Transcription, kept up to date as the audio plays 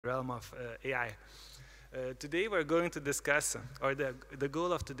realm of AI. Today we're going to discuss, or the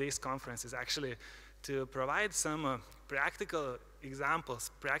goal of today's conference is actually to provide some practical examples,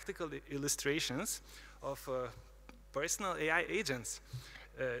 practical illustrations of personal AI agents.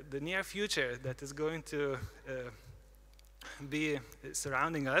 The near future that is going to be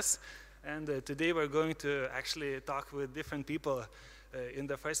surrounding us. And today we're going to actually talk with different people. In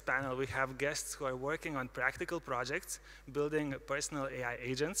the first panel, we have guests who are working on practical projects, building personal AI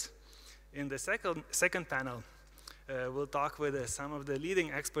agents. In the second panel, we'll talk with some of the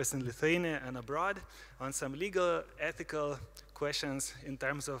leading experts in Lithuania and abroad on some legal, ethical questions in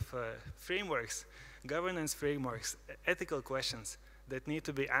terms of frameworks, governance frameworks, ethical questions that need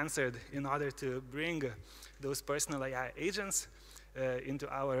to be answered in order to bring those personal AI agents into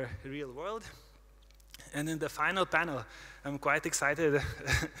our real world. And in the final panel, I'm quite excited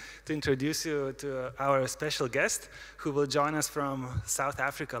to introduce you to our special guest who will join us from South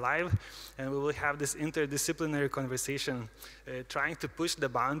Africa live. And we will have this interdisciplinary conversation trying to push the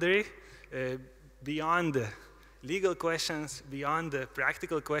boundary beyond legal questions, beyond the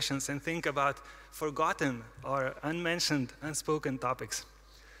practical questions, and think about forgotten or unmentioned, unspoken topics.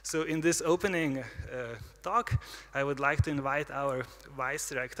 So in this opening talk, I would like to invite our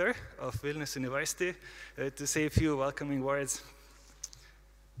Vice Rector of Vilnius University to say a few welcoming words.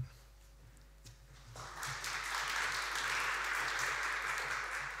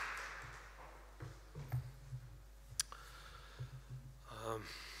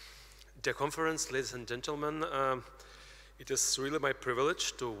 Dear conference, ladies and gentlemen, it is really my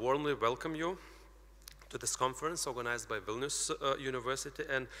privilege to warmly welcome you to this conference organized by Vilnius University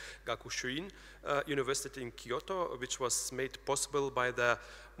and Gakushuin University in Kyoto, which was made possible by the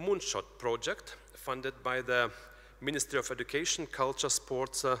Moonshot project funded by the Ministry of Education, Culture,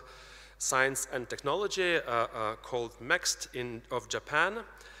 Sports, Science and Technology called MEXT of Japan.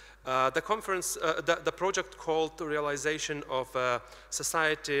 The project called the realization of a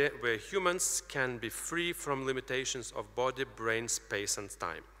society where humans can be free from limitations of body, brain, space and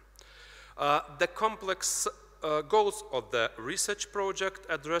time. The complex goals of the research project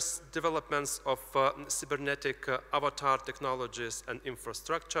address developments of cybernetic avatar technologies and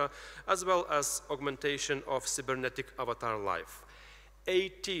infrastructure, as well as augmentation of cybernetic avatar life.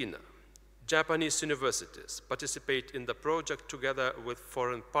 18 Japanese universities participate in the project together with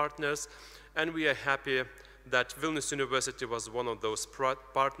foreign partners, and we are happy that Vilnius University was one of those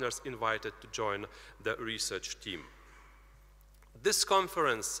partners invited to join the research team. This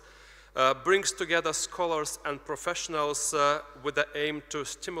conference brings together scholars and professionals with the aim to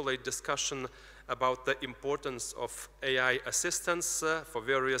stimulate discussion about the importance of AI assistance for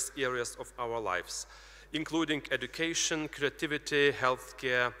various areas of our lives, including education, creativity,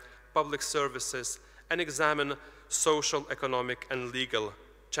 healthcare, public services, and examine social, economic, and legal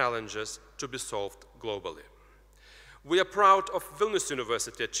challenges to be solved globally. We are proud of Vilnius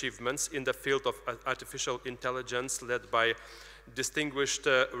University achievements in the field of artificial intelligence led by distinguished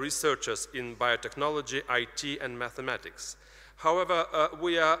researchers in biotechnology, IT, and mathematics. However,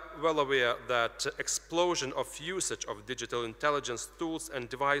 we are well aware that explosion of usage of digital intelligence tools and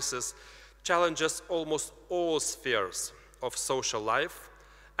devices challenges almost all spheres of social life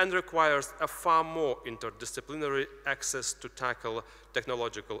and requires a far more interdisciplinary access to tackle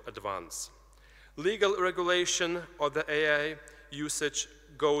technological advance. Legal regulation of the AI usage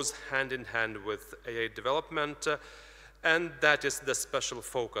goes hand in hand with AI development, and that is the special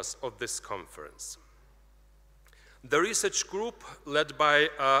focus of this conference. The research group, led by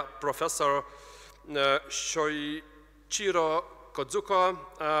Professor Shoichiro Kozuko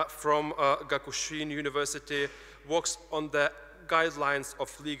from Gakushuin University, works on the guidelines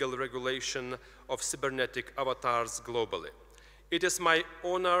of legal regulation of cybernetic avatars globally. It is my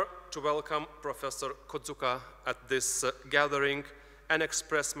honor to welcome Professor Kozuka at this gathering and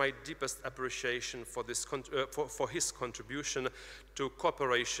express my deepest appreciation for his contribution to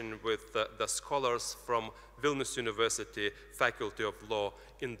cooperation with the scholars from Vilnius University Faculty of Law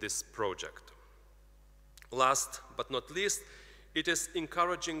in this project. Last but not least, it is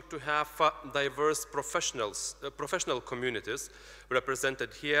encouraging to have diverse professional communities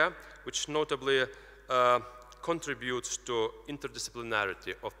represented here, which notably contributes to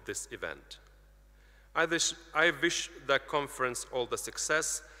interdisciplinarity of this event. I wish the conference all the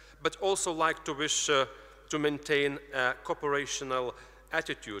success, but also like to wish to maintain a cooperational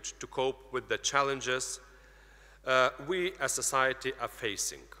attitude to cope with the challenges we as society are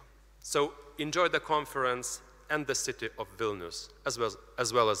facing. So enjoy the conference and the city of Vilnius, as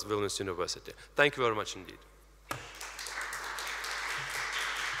well as Vilnius University. Thank you very much indeed.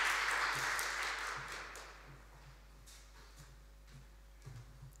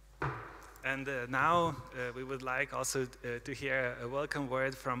 And now we would like also to hear a welcome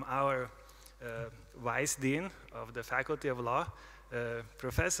word from our Vice Dean of the Faculty of Law,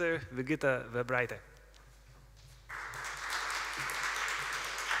 Professor Vigita Vebraitė.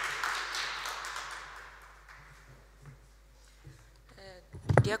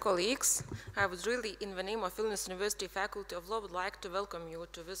 Dear colleagues, I would really, in the name of Vilnius University Faculty of Law, would like to welcome you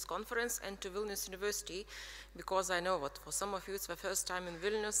to this conference and to Vilnius University, because I know that for some of you it's the first time in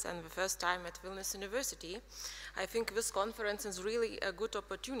Vilnius and the first time at Vilnius University. I think this conference is really a good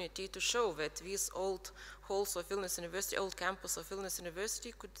opportunity to show that these old halls of Vilnius University, old campus of Vilnius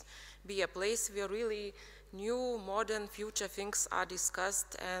University could be a place where really new, modern, future things are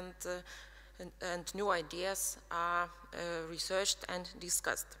discussed and new ideas are researched and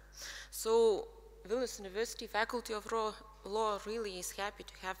discussed. So Vilnius University Faculty of Law really is happy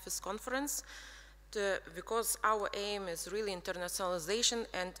to have this conference because our aim is really internationalization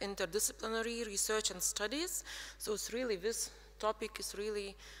and interdisciplinary research and studies. So it's really, this topic is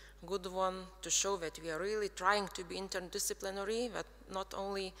really a good one to show that we are really trying to be interdisciplinary, that not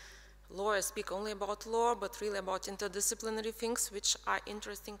only lawyers speak only about law, but really about interdisciplinary things which are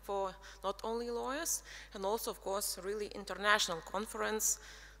interesting for not only lawyers, and also, of course, really international conference.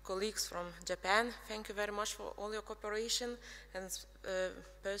 Colleagues from Japan, thank you very much for all your cooperation, and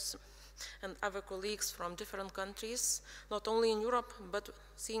other colleagues from different countries, not only in Europe, but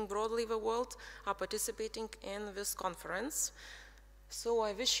seeing broadly the world, are participating in this conference. So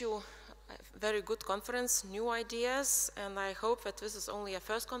I wish you a very good conference, new ideas, and I hope that this is only a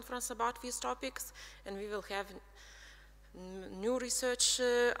first conference about these topics, and we will have new research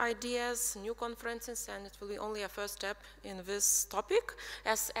ideas, new conferences, and it will be only a first step in this topic.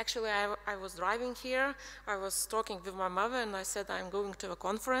 As actually I was driving here, I was talking with my mother, and I said I'm going to a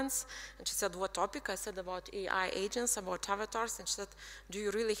conference, and she said, what topic? I said about AI agents, about avatars, and she said, do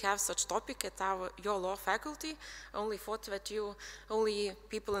you really have such topic at your law faculty? I only thought that only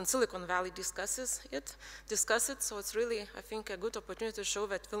people in Silicon Valley discuss it, so it's really, I think, a good opportunity to show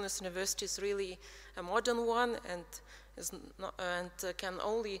that Vilnius University is really a modern one and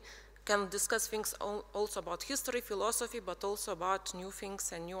can discuss things also about history, philosophy, but also about new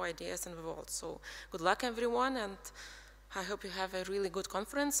things and new ideas in the world. So good luck, everyone, and I hope you have a really good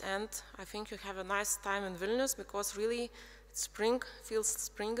conference, and I think you have a nice time in Vilnius, because really it's spring, feels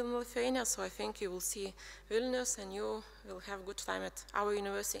spring in Lithuania, so I think you will see Vilnius and you will have a good time at our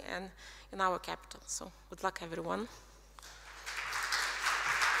university and in our capital. So good luck, everyone.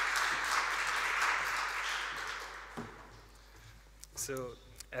 So,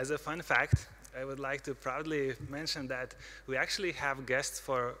 as a fun fact, I would like to proudly mention that we actually have guests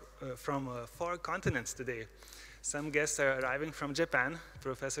from 4 continents today. Some guests are arriving from Japan,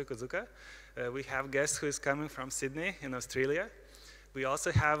 Professor Kozuka. We have guests who is coming from Sydney in Australia. We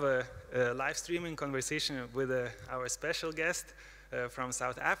also have a live streaming conversation with our special guest from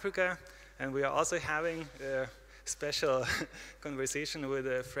South Africa, and we are also having a special conversation with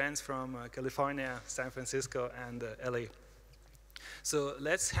friends from California, San Francisco, and LA. So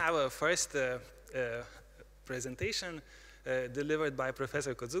let's have a first presentation delivered by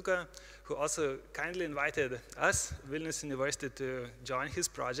Professor Kozuka, who also kindly invited us, Vilnius University, to join his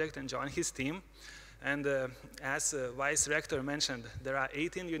project and join his team. And as Vice Rector mentioned, there are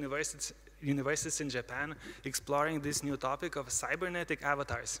 18 universities in Japan exploring this new topic of cybernetic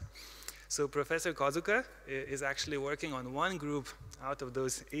avatars. So Professor Kozuka is actually working on one group out of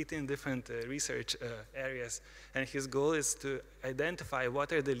those 18 different research areas. And his goal is to identify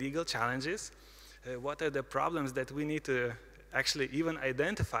what are the legal challenges, what are the problems that we need to actually even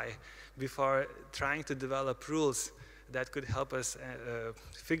identify before trying to develop rules that could help us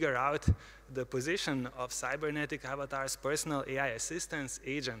figure out the position of cybernetic avatars, personal AI assistants,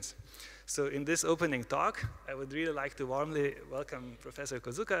 agents. So in this opening talk, I would really like to warmly welcome Professor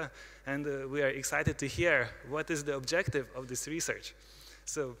Kozuka, and we are excited to hear what is the objective of this research.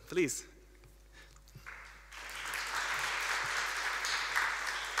 So please.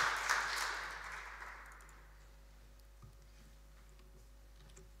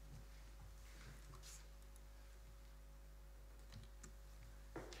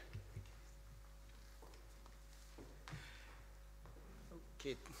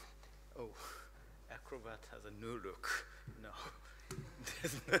 Okay. Oh, Acrobat has a new look. No,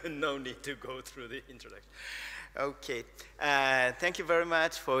 There's no need to go through the introduction. Okay, thank you very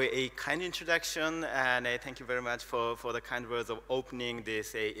much for a kind introduction, and thank you very much for the kind words of opening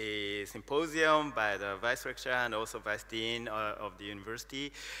this symposium by the Vice Rector and also Vice Dean of the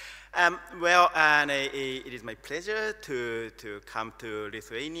university. It is my pleasure to come to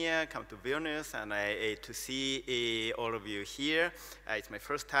Lithuania, come to Vilnius, and to see all of you here. It's my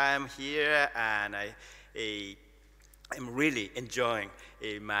first time here, and I'm really enjoying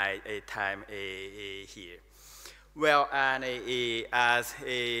my time here. Well, and as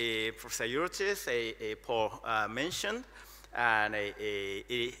Professor Jurčys, Paul mentioned, and I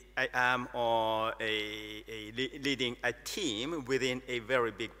am leading a team within a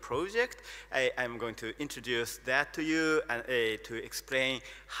very big project. I'm going to introduce that to you and to explain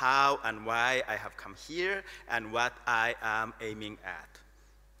how and why I have come here and what I am aiming at.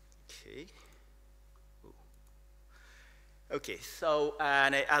 Okay. Okay, so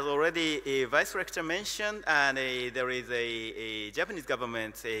as already Vice Rector mentioned, there is a Japanese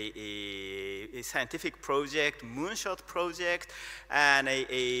government a scientific project, Moonshot project, and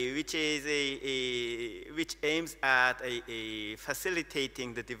which aims at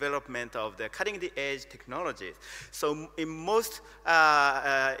facilitating the development of the cutting-edge technologies. So in most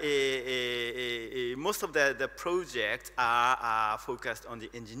of the projects are focused on the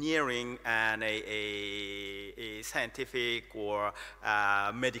engineering and a scientific or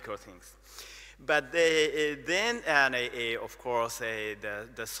medical things. But then, of course,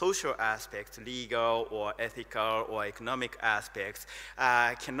 the social aspects, legal or ethical or economic aspects,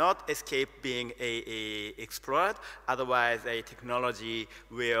 cannot escape being explored. Otherwise, technology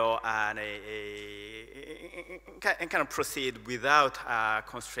will kind of proceed without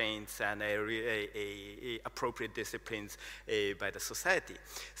constraints and appropriate disciplines by the society.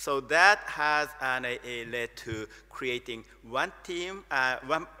 So that has led to creating one team,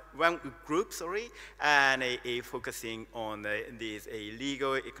 one group, and focusing on these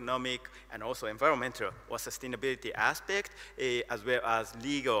legal, economic, and also environmental or sustainability aspect, as well as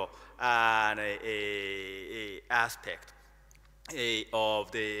legal aspect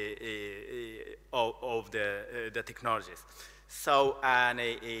of the technologies. So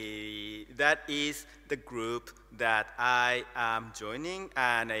that is the group that I am joining,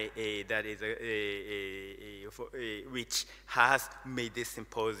 and that is which has made this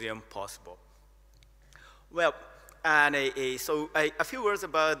symposium possible. Well, so a few words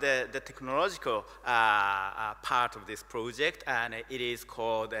about the technological part of this project, and it is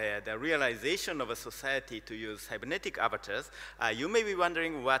called the realization of a society to use cybernetic avatars. You may be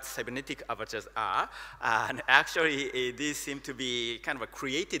wondering what cybernetic avatars are, and actually these seem to be kind of a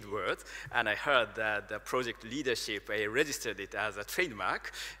created word, and I heard that the project leadership registered it as a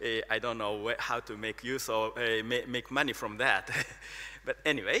trademark. I don't know how to make use of, make money from that. But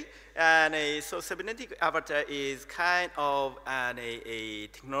anyway, so cybernetic avatar is kind of a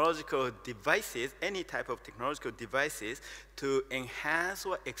technological devices, any type of technological devices to enhance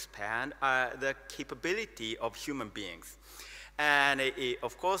or expand the capability of human beings. And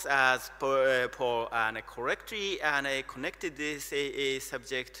of course, as Paul correctly connected this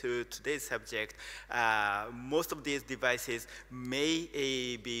subject to today's subject, most of these devices may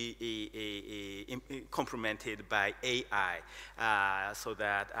be complemented by AI, so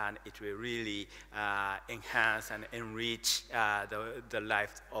that it will really enhance and enrich the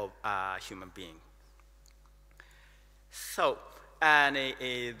life of a human being. So, then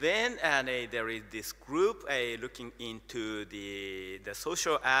there is this group looking into the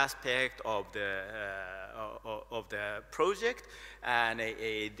social aspect of the project, and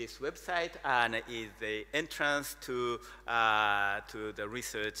this website is the entrance to the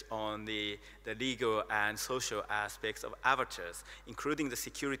research on the legal and social aspects of avatars, including the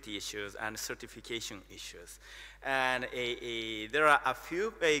security issues and certification issues. And there are a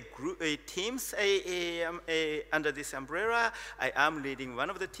few teams under this umbrella. I am leading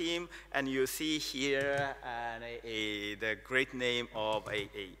one of the team, and you see here the great name of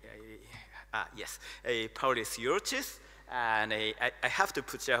Paulius Jurčys. And I have to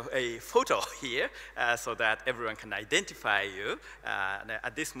put a photo here so that everyone can identify you.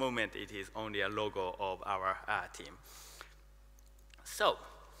 At this moment, it is only a logo of our team. So,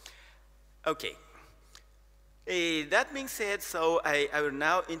 okay. That being said, so I will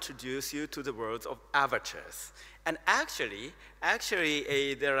now introduce you to the world of avatars. And actually,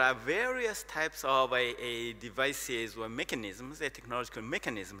 there are various types of devices or mechanisms, technological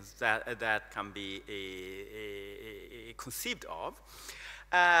mechanisms that can be conceived of.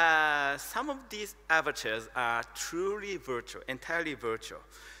 Some of these avatars are truly virtual, entirely virtual.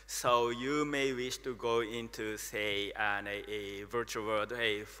 So you may wish to go into, say, a virtual world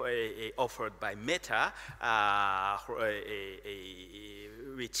offered by Meta,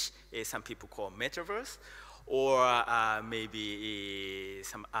 which some people call metaverse, or maybe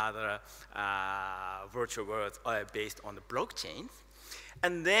some other virtual worlds based on the blockchains.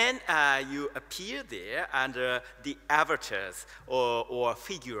 And then you appear there under the avatars or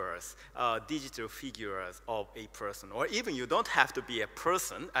figures, digital figures of a person. Or even you don't have to be a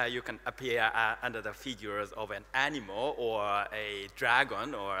person. You can appear under the figures of an animal or a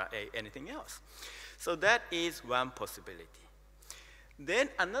dragon or anything else. So that is one possibility. Then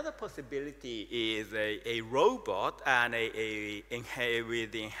another possibility is a robot and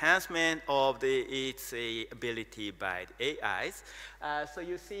with the enhancement of its ability by the AIs. So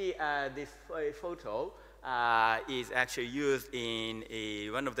you see this photo is actually used in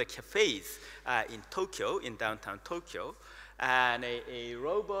one of the cafes in Tokyo, in downtown Tokyo. And a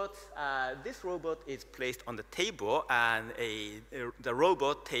robot, this robot is placed on the table, and the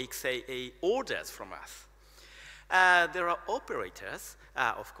robot takes orders from us. There are operators,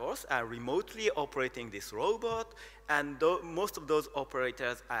 of course, remotely operating this robot, and most of those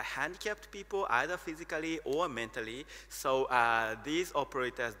operators are handicapped people, either physically or mentally. So these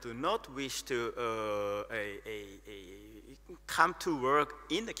operators do not wish to come to work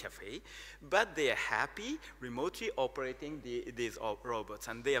in the cafe, but they are happy remotely operating these robots,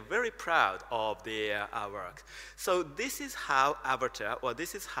 and they are very proud of their work. So this is how avatar, or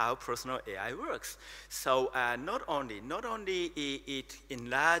this is how personal AI works. So not only it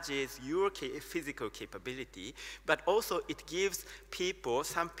enlarges your physical capability, but also it gives people,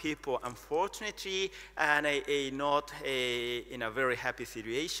 some people, unfortunately, and not in a very happy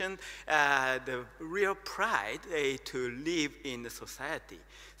situation, the real pride to live in the society.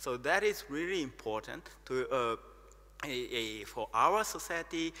 So that is really important to, for our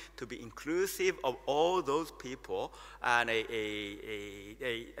society to be inclusive of all those people and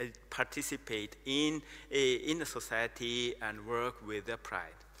participate in the society and work with their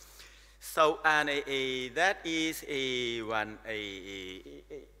pride. So that is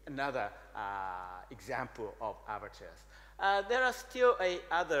another example of avatars. There are still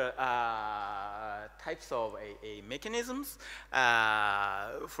other types of mechanisms.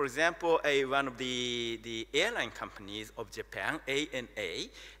 For example, one of the airline companies of Japan, ANA,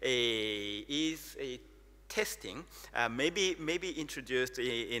 is testing, maybe introduced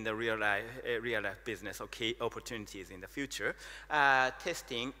in the real life business opportunities in the future,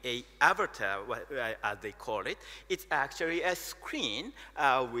 testing a avatar, as they call it. It's actually a screen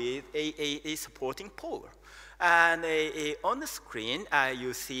with a supporting pole. And on the screen,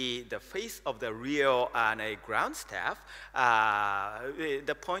 you see the face of the real ground staff.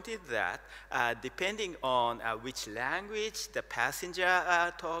 The point is that depending on which language the passenger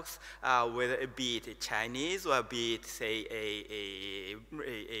talks, whether it be it Chinese or be it, say, a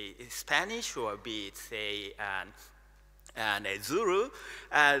Spanish or be it, say, and a Zulu,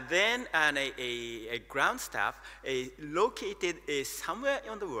 then a ground staff located somewhere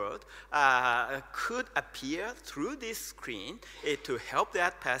in the world could appear through this screen to help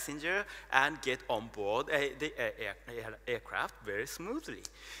that passenger and get on board the aircraft very smoothly.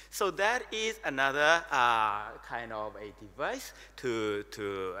 So that is another kind of a device to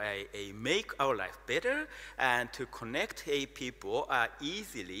make our life better and to connect people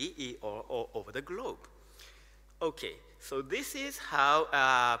easily all over the globe. Okay. So this is how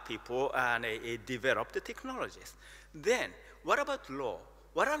people develop the technologies. Then, what about law?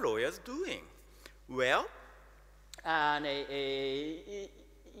 What are lawyers doing? Well,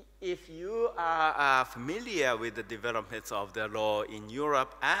 if you are familiar with the developments of the law in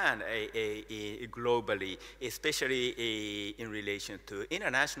Europe and globally, especially in relation to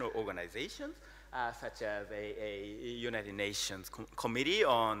international organizations, such as a United Nations Committee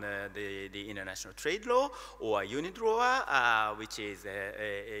on the International Trade Law, or UNIDROIT, which is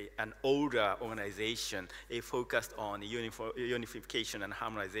an older organization focused on the unification and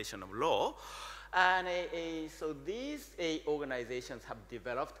harmonization of law. And so these organizations have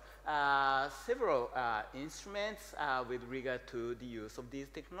developed several instruments with regard to the use of these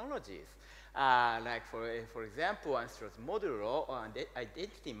technologies. Like for example, Antitrust Model Law on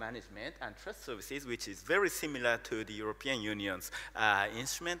identity management and trust services, which is very similar to the European Union's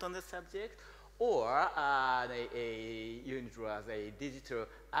instrument on the subject, or UNIDROIT as a digital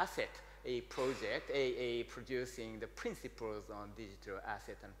asset project, producing the principles on digital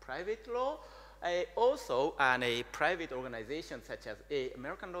asset and private law. also a private organization such as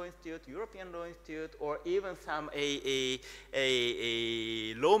American Law Institute, European Law Institute, or even some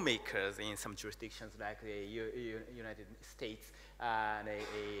lawmakers in some jurisdictions like the United States and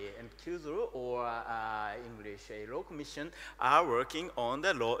CUSUR or English Law Commission are working on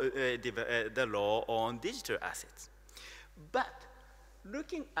the law on digital assets. But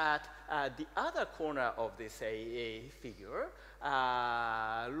looking at the other corner of this figure,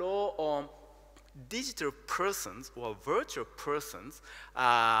 law on digital persons or virtual persons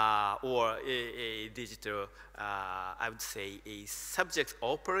or digital, I would say, subjects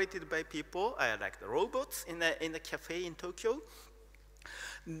operated by people like the robots in the cafe in Tokyo.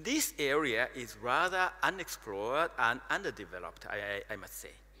 This area is rather unexplored and underdeveloped, I must say.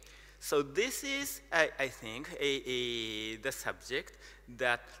 So this is, I think, the subject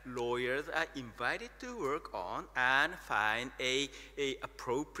that lawyers are invited to work on and find an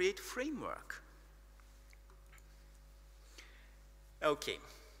appropriate framework. Okay.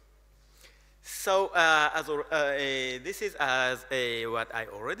 So this is as what I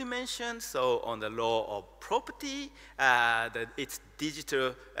already mentioned. So on the law of property, its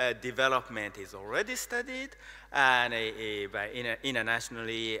digital development is already studied, and by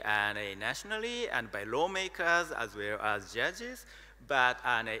internationally and nationally, and by lawmakers as well as judges. But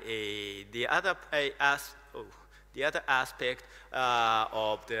the other aspect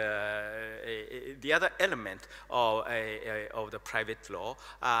of the other element of the private law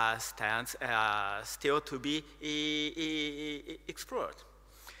stands still to be explored.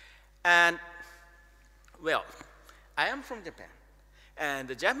 And well, I am from Japan. And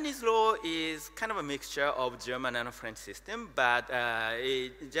the Japanese law is kind of a mixture of German and French system, but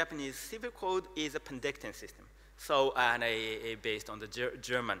Japanese civil code is a Pendectin system. So, based on the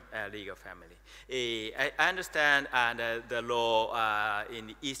German legal family. I understand the law in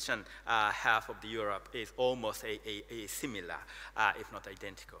the eastern half of the Europe is almost similar, if not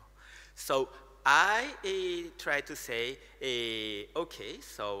identical. So I try to say, okay,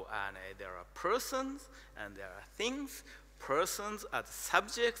 so there are persons and there are things. Persons are the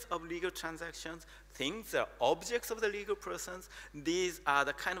subjects of legal transactions. Things are objects of the legal persons. These are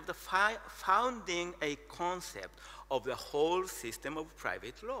the kind of the founding a concept of the whole system of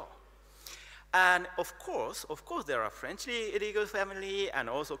private law. And of course, there are French legal family and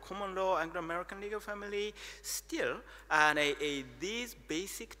also common law Anglo-American legal family. Still, these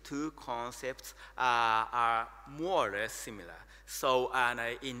basic two concepts are more or less similar. So,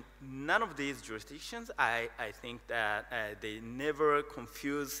 in none of these jurisdictions, I think that they never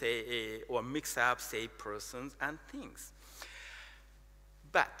confuse, say, or mix up, say, persons and things.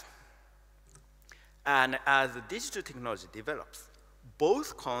 But, and as the digital technology develops,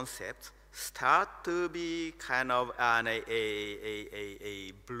 both concepts start to be kind of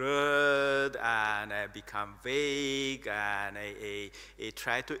blurred and become vague and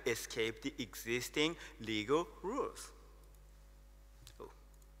try to escape the existing legal rules.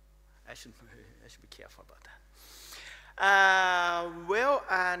 I should be careful about that. Well,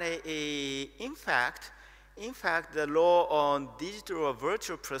 in fact, the law on digital or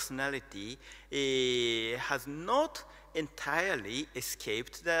virtual personality has not entirely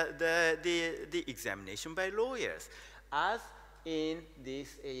escaped the examination by lawyers, as in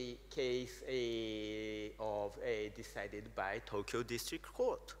this case of decided by Tokyo District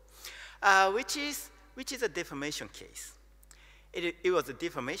Court, which is a defamation case. It was a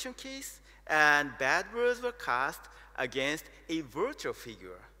defamation case, and bad words were cast against a virtual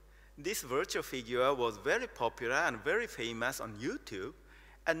figure. This virtual figure was very popular and very famous on YouTube,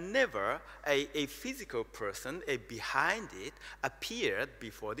 and never a physical person behind it appeared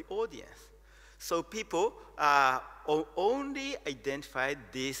before the audience. So people only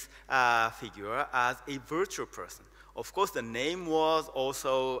identified this figure as a virtual person. Of course, the name was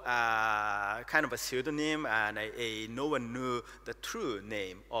also kind of a pseudonym, and no one knew the true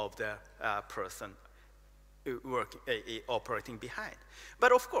name of the person operating behind.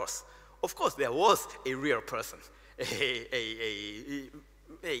 But of course, there was a real person,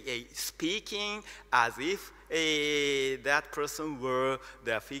 speaking as if that person were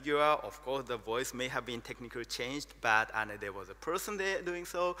the figure. Of course, the voice may have been technically changed, but there was a person there doing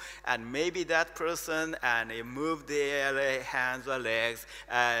so, and maybe that person moved their hands or legs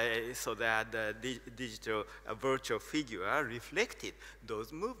so that the digital virtual figure reflected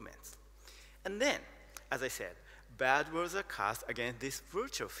those movements. And then, as I said, bad words are cast against this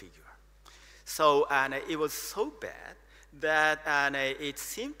virtual figure. So, it was so bad that it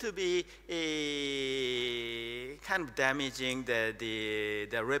seemed to be kind of damaging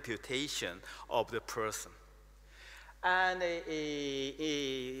the reputation of the person. And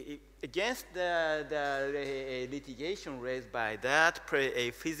against the litigation raised by that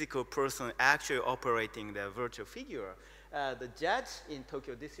a physical person actually operating the virtual figure, the judge in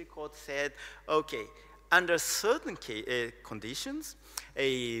Tokyo District Court said, okay, under certain conditions,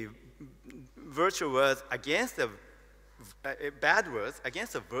 a virtual words against the bad words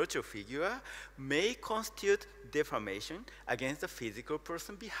against a virtual figure may constitute defamation against the physical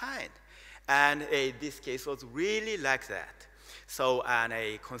person behind. And this case was really like that. So, and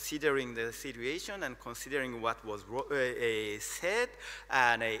considering the situation and considering what was said,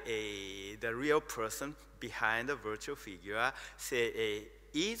 and the real person behind the virtual figure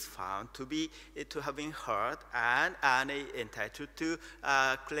is found to have been heard and entitled to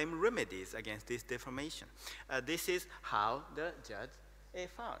claim remedies against this defamation. This is how the judge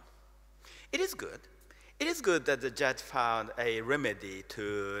found. It is good. It is good that the judge found a remedy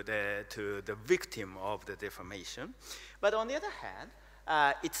to the victim of the defamation. But on the other hand,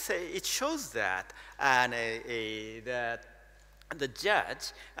 it shows that that the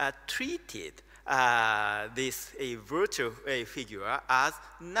judge treated this virtual figure as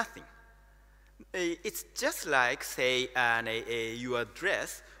nothing. It's just like, say, your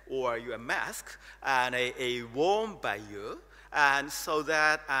dress or your mask worn by you, and so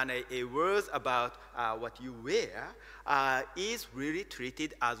that words about what you wear is really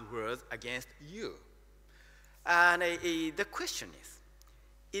treated as words against you. And the question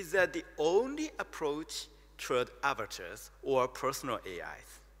is that the only approach toward avatars or personal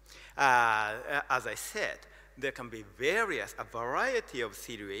AIs? As I said, there can be a variety of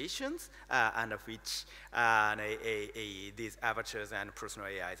situations under which these avatars and personal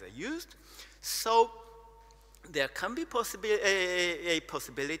AIs are used. So there can be a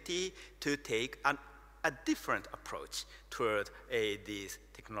possibility to take a different approach toward these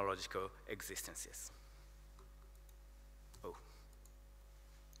technological existences. Oh.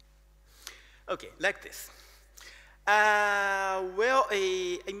 Okay, like this. Well,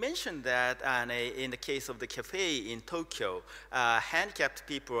 I mentioned that in the case of the cafe in Tokyo, handicapped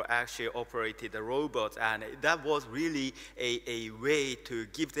people actually operated the robots, and that was really a way to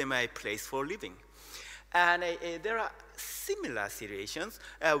give them a place for living. And there are similar situations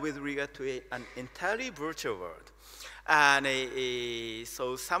with regard to an entirely virtual world. And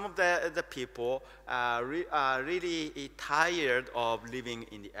so some of the people are really tired of living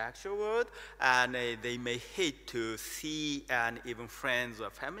in the actual world, and they may hate to see even friends or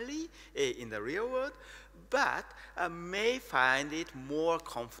family in the real world, but may find it more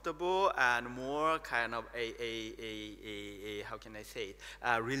comfortable and more kind of how can I say it,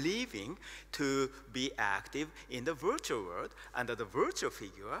 relieving to be active in the virtual world under the virtual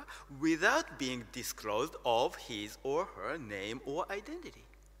figure without being disclosed of his or her name or identity.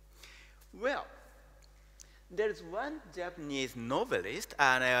 Well, there's one Japanese novelist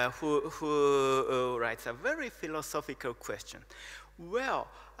who writes a very philosophical question. Well,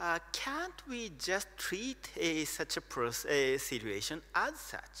 can't we just treat such a situation as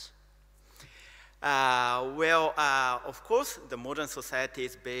such? Well, of course, the modern society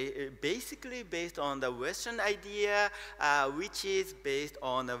is basically based on the Western idea, which is based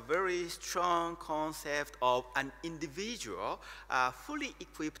on a very strong concept of an individual fully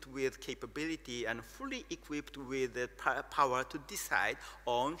equipped with capability and fully equipped with the power to decide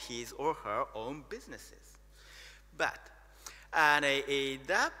on his or her own businesses. But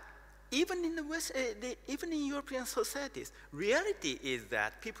that even in the West, even in European societies, reality is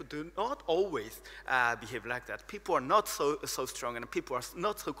that people do not always behave like that. People are not so strong, and people are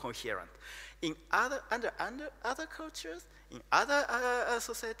not so coherent. In under other cultures, in other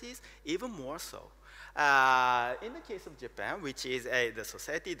societies, even more so. In the case of Japan, which is the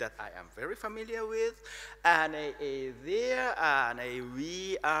society that I am very familiar with, and there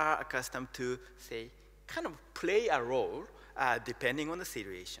we are accustomed to, say, kind of play a role depending on the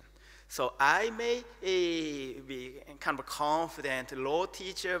situation. So I may be kind of a confident law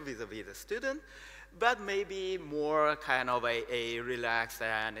teacher vis-a-vis the student, but maybe more kind of a relaxed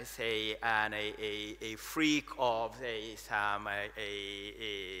and say a freak of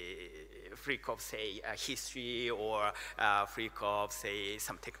say history, or freak of say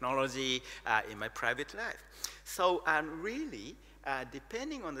some technology in my private life. So really,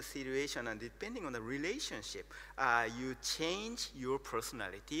 depending on the situation and depending on the relationship, you change your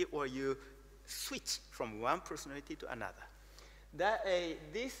personality or you switch from one personality to another.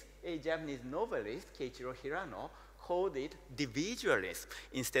 This Japanese novelist, Keiichiro Hirano, called it individualism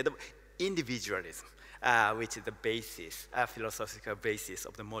instead of individualism, which is the basis, philosophical basis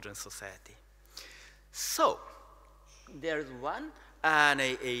of the modern society. So there's one And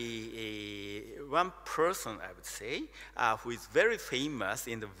one person, I would say, who is very famous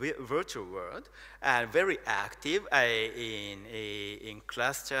in the virtual world and very active in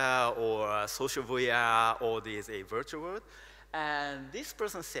cluster or social VR or this virtual world. And this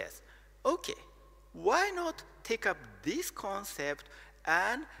person says, okay, why not take up this concept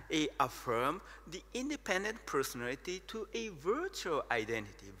and affirm the independent personality to a virtual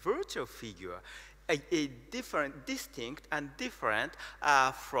identity, virtual figure, a different, distinct and different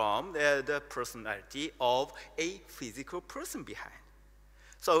from the personality of a physical person behind.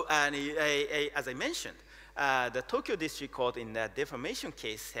 So, and as I mentioned, the Tokyo District Court in that defamation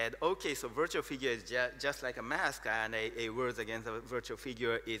case said, okay, so virtual figure is just like a mask, and a words against a virtual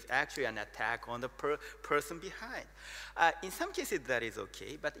figure is actually an attack on the person behind. In some cases, that is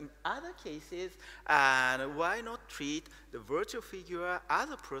okay, but in other cases, why not treat the virtual figure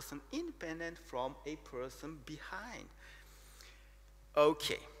as a person independent from a person behind?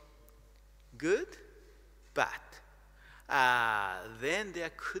 Okay, good, but then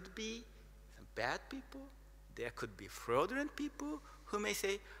there could be some bad people. There could be fraudulent people who may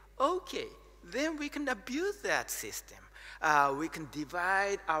say, okay, then we can abuse that system. We can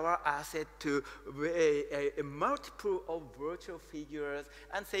divide our asset to a multiple of virtual figures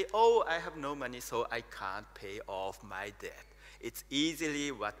and say, oh, I have no money, so I can't pay off my debt. It's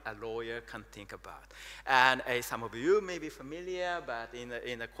easily what a lawyer can think about. And some of you may be familiar, but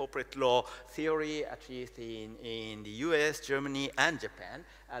in the corporate law theory, at least in the US, Germany, and Japan,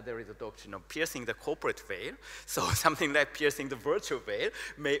 there is adoption of piercing the corporate veil. So something like piercing the virtual veil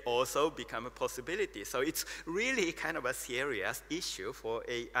may also become a possibility. So it's really kind of a serious issue for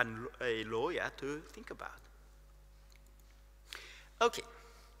a lawyer to think about. Okay,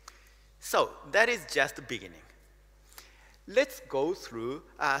 so that is just the beginning. Let's go through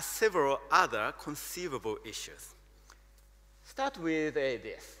several other conceivable issues. Start with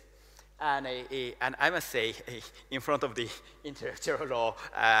this. And I must say, in front of the intellectual law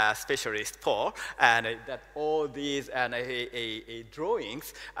specialist, Paul, that all these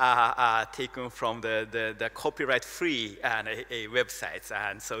drawings are taken from the copyright-free websites,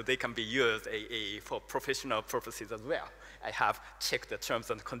 and so they can be used for professional purposes as well. I have checked the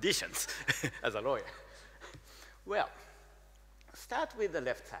terms and conditions as a lawyer. Well, start with the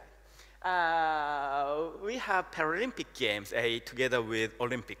left side. We have Paralympic Games together with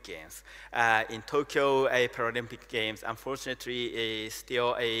Olympic Games. In Tokyo, Paralympic Games, unfortunately, is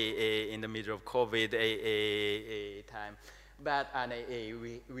still in the middle of COVID time, but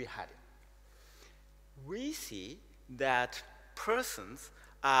we had it. We see that person's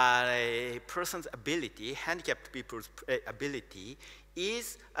ability, handicapped people's ability,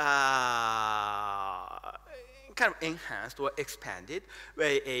 is kind of enhanced or expanded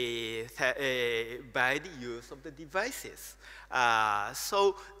by the use of the devices.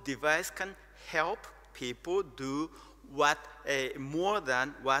 So device can help people do more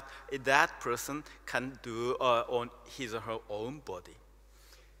than what that person can do on his or her own body.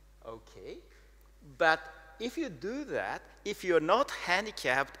 Okay, but if you do that, if you're not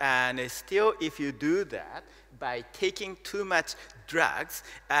handicapped, and still if you do that by taking too much drugs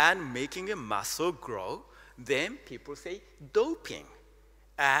and making a muscle grow, then people say doping,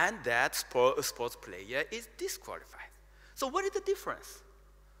 and that sports player is disqualified. So what is the difference?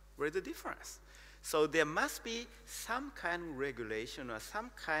 What is the difference? So there must be some kind of regulation or some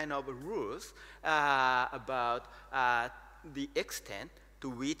kind of rules about the extent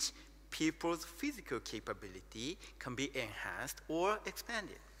to which people's physical capability can be enhanced or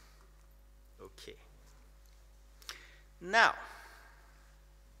expanded. Okay. Now,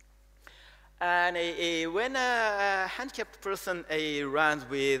 and when a handicapped person runs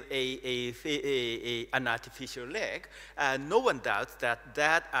with an artificial leg, no one doubts that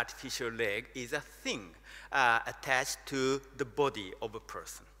that artificial leg is a thing attached to the body of a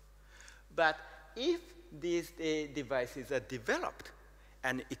person. But if these devices are developed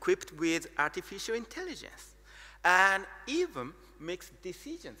and equipped with artificial intelligence, and even makes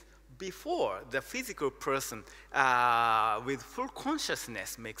decisions before the physical person with full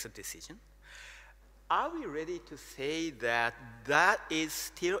consciousness makes a decision, are we ready to say that that is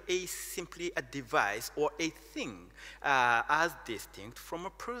still simply a device or a thing as distinct from a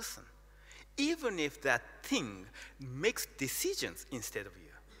person, even if that thing makes decisions instead of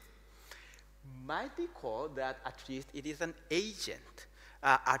you? Might be called that at least it is an agent,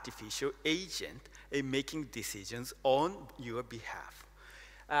 artificial agent, making decisions on your behalf.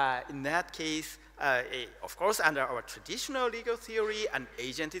 In that case, of course, under our traditional legal theory, an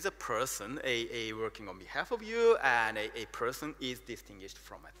agent is a person working on behalf of you, and a person is distinguished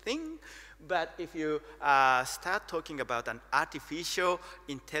from a thing. But if you start talking about an artificial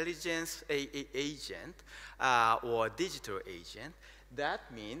intelligence agent or digital agent, that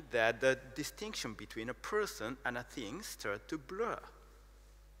means that the distinction between a person and a thing starts to blur.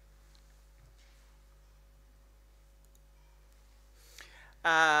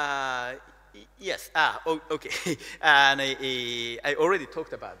 Yes, okay. And I already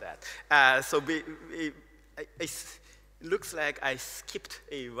talked about that. So it looks like I skipped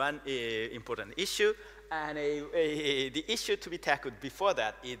one important issue. And the issue to be tackled before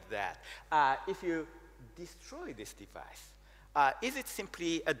that is that if you destroy this device, is it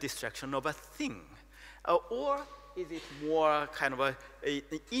simply a destruction of a thing? Or is it more kind of an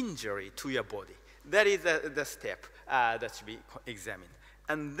injury to your body? That is the step that should be examined.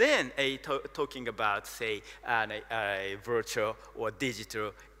 And then talking about, say, a virtual or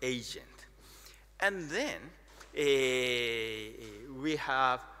digital agent. And then we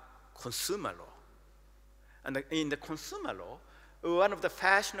have consumer law. And in the consumer law, one of the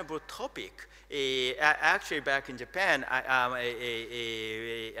fashionable topic, actually back in Japan, I am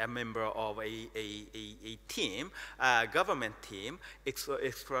a member of a team, a government team,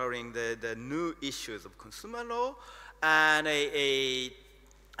 exploring the new issues of consumer law. And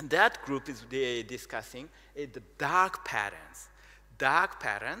that group is discussing the dark patterns. Dark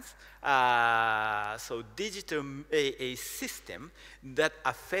patterns, so digital a system that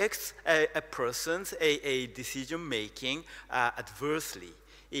affects a person's decision-making adversely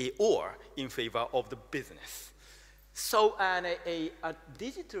or in favor of the business. So a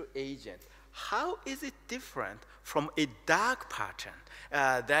digital agent, how is it different from a dark pattern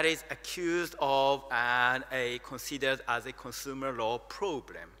that is accused of and considered as a consumer law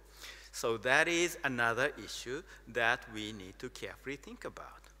problem? So that is another issue that we need to carefully think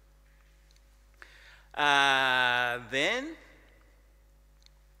about. Then,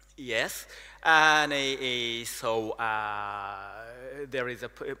 yes, and so there is a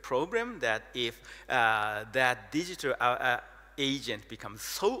problem that if that digital agent becomes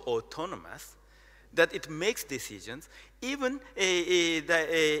so autonomous that it makes decisions, even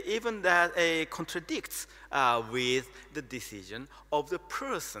that contradicts with the decision of the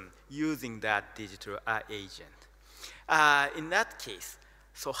person using that digital agent. In that case,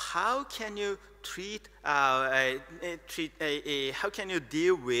 so how can you how can you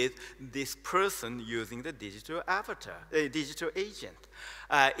deal with this person using the digital avatar, digital agent?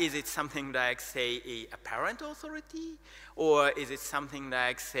 Is it something like, say, a parent authority? Or is it something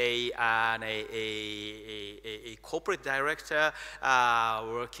like, say, a corporate director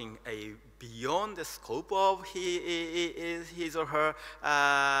working beyond the scope of his or her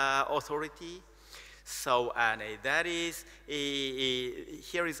authority? So that is,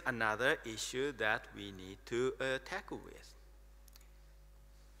 here is another issue that we need to tackle with.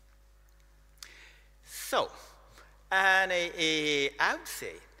 So, I would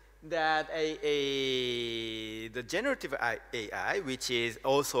say that the generative AI, which is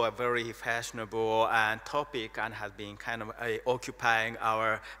also a very fashionable topic and has been kind of occupying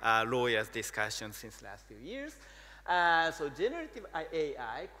our lawyers' discussion since last few years. So generative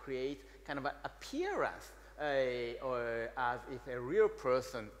AI creates kind of an appearance or as if a real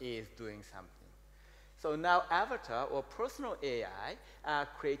person is doing something. So now avatar or personal AI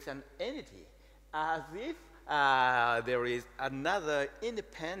creates an entity as if there is another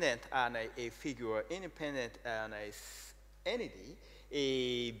independent and a figure, independent and a entity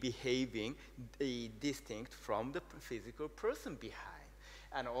behaving distinct from the physical person behind.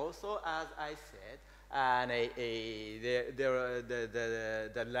 And also, as I said,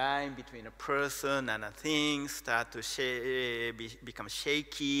 the line between a person and a thing start to become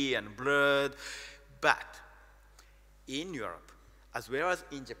shaky and blurred. But in Europe, as well as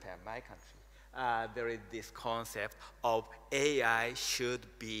in Japan, my country, there is this concept of AI should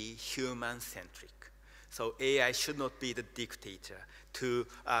be human-centric. So AI should not be the dictator to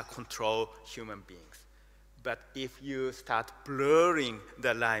control human beings. But if you start blurring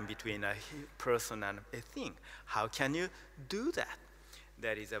the line between a person and a thing, how can you do that?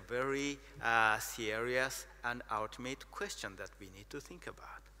 That is a very serious and ultimate question that we need to think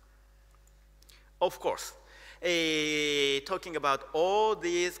about. Of course, talking about all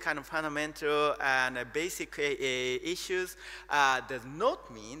these kind of fundamental and basic issues does not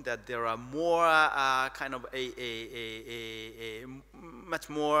mean that there are more kind of much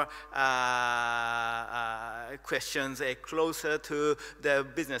more questions closer to the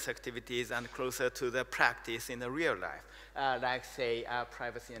business activities and closer to the practice in the real life. Like say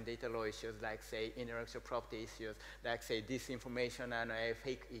privacy and data law issues, like say intellectual property issues, like say disinformation and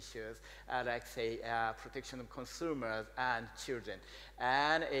fake issues, like say protection of consumers and children,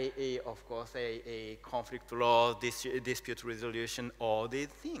 and of course a conflict law, dispute resolution, all these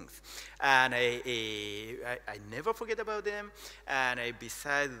things. And I never forget about them. And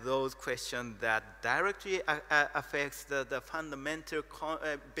besides those questions that directly affects the fundamental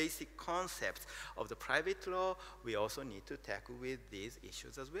basic concepts of the private law, we also need to tackle with these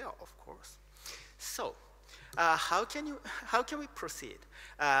issues as well, of course. So, how can we proceed?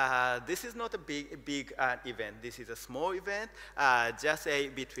 This is not a big event. This is a small event, just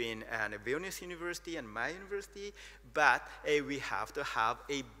between Vilnius University and my university. But we have to have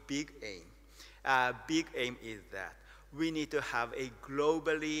a big aim. Big aim is that we need to have a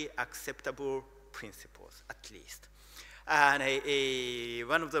globally acceptable principles, at least. And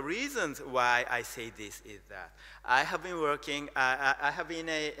one of the reasons why I say this is that I have been working, I have been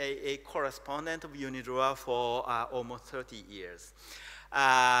a correspondent of UNIDROIT for almost 30 years.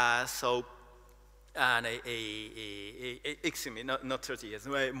 And excuse me, not 30 years,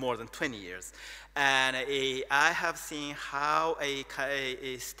 more than 20 years. And I have seen how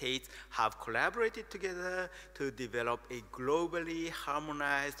states have collaborated together to develop a globally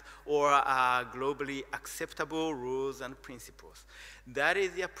harmonized or globally acceptable rules and principles. That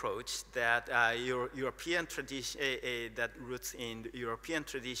is the approach that European tradition, that roots in European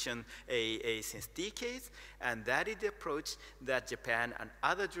tradition since decades, and that is the approach that Japan and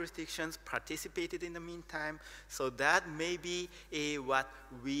other jurisdictions participated in the meantime. So that may be what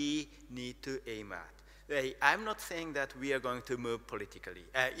we need to aim at. I'm not saying that we are going to move politically.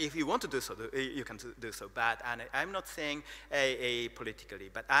 If you want to do so, you can do so. But I'm not saying politically,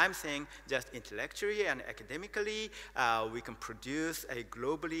 but I'm saying just intellectually and academically, we can produce a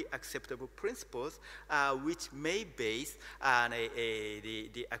globally acceptable principles which may base on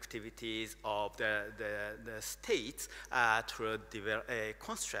the activities of the states through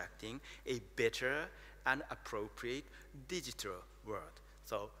constructing a better and appropriate digital world.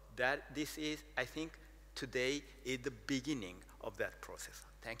 So this is, I think, today is the beginning of that process.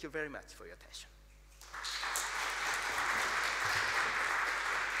 Thank you very much for your attention.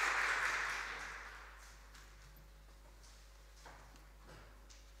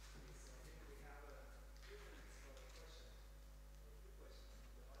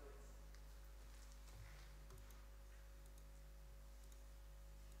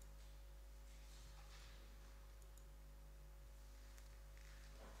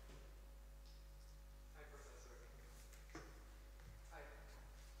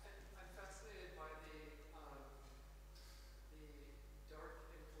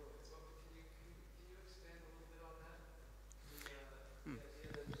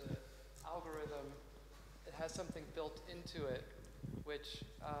 Has something built into it which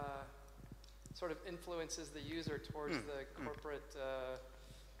sort of influences the user towards the corporate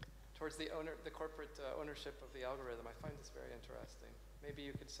towards the corporate ownership of the algorithm. I find this very interesting. Maybe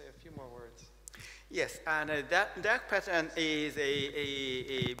you could say a few more words. Yes, and that pattern is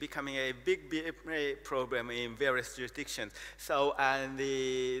becoming a big problem in various jurisdictions. So, and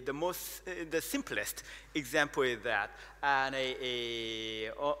the simplest example is that, and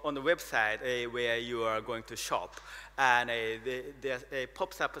on the website where you are going to shop, and there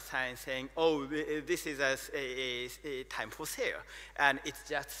pops up a sign saying, "Oh, this is a time for sale," and it's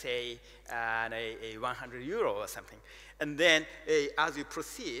just say a 100 euro or something. And then, as you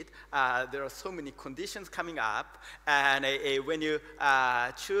proceed, there are so many conditions coming up, and when you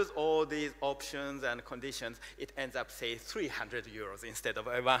choose all these options and conditions, it ends up, say, 300 euros instead of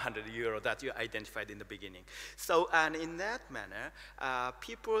 100 euro that you identified in the beginning. So, and in that manner,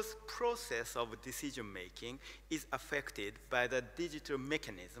 people's process of decision-making is affected by the digital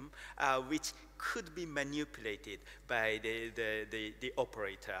mechanism, which could be manipulated by the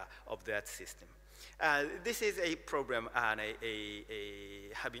operator of that system. This is a problem and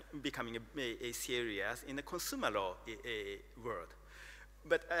becoming a serious in the consumer law world.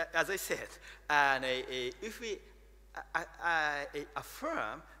 But as I said, if we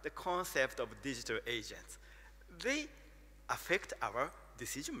affirm the concept of digital agents, they affect our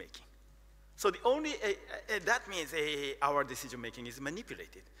decision making. So the only that means our decision making is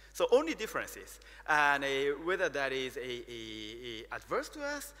manipulated. So only difference is whether that is adverse to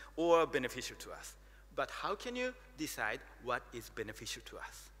us or beneficial to us. But how can you decide what is beneficial to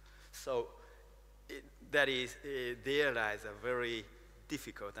us? So that is, there lies a very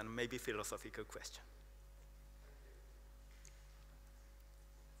difficult and maybe philosophical question.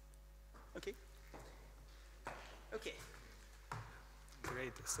 Okay. Okay.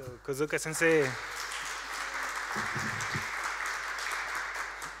 Great. So Kozuka Sensei.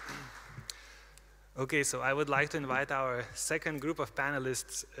 Okay, so I would like to invite our second group of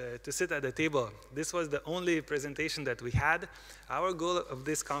panelists to sit at the table. This was the only presentation that we had. Our goal of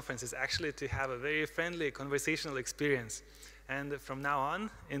this conference is actually to have a very friendly conversational experience. And from now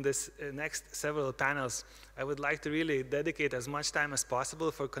on, in this next several panels, I would like to really dedicate as much time as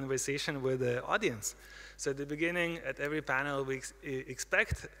possible for conversation with the audience. So at the beginning, at every panel, we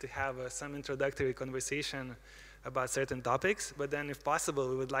expect to have some introductory conversation about certain topics, but then if possible,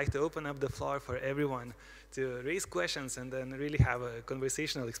 we would like to open up the floor for everyone to raise questions and then really have a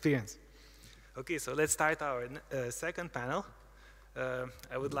conversational experience. Okay, so let's start our second panel.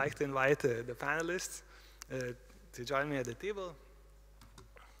 I would like to invite the panelists to join me at the table.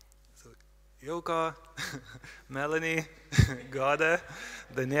 So Yoko, Melanie, Goda,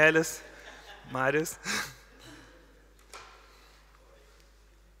 Danielis, Marius.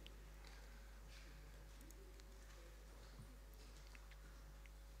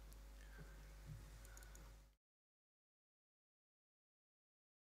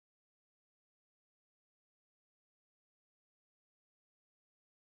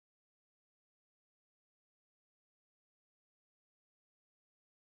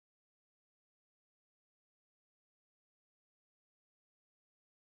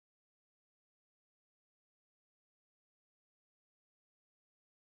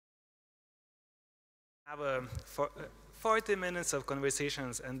 Have 40 minutes of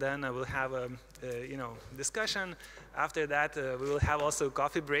conversations, and then we'll have a discussion. After that, we will have also a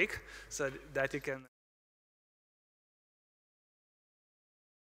coffee break, so that you can.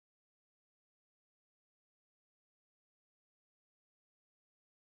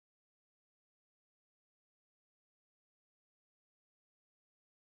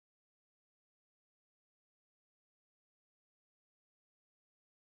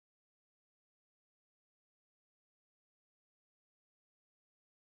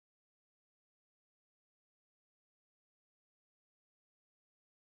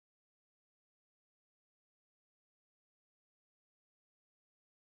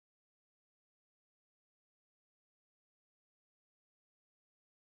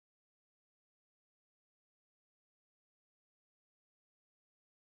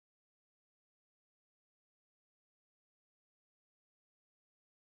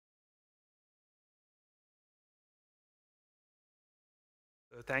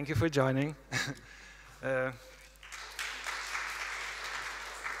 So thank you for joining.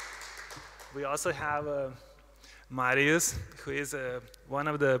 We also have Marius, who is one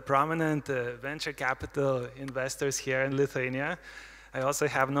of the prominent venture capital investors here in Lithuania. I also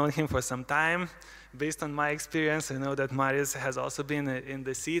have known him for some time. Based on my experience, I know that Marius has also been in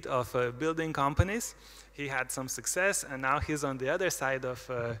the seat of building companies. He had some success, and now he's on the other side of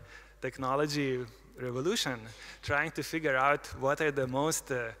technology revolution, trying to figure out what are the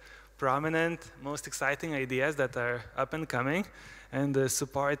most prominent, most exciting ideas that are up and coming, and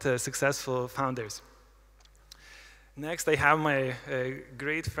support successful founders. Next, I have my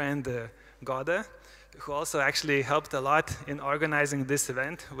great friend Goda, who also actually helped a lot in organizing this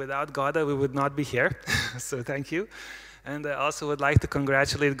event. Without Goda, we would not be here, so thank you. And I also would like to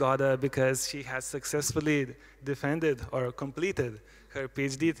congratulate Goda because she has successfully defended or completed her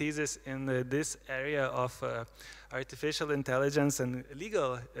PhD thesis in this area of artificial intelligence and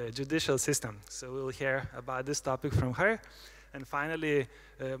legal judicial system. So we will hear about this topic from her. And finally,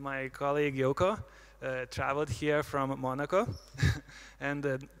 my colleague Yoko traveled here from Monaco. And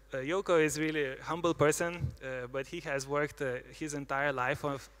Yoko is really a humble person, but he has worked his entire life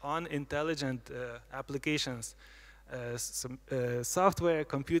on intelligent applications. Software,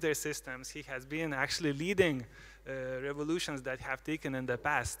 computer systems. He has been actually leading revolutions that have taken in the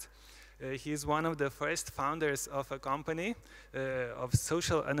past. He is one of the first founders of a company, of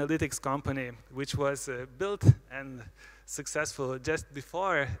social analytics company, which was built and successful just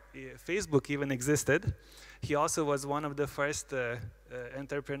before Facebook even existed. He also was one of the first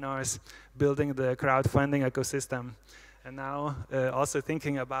entrepreneurs building the crowdfunding ecosystem. And now also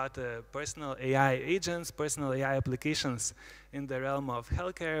thinking about personal AI agents, personal AI applications in the realm of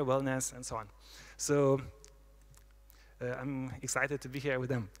healthcare, wellness, and so on. So I'm excited to be here with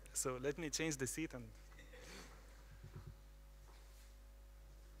them. So let me change the seat. And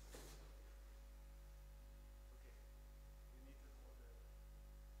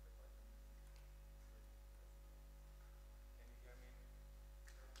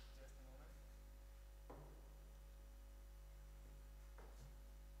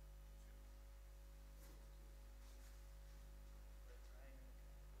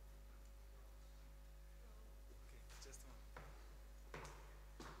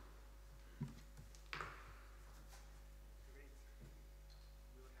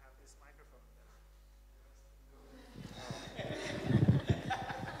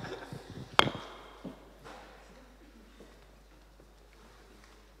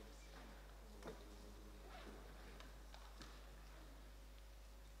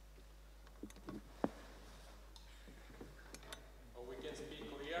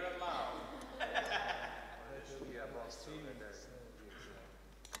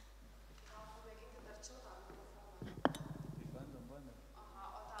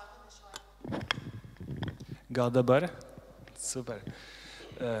Gal dabar? Super.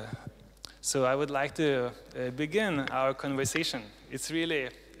 So I would like to begin our conversation. It's really,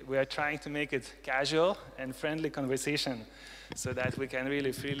 we are trying to make it casual and friendly conversation so that we can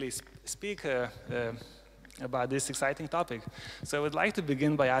really freely speak about this exciting topic. So I would like to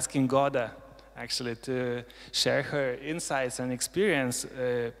begin by asking Goda, actually, to share her insights and experience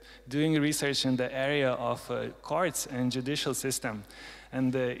doing research in the area of courts and judicial system.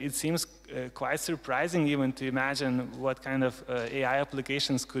 And it seems quite surprising even to imagine what kind of AI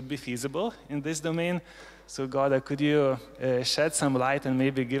applications could be feasible in this domain. So Goda, could you shed some light and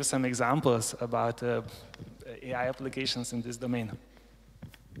maybe give some examples about AI applications in this domain?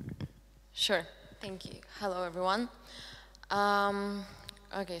 Sure, thank you. Hello, everyone.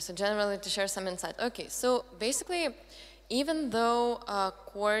 Okay, so generally to share some insight. Okay, so basically, even though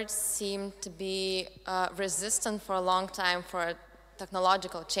courts seem to be resistant for a long time for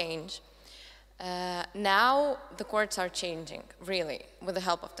technological change, now the courts are changing, really, with the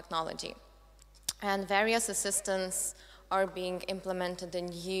help of technology. And various assistants are being implemented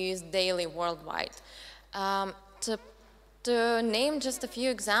and used daily worldwide. To name just a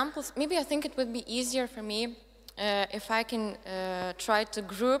few examples, maybe I think it would be easier for me if I can try to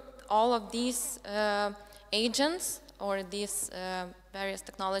group all of these agents or these various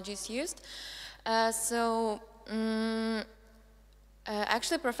technologies used.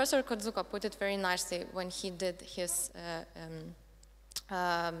 Actually, Professor Kodzuka put it very nicely when he did his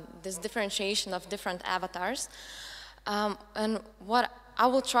this differentiation of different avatars. And what I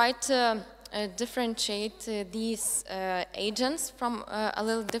will try to differentiate these agents from a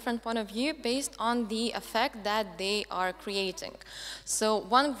little different point of view based on the effect that they are creating. So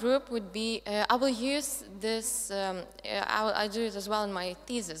one group would be, I will use this, I do it as well in my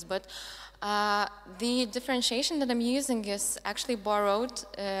thesis, but the differentiation that I'm using is actually borrowed.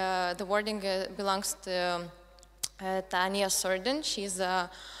 The wording belongs to Tanya Surdin. She's a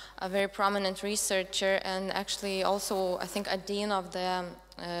very prominent researcher and actually also, I think, a dean of the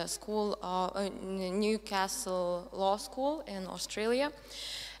school, Newcastle Law School in Australia.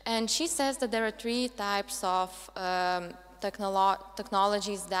 And she says that there are 3 types of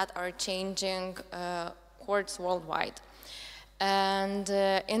technologies that are changing courts worldwide. And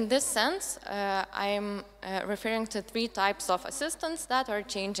in this sense, I'm referring to 3 types of assistants that are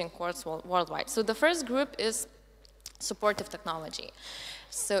changing courts worldwide. So the first group is supportive technology.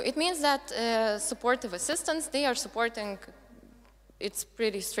 So it means that supportive assistants, they are supporting, it's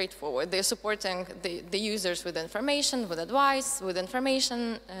pretty straightforward. They're supporting the users with information, with advice, with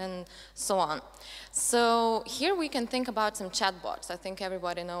information, and so on. So here we can think about some chatbots. I think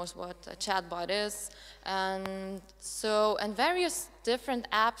everybody knows what a chatbot is. And various different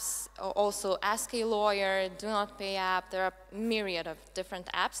apps, also Ask a Lawyer, Do Not Pay app, there are a myriad of different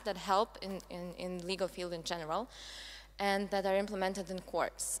apps that help in legal field in general and that are implemented in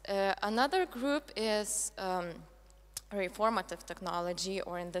courts. Another group is reformative technology,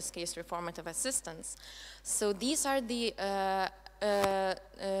 or in this case, reformative assistance. So these are the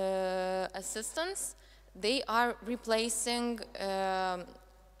assistants. They are replacing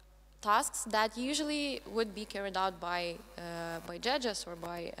tasks that usually would be carried out by judges or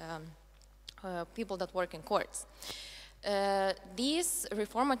by people that work in courts. These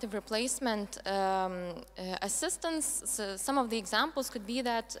reformative replacement assistants, so some of the examples could be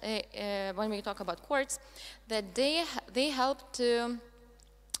that when we talk about courts, that they help to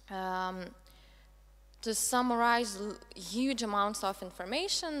summarize huge amounts of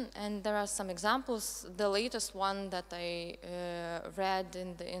information, and there are some examples. The latest one that I read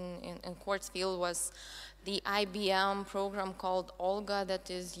in courts field was the IBM program called Olga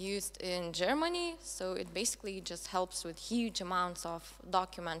that is used in Germany. So it basically just helps with huge amounts of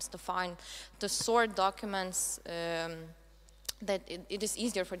documents to sort documents that it is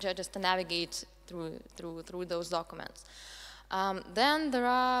easier for judges to navigate through those documents. Then there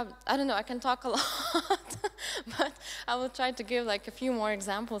are, I don't know, I can talk a lot, but I will try to give like a few more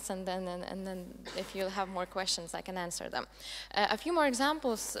examples, and then if you have more questions, I can answer them. A few more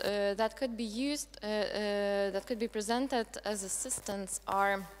examples that could be used, that could be presented as assistants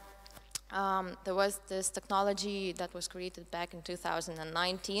are, there was this technology that was created back in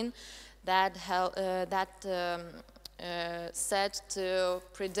 2019 that said to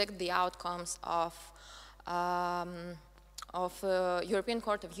predict the outcomes of European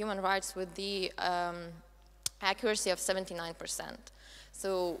Court of Human Rights with the accuracy of 79%.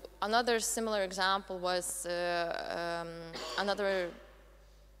 So another similar example was another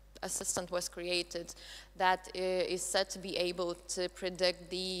assistant was created that is said to be able to predict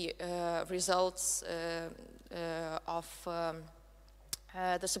the results of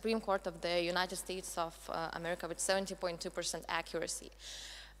the Supreme Court of the United States of America with 70.2% accuracy.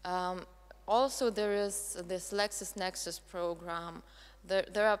 Also, there is this LexisNexis program.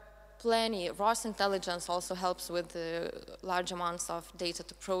 There are plenty. Ross Intelligence also helps with large amounts of data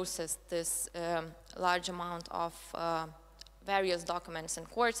to process this large amount of various documents in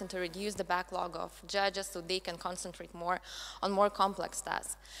courts and to reduce the backlog of judges so they can concentrate more on more complex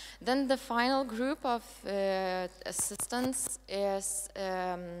tasks. Then the final group of assistants is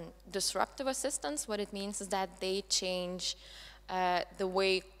disruptive assistants. What it means is that they change the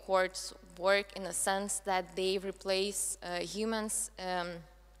way courts work in a sense that they replace humans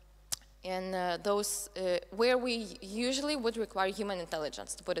in those where we usually would require human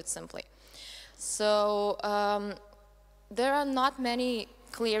intelligence, to put it simply. So there are not many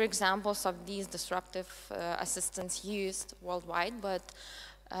clear examples of these disruptive assistants used worldwide, but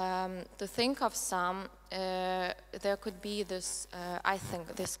to think of some, there could be this, I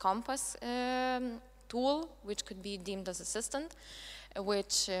think, this Compass tool, which could be deemed as assistant,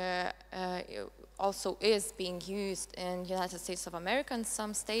 which also is being used in the United States of America and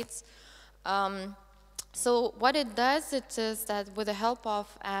some states. So what it does, it is that with the help of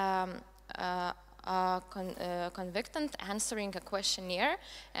convictant answering a questionnaire,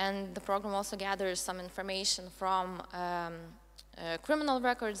 and the program also gathers some information from criminal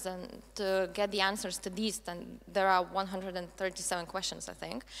records, and to get the answers to these, then there are 137 questions, I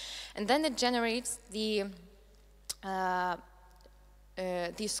think, and then it generates the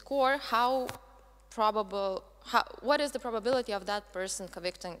score, what is the probability of that person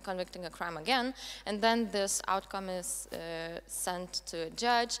convicting a crime again, and then this outcome is sent to a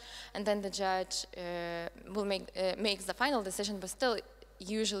judge, and then the judge will makes the final decision, but still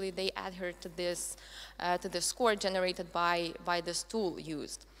usually they adhere to this score generated by this tool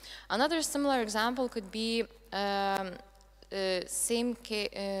used. Another similar example could be same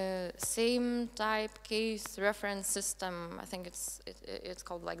type case reference system, I think it's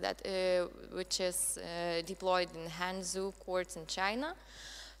called like that, which is deployed in Hanzhou courts in China.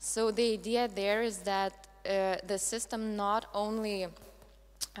 So the idea there is that the system not only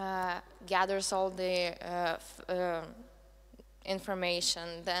gathers all the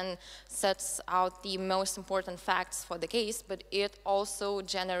information, then sets out the most important facts for the case, but it also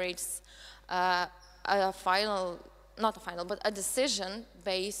generates but a decision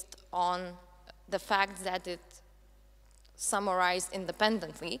based on the facts that it summarized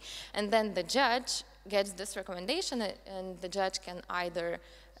independently. And then the judge gets this recommendation, and the judge can either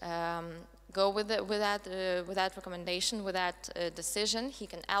go with that recommendation, with that decision. He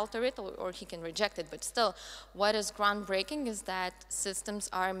can alter it, or he can reject it. But still, what is groundbreaking is that systems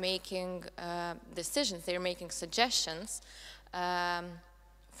are making decisions. They're making suggestions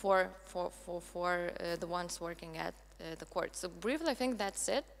for the ones working at the court. So briefly, I think that's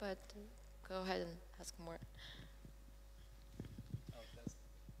it, but go ahead and ask more.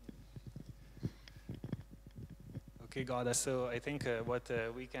 Okay, Goda, so I think what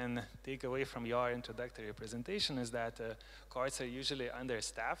we can take away from your introductory presentation is that courts are usually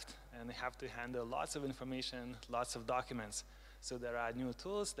understaffed and they have to handle lots of information, lots of documents. So there are new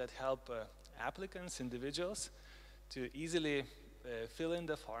tools that help applicants, individuals, to easily fill in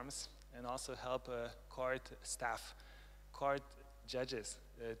the forms, and also help court staff, court judges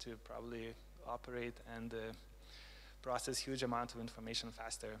to probably operate and process huge amount of information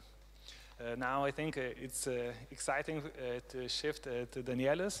faster. Now I think it's exciting to shift to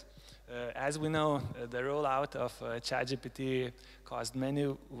Danielius. As we know, the rollout of ChatGPT caused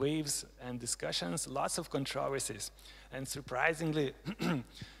many waves and discussions, lots of controversies, and surprisingly,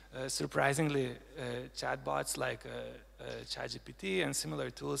 chatbots like ChatGPT and similar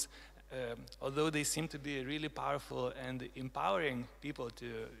tools, although they seem to be really powerful and empowering people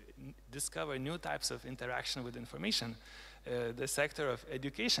to discover new types of interaction with information, the sector of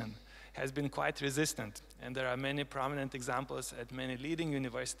education has been quite resistant. And there are many prominent examples at many leading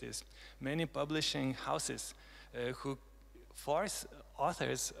universities, many publishing houses who force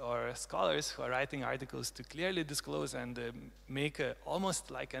authors or scholars who are writing articles to clearly disclose and make almost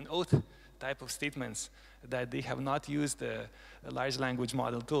like an oath type of statements that they have not used large language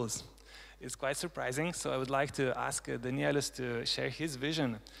model tools. It's quite surprising, so I would like to ask Danielius to share his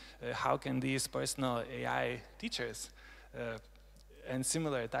vision. How can these personal AI teachers and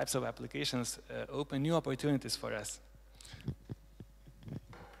similar types of applications open new opportunities for us?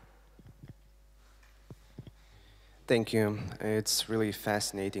 Thank you. It's really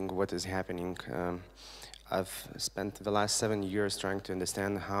fascinating what is happening. I've spent the last 7 years trying to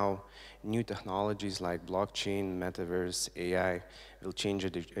understand how new technologies like blockchain, metaverse, AI will change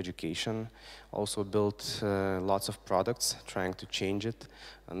education. Also built lots of products trying to change it,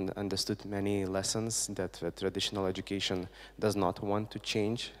 and understood many lessons that the traditional education does not want to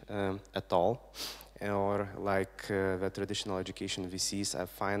change at all. Or like the traditional education VCs are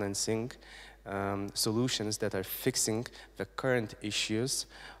financing solutions that are fixing the current issues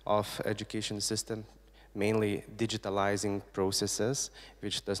of education system, mainly digitalizing processes,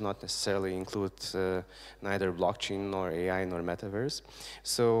 which does not necessarily include neither blockchain nor AI nor metaverse.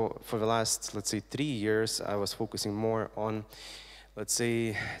 So for the last, let's say, 3 years, I was focusing more on, let's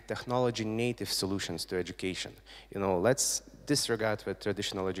say, technology native solutions to education. Let's disregard the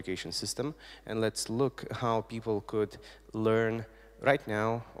traditional education system and let's look how people could learn right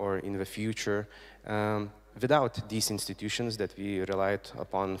now or in the future without these institutions that we relied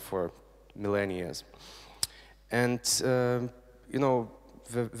upon for millennia. And the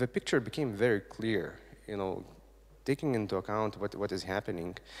picture became very clear, taking into account what is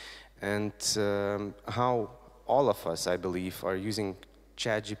happening and how all of us, I believe, are using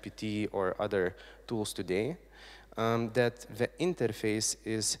ChatGPT or other tools today, that the interface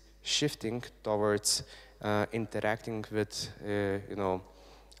is shifting towards interacting with,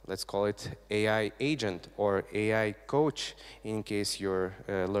 let's call it AI agent or AI coach in case you're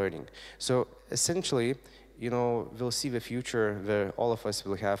learning. So essentially, we'll see the future where all of us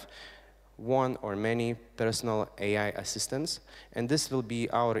will have one or many personal AI assistants, and this will be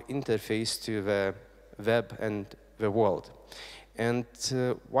our interface to the web and the world. And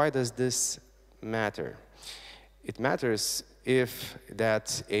why does this matter? It matters if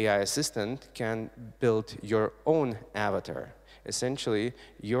that AI assistant can build your own avatar. Essentially,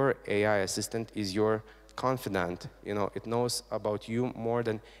 your AI assistant is your confidant. It knows about you more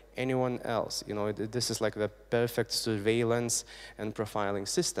than anyone else. This is like the perfect surveillance and profiling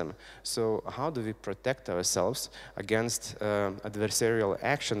system. So how do we protect ourselves against adversarial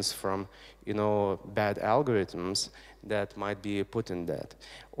actions from, bad algorithms that might be put in that,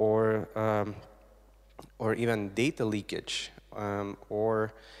 or even data leakage,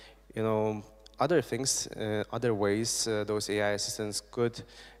 or other things, other ways those AI assistants could,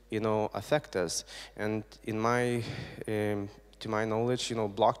 affect us. And to my knowledge,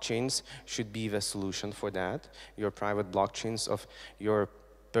 blockchains should be the solution for that. Your private blockchains of your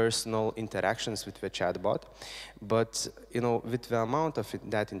personal interactions with the chatbot. But, with the amount of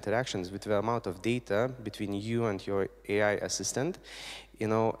that interactions, with the amount of data between you and your AI assistant,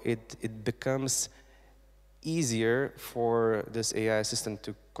 it becomes easier for this AI assistant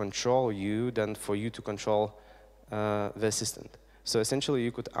to control you than for you to control the assistant. So essentially,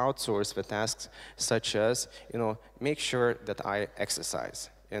 you could outsource the tasks such as, make sure that I exercise.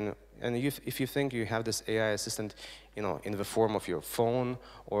 And if you think you have this AI assistant, in the form of your phone,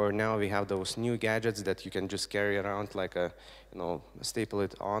 or now we have those new gadgets that you can just carry around like a, staple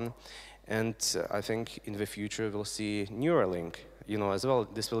it on. And I think in the future we'll see Neuralink, as well.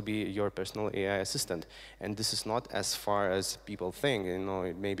 This will be your personal AI assistant. And this is not as far as people think,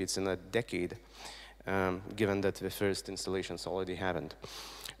 maybe it's in a decade. Given that the first installations already happened.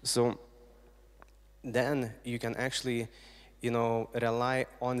 So then you can actually, rely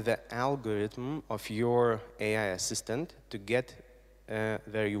on the algorithm of your AI assistant to get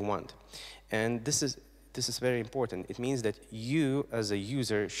where you want. And this is very important. It means that you, as a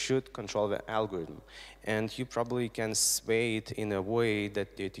user, should control the algorithm. And you probably can sway it in a way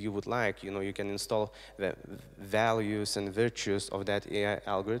that you would like. You can install the values and virtues of that AI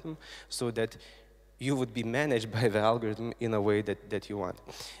algorithm so that you would be managed by the algorithm in a way that you want.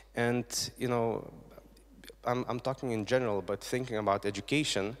 And, I'm talking in general, but thinking about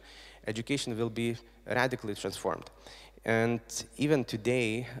education will be radically transformed. And even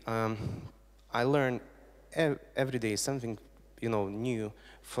today, I learn every day something, new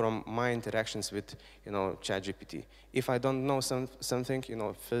from my interactions with, ChatGPT. If I don't know something,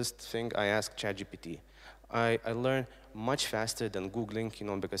 first thing I ask ChatGPT. I learn much faster than Googling,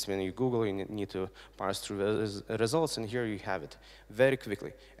 because when you Google, you need to parse through the results, and here you have it very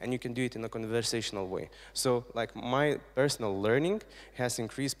quickly. And you can do it in a conversational way. So, like, my personal learning has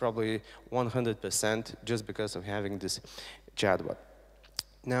increased probably 100% just because of having this chatbot.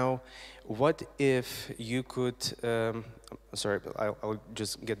 Now, what if you could, sorry, I'll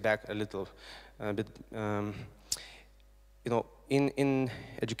just get back a little bit, in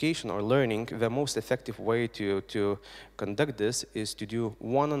education or learning, the most effective way to conduct this is to do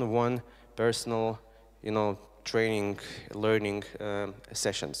one-on-one personal, training, learning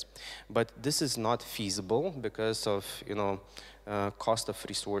sessions. But this is not feasible because of, cost of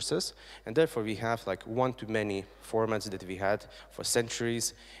resources, and therefore we have like one-to-many formats that we had for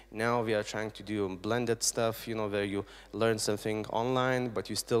centuries. Now we are trying to do blended stuff, you know, where you learn something online, but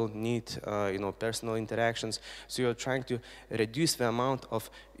you still need, you know, personal interactions. So you're trying to reduce the amount of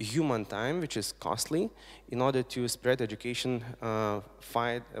human time, which is costly, in order to spread education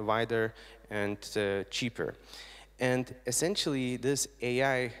wider and cheaper. And essentially, this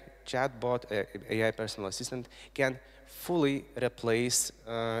AI chatbot, AI personal assistant, can fully replace,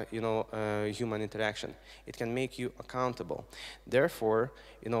 you know, human interaction. It can make you accountable. Therefore,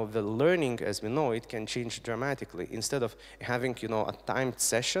 you know, the learning, as we know, it can change dramatically. Instead of having, you know, a timed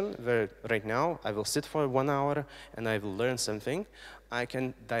session where right now I will sit for 1 hour and I will learn something, I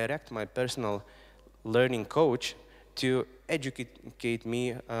can direct my personal learning coach to educate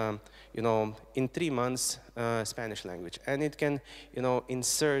me, you know, in 3 months Spanish language, and it can, you know,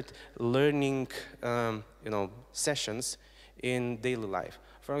 insert learning, you know, sessions in daily life.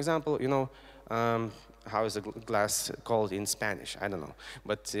 For example, you know, how is a glass called in Spanish? I don't know,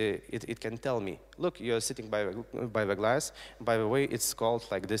 but it can tell me, look, you're sitting by the glass. By the way, it's called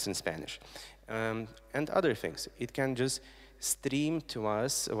like this in Spanish, and other things. It can just stream to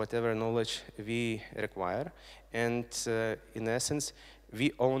us whatever knowledge we require, and in essence,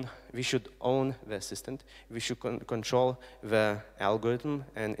 we should own the assistant. We should control the algorithm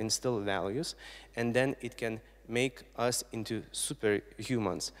and instill values, and then it can make us into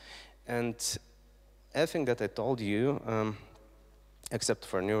superhumans. And everything that I told you, except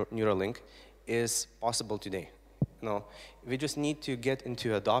for Neuralink, is possible today. You know, we just need to get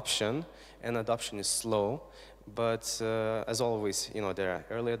into adoption, and adoption is slow. But as always, you know, there are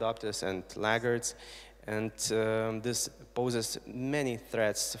early adopters and laggards, and this poses many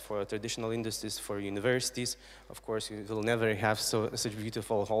threats for traditional industries, for universities. Of course, you will never have such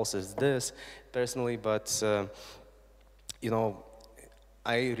beautiful halls as this, personally, but you know,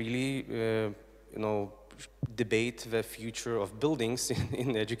 I really, you know, debate the future of buildings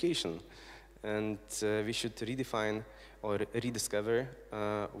in education, and we should redefine or rediscover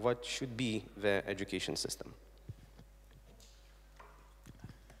what should be the education system.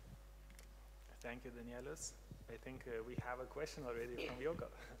 Thank you, Danielius. I think we have a question already from Yoko,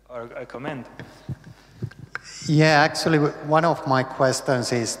 or a comment. Yeah, actually, one of my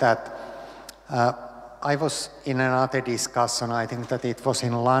questions is that I was in another discussion, I think that it was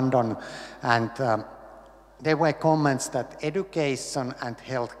in London, and there were comments that education and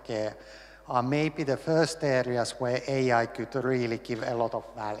healthcare are maybe the first areas where AI could really give a lot of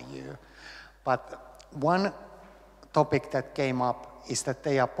value. But one topic that came up is that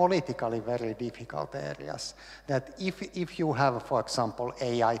they are politically very difficult areas. That if you have, for example,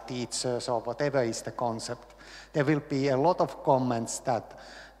 AI teachers or whatever is the concept, there will be a lot of comments that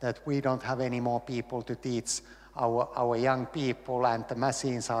we don't have any more people to teach our young people, and the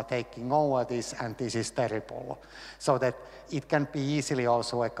machines are taking over this, and this is terrible. So that it can be easily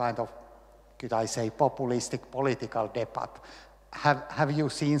also a kind of, could I say, populistic political debate. Have you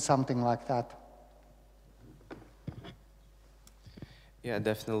seen something like that? Yeah,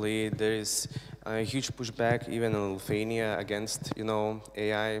 definitely. There is a huge pushback, even in Lithuania, against, you know,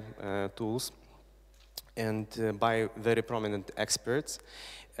 AI tools, and by very prominent experts.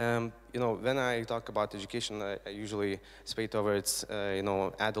 You know, when I talk about education, I usually sway towards, you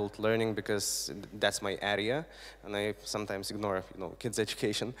know, adult learning, because that's my area, and I sometimes ignore, you know, kids'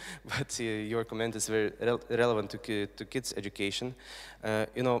 education. But your comment is very relevant to kids' education.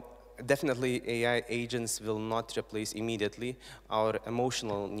 You know, definitely AI agents will not replace immediately our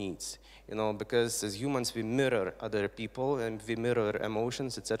emotional needs, you know, because as humans we mirror other people and we mirror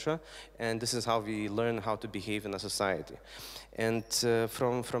emotions, etc. And this is how we learn how to behave in a society. And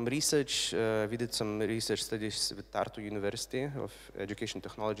from research, we did some research studies with Tartu University of Education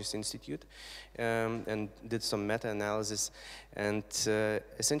Technologies Institute, and did some meta-analysis, and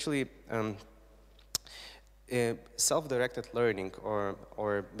essentially self-directed learning,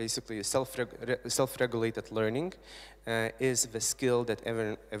 or basically self-regulated learning, is the skill that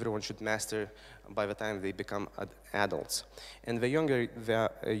everyone should master by the time they become adults. And the younger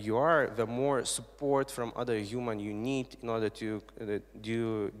you are, the more support from other humans you need in order to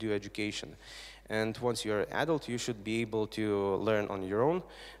do education. And once you're an adult, you should be able to learn on your own.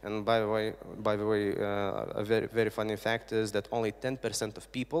 And by the way, a very, very funny fact is that only 10% of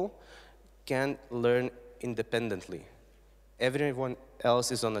people can learn independently. Everyone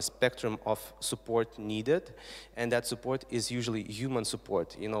else is on a spectrum of support needed, and that support is usually human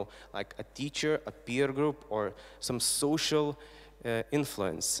support, you know, like a teacher, a peer group, or some social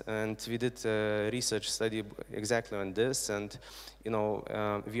influence. And we did a research study exactly on this, and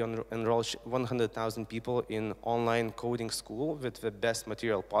we enrolled 100,000 people in online coding school with the best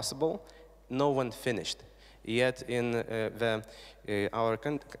material possible. No one finished. Yet in our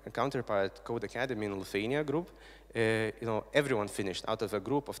counterpart Code Academy in Lithuania group, everyone finished. Out of a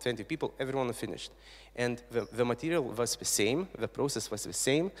group of 20 people, everyone finished. And the material was the same, the process was the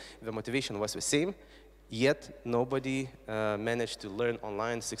same, the motivation was the same, yet nobody managed to learn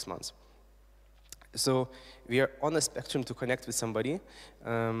online 6 months. So we are on a spectrum to connect with somebody.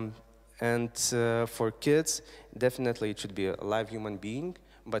 And for kids, definitely it should be a live human being,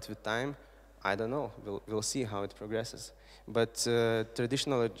 but with time, I don't know, we'll see how it progresses. But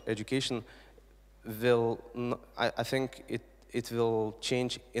traditional education will, I think it will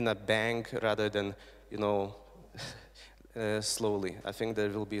change in a bang rather than, slowly. I think there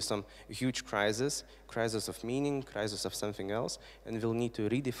will be some huge crisis of meaning, crisis of something else, and we'll need to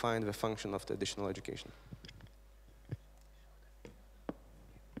redefine the function of traditional education.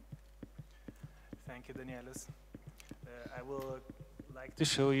 Thank you, Danielis. I will like to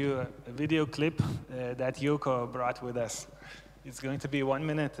show you a video clip that Yoko brought with us. It's going to be a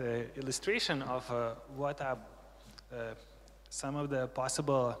 1-minute illustration of what are some of the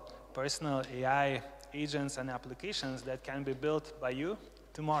possible personal AI agents and applications that can be built by you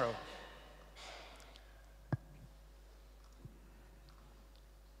tomorrow.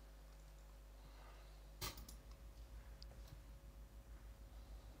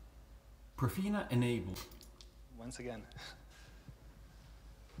 Profina enables. Once again.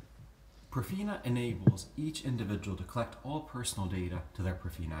 Profina enables each individual to collect all personal data to their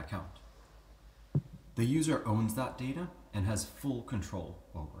Profina account. The user owns that data and has full control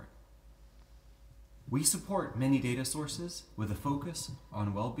over it. We support many data sources with a focus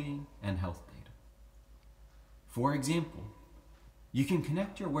on well-being and health data. For example, you can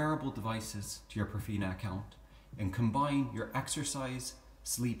connect your wearable devices to your Profina account and combine your exercise,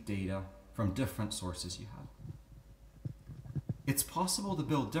 sleep data from different sources you have. It's possible to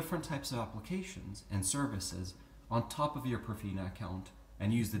build different types of applications and services on top of your Profina account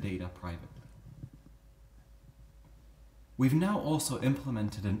and use the data privately. We've now also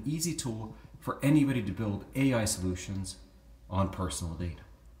implemented an easy tool for anybody to build AI solutions on personal data.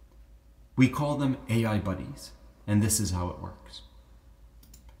 We call them AI buddies, and this is how it works.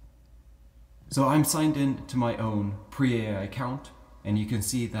 So I'm signed in to my own pre-AI account, and you can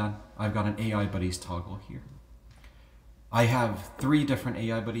see that I've got an AI buddies toggle here. I have 3 different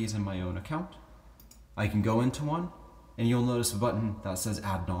AI buddies in my own account. I can go into one, and you'll notice a button that says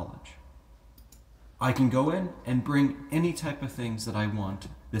Add Knowledge. I can go in and bring any type of things that I want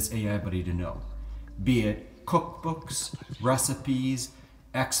this AI buddy to know, be it cookbooks, recipes,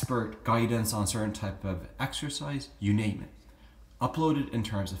 expert guidance on certain type of exercise, you name it. Upload it in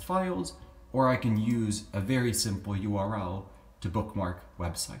terms of files, or I can use a very simple URL to bookmark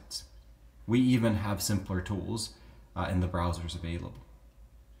websites. We even have simpler tools in the browsers available.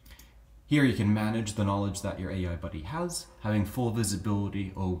 Here you can manage the knowledge that your AI buddy has, having full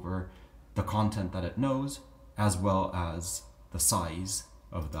visibility over the content that it knows, as well as the size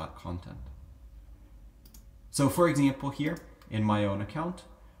of that content. So for example here, in my own account,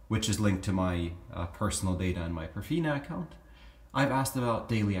 which is linked to my personal data in my Profina account, I've asked about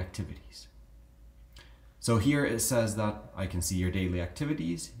daily activities. So here it says that I can see your daily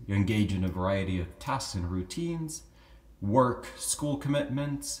activities, you engage in a variety of tasks and routines, work, school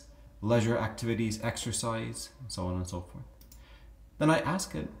commitments, leisure activities, exercise, and so on and so forth. Then I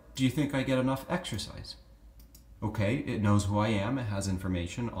ask it, do you think I get enough exercise? Okay, it knows who I am, it has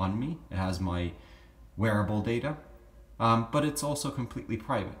information on me, it has my wearable data, but it's also completely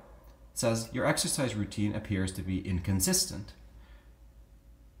private. It says, your exercise routine appears to be inconsistent.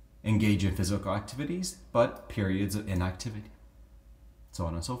 Engage in physical activities, but periods of inactivity, so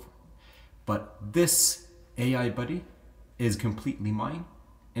on and so forth. But this AI buddy is completely mine,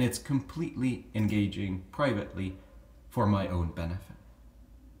 and it's completely engaging privately for my own benefit.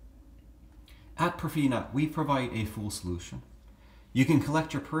 At Profina, we provide a full solution. You can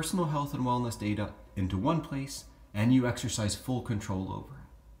collect your personal health and wellness data into one place, and you exercise full control over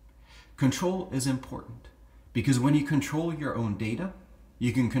it. Control is important, because when you control your own data,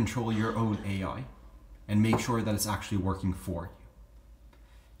 you can control your own AI and make sure that it's actually working for you.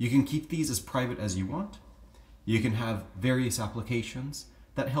 You can keep these as private as you want. You can have various applications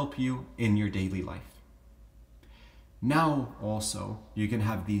that help you in your daily life. Now also, you can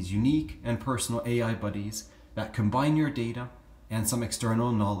have these unique and personal AI buddies that combine your data and some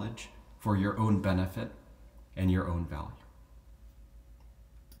external knowledge for your own benefit and your own value.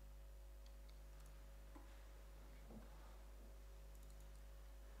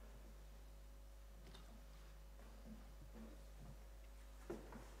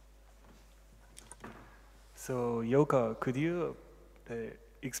 So, Yoko, could you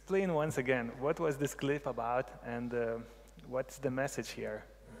explain once again what was this clip about and what's the message here?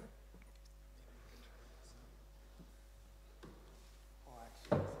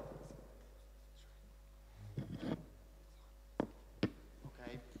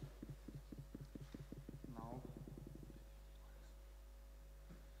 Okay. No.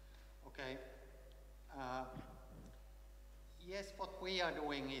 Okay. Yes, what we are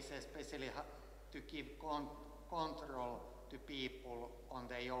doing is especially to give control to people on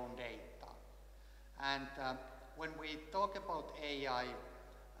their own data. And when we talk about AI,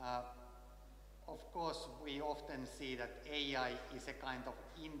 of course, we often see that AI is a kind of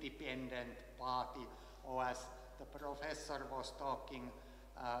independent party, or as the professor was talking,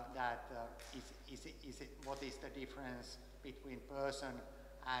 what is the difference between person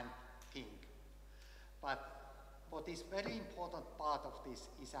and thing. But what is very important part of this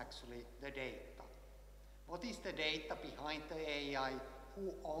is actually the data. What is the data behind the AI?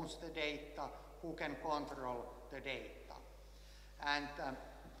 Who owns the data? Who can control the data? And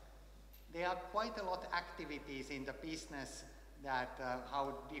there are quite a lot of activities in the business that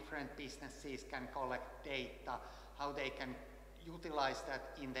how different businesses can collect data, how they can utilize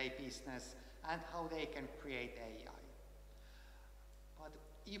that in their business, and how they can create AI. But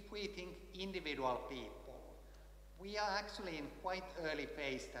if we think individual people, we are actually in quite early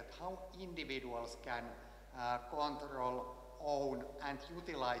phase that how individuals can control, own, and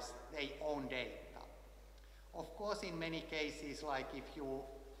utilize their own data. Of course, in many cases, like if you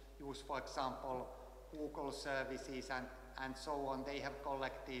use, for example, Google services and so on, they have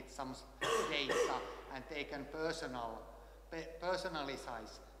collected some data and they can personalize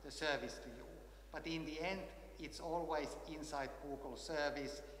the service to you. But in the end, it's always inside Google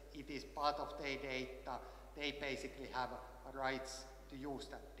service. It is part of their data. They basically have rights to use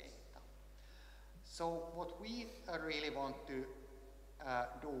that data. So what we really want to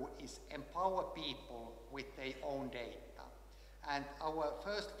do is empower people with their own data. And our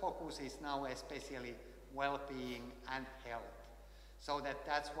first focus is now especially well-being and health. So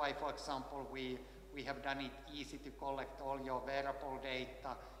that's why, for example, we have done it easy to collect all your wearable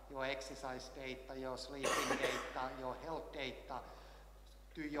data, your exercise data, your sleeping data, your health data,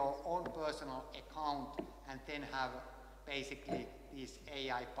 to your own personal account, and then have basically these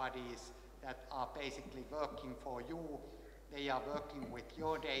AI buddies that are basically working for you. They are working with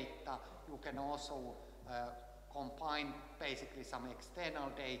your data. You can also combine basically some external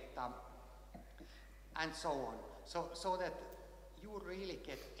data and so on. So that you really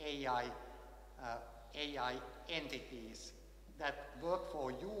get AI entities that work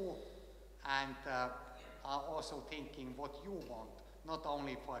for you and are also thinking what you want. Not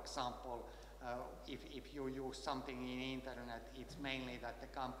only, for example, if you use something in the internet, it's mainly that the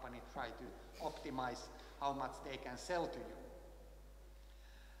company try to optimize how much they can sell to you.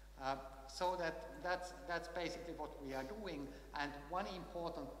 So that's basically what we are doing. And one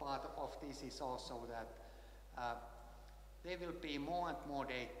important part of this is also that there will be more and more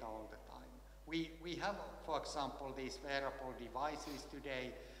data all the time. We have, for example, these wearable devices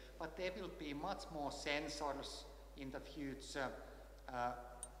today, but there will be much more sensors in the future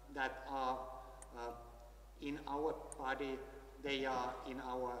that are in our body, they are in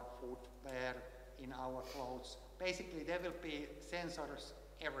our footwear, in our clothes. Basically, there will be sensors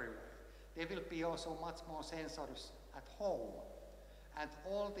everywhere. There will be also much more sensors at home. And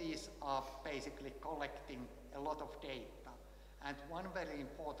all these are basically collecting a lot of data. And one very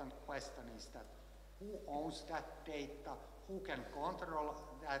important question is that who owns that data, who can control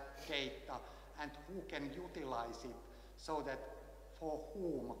that data, and who can utilize it so that for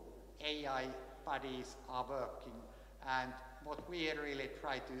whom AI buddies are working. And what we really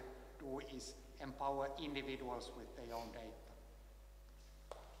try to do is empower individuals with their own data.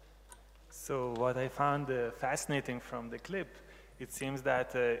 So what I found fascinating from the clip, it seems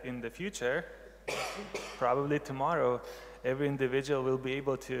that in the future, probably tomorrow, every individual will be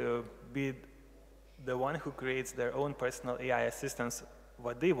able to be the one who creates their own personal AI assistants,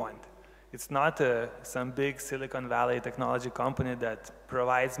 what they want. It's not some big Silicon Valley technology company that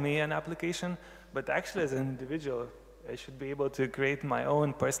provides me an application, but actually as an individual, I should be able to create my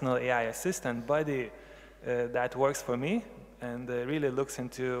own personal AI assistant buddy that works for me and really looks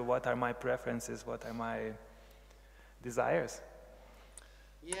into what are my preferences, what are my desires.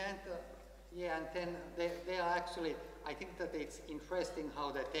 Yeah, and then they are actually, I think that it's interesting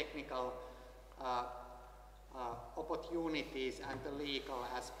how the technical opportunities and the legal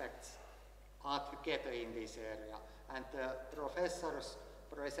aspects are together in this area. And the professor's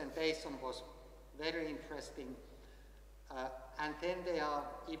presentation was very interesting. And then there are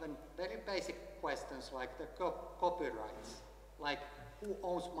even very basic questions like the copyrights, like who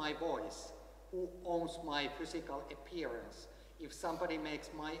owns my voice, who owns my physical appearance. If somebody makes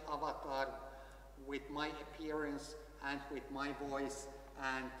my avatar with my appearance and with my voice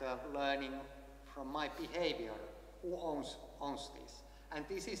and learning from my behavior, who owns this? And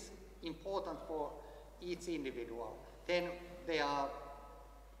this is important for each individual. Then there are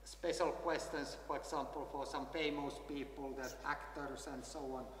special questions, for example, for some famous people, that actors and so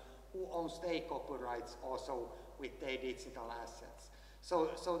on, who owns their copyrights also with their digital assets.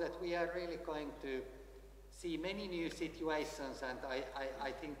 So that we are really going to see many new situations, and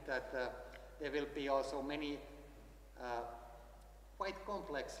I think that there will be also many quite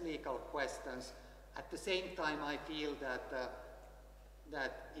complex legal questions. At the same time, I feel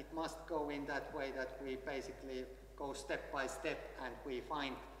that it must go in that way that we basically go step by step and we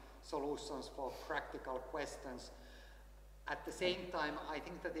find solutions for practical questions. At the same time, I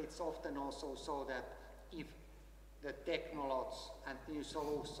think that it's often also so that if the technologies and new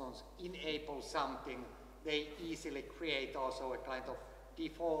solutions enable something, they easily create also a kind of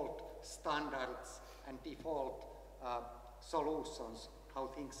default standards and default solutions, how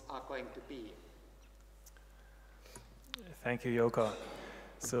things are going to be. Thank you, Jouko.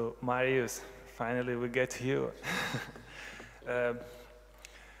 So, Marius, finally we get to you.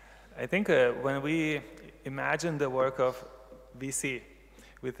 I think when we imagine the work of VC,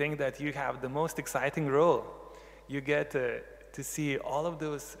 we think that you have the most exciting role. You get to see all of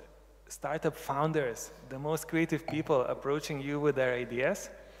those startup founders, the most creative people approaching you with their ideas.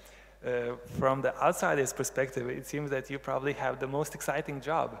 From the outsider's perspective, it seems that you probably have the most exciting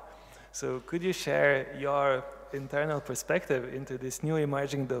job. So could you share your internal perspective into this new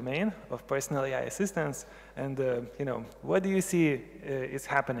emerging domain of personal AI assistance, and what do you see is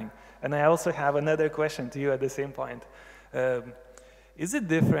happening? And I also have another question to you at the same point. Is it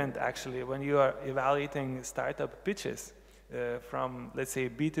different actually when you are evaluating startup pitches from, let's say,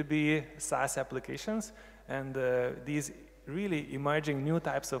 B2B SaaS applications and these really emerging new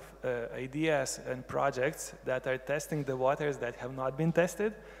types of ideas and projects that are testing the waters that have not been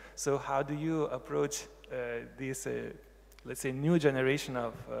tested? So how do you approach this, let's say, new generation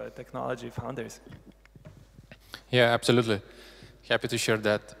of technology founders? Yeah, absolutely. Happy to share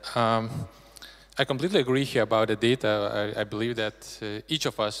that. I completely agree here about the data. I believe that each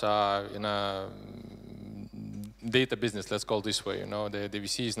of us are in a data business, let's call it this way. The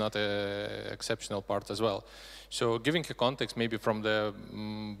VC is not an exceptional part as well. So giving a context maybe from the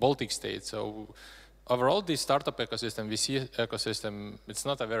Baltic states, so overall, the startup ecosystem, VC ecosystem, it's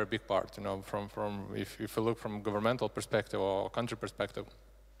not a very big part, if you look from governmental perspective or country perspective.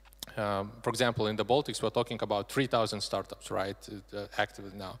 For example, in the Baltics, we're talking about 3,000 startups, right,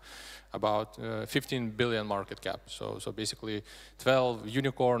 active now, about 15 billion market cap. So basically 12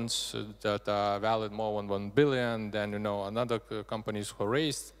 unicorns that are valued more than 1 billion, then, another companies who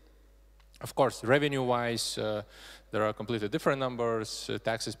raised. Of course, revenue-wise, there are completely different numbers,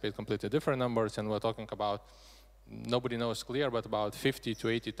 taxes paid completely different numbers, and we're talking about, nobody knows clear, but about 50 to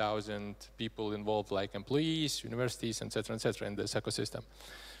 80,000 people involved, like employees, universities, et cetera, in this ecosystem.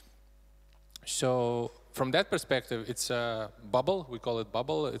 So from that perspective, it's a bubble. We call it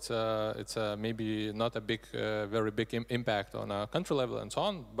bubble. It's maybe not a big, very big impact on a country level and so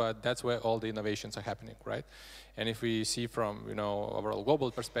on, but that's where all the innovations are happening, right? And if we see from overall global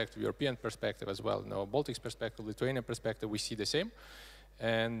perspective, European perspective as well, Baltics perspective, Lithuanian perspective, we see the same.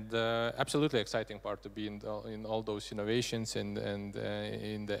 And absolutely exciting part to be in all those innovations and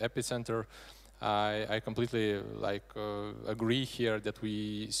in the epicenter. I completely agree here that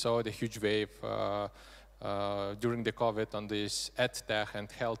we saw the huge wave during the COVID on these edtech and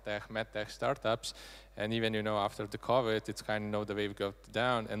health tech, medtech startups, and even after the COVID, it's kind of the wave got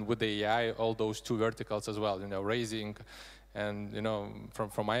down, and with the AI, all those two verticals as well, raising, and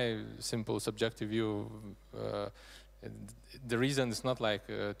from my simple subjective view. The reason is not like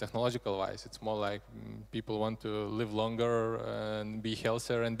technological wise, it's more like people want to live longer and be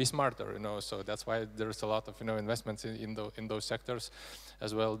healthier and be smarter, so that's why there's a lot of investments in those sectors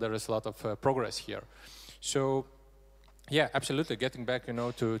as well. There is a lot of progress here. So yeah, absolutely, getting back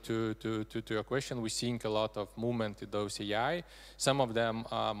to your question, we're seeing a lot of movement in those AI. Some of them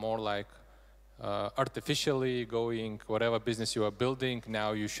are more like artificially going, whatever business you are building,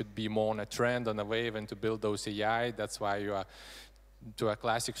 now you should be more on a trend, on a wave, and to build those AI. That's why you are to a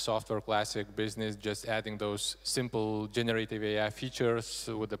classic software, classic business, just adding those simple generative AI features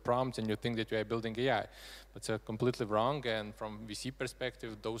with the prompts, and you think that you are building AI. But it's completely wrong, and from VC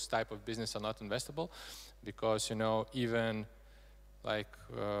perspective, those type of business are not investable, because even like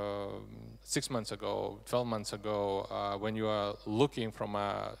 6 months ago, 12 months ago, when you are looking from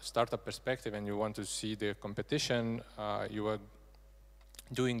a startup perspective and you want to see the competition, you are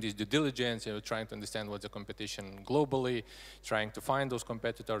doing this due diligence, you're trying to understand what's the competition globally, trying to find those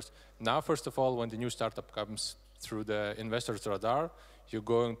competitors. Now, first of all, when the new startup comes through the investor's radar, you're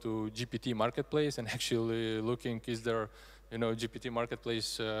going to GPT marketplace and actually looking, is there, GPT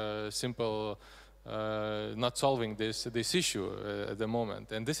marketplace simple, not solving this issue at the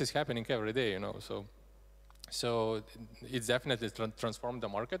moment. And this is happening every day, So it's definitely transformed the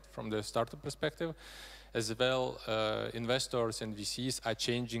market from the startup perspective. As well, investors and VCs are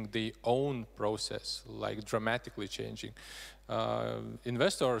changing their own process, like dramatically changing.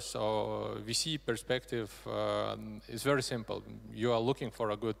 Investors or VC perspective is very simple. You are looking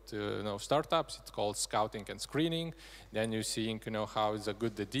for a good startups. It's called scouting and screening. Then you're seeing how is a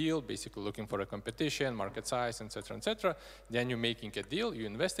good the deal, basically looking for a competition, market size, etc., etc. Then you're making a deal, you're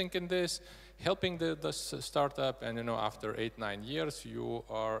investing in this, helping the startup, and after 8-9 years you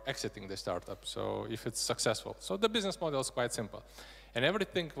are exiting the startup. So if it's successful, so the business model is quite simple, and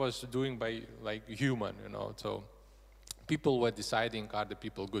everything was doing by like human, So people were deciding, are the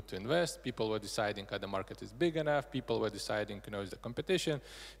people good to invest? People were deciding, are the market is big enough? People were deciding, is the competition?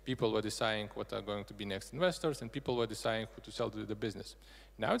 People were deciding what are going to be next investors, and people were deciding who to sell to the business.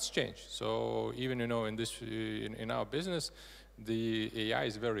 Now it's changed. So even in our business, the AI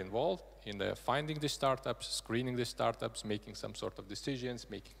is very involved in the finding the startups, screening the startups, making some sort of decisions,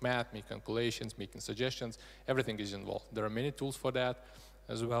 making math, making calculations, making suggestions. Everything is involved. There are many tools for that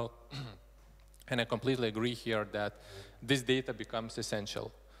as well. And I completely agree here that this data becomes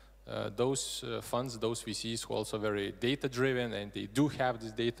essential. Those funds, those VCs who are also very data-driven, and they do have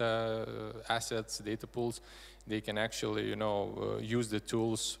these data assets, data pools, they can actually, use the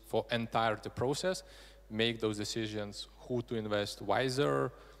tools for entire the process, make those decisions, who to invest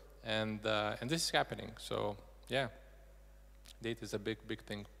wiser, and this is happening. So yeah, data is a big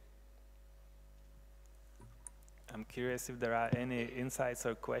thing. I'm curious if there are any insights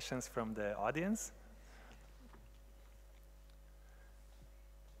or questions from the audience.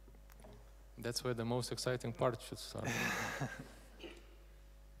 That's where the most exciting part should start.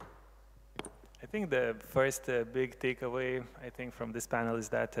 I think the first big takeaway, from this panel is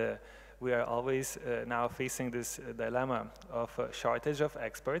that we are always now facing this dilemma of a shortage of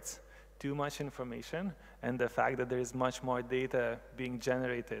experts, too much information, and the fact that there is much more data being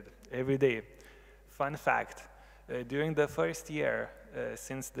generated every day. Fun fact, during the first year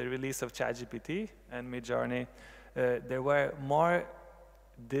since the release of ChatGPT and Midjourney, there were more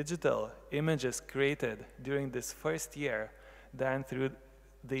digital images created during this first year than through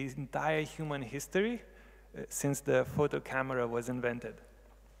the entire human history since the photo camera was invented.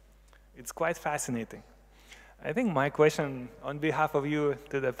 It's quite fascinating. I think my question on behalf of you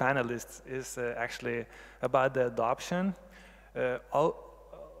to the panelists is actually about the adoption.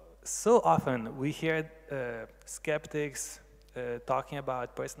 So often we hear skeptics talking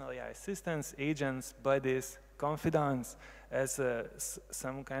about personal AI assistants, agents, buddies, confidants as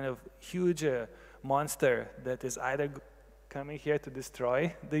some kind of huge monster that is either coming here to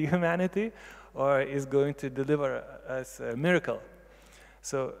destroy the humanity or is going to deliver us a miracle.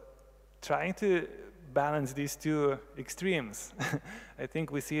 So trying to balance these two extremes, I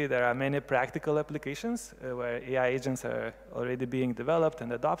think we see there are many practical applications where AI agents are already being developed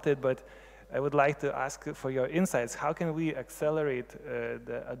and adopted, but I would like to ask for your insights. How can we accelerate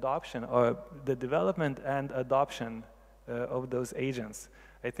the adoption or the development and adoption of those agents?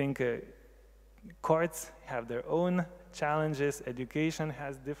 I think courts have their own challenges, education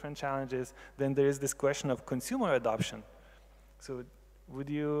has different challenges, then there is this question of consumer adoption. So would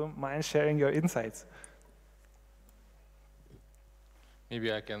you mind sharing your insights?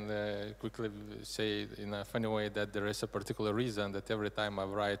 Maybe I can quickly say in a funny way that there is a particular reason that every time I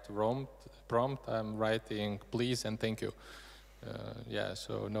write prompt, I'm writing please and thank you. Yeah,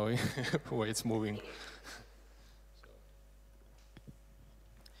 so knowing where it's moving.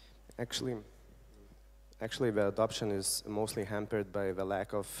 Actually, the adoption is mostly hampered by the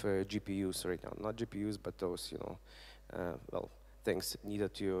lack of GPUs right now. Not GPUs, but those, things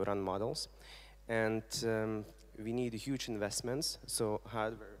needed to run models. And we need huge investments, so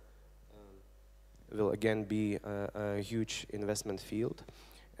hardware will again be a huge investment field.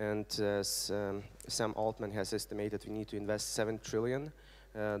 And as Sam Altman has estimated, we need to invest $7 trillion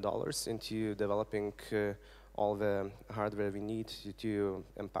into developing all the hardware we need to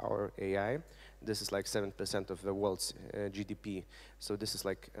empower AI. This is like 7% of the world's GDP, so this is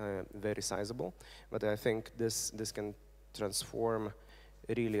like very sizable. But I think this can transform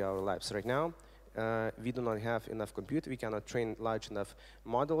really our lives. Right now, we do not have enough compute. We cannot train large enough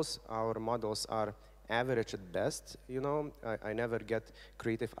models. Our models are average at best. I never get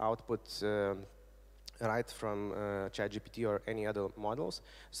creative output right from ChatGPT or any other models.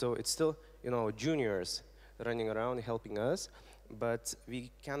 So it's still, juniors running around helping us, but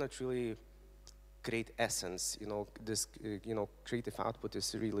we cannot really create essence. This, creative output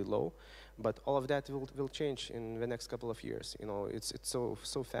is really low, but all of that will change in the next couple of years. It's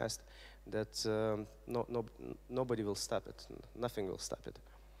so fast that nobody will stop it. Nothing will stop it.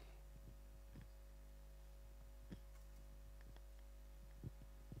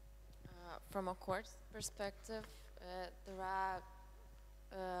 From a course perspective, there are,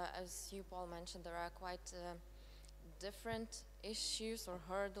 as you, Paul, mentioned, there are quite different issues or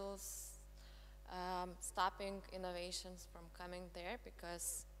hurdles stopping innovations from coming there,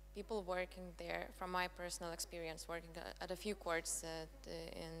 because people working there, from my personal experience working at a few courts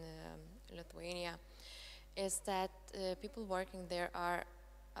in Lithuania, is that people working there are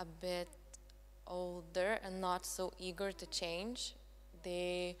a bit older and not so eager to change.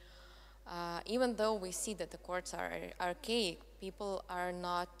 They, even though we see that the courts are archaic, people are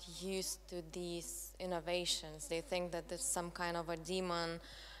not used to these innovations. They think that it's some kind of a demon,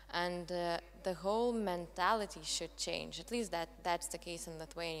 and the whole mentality should change. At least that's the case in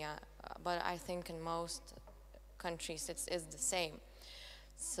Lithuania, but I think in most countries it's the same.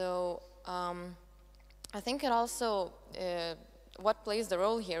 So I think it also, what plays the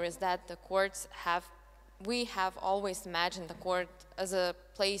role here is that the courts we have always imagined the court as a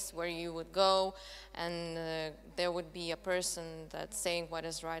place where you would go and there would be a person that's saying what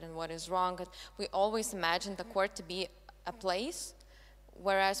is right and what is wrong. We always imagined the court to be a place,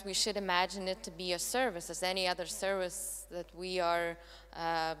 whereas we should imagine it to be a service, as any other service that we are,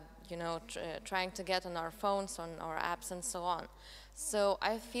 trying to get on our phones, on our apps, and so on. So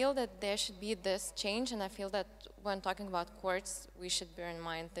I feel that there should be this change, and I feel that when talking about courts, we should bear in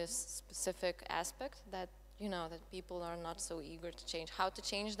mind this specific aspect that, that people are not so eager to change. How to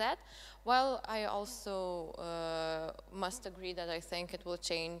change that? Well, I also must agree that I think it will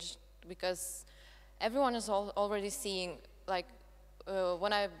change, because everyone is already seeing, like,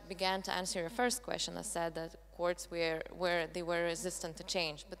 when I began to answer your first question, I said that courts where they were resistant to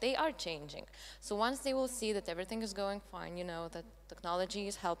change, but they are changing. So once they will see that everything is going fine, that technology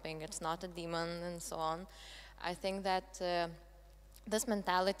is helping, it's not a demon, and so on, I think that this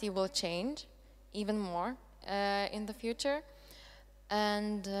mentality will change even more in the future.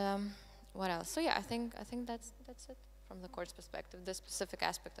 And what else? So yeah, I think that's it from the court's perspective. This specific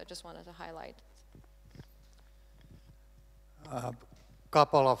aspect I just wanted to highlight.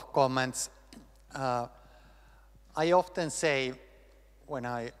 Couple of comments. I often say, when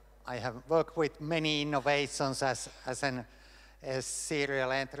I have worked with many innovations as a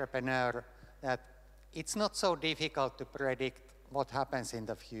serial entrepreneur, that it's not so difficult to predict what happens in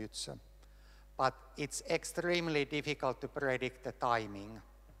the future, but it's extremely difficult to predict the timing.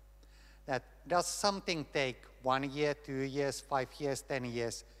 That does something take 1 year, 2 years, 5 years, 10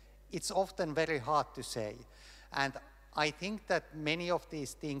 years? It's often very hard to say. And I think that many of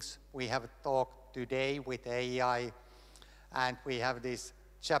these things we have talked today with AI, and we have this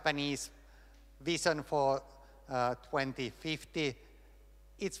Japanese vision for 2050.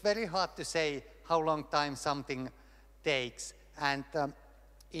 It's very hard to say how long time something takes, and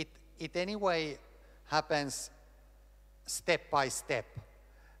it anyway happens step by step,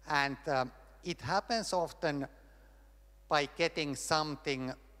 and it happens often by getting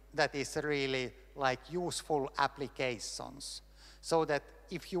something that is really like useful applications, so that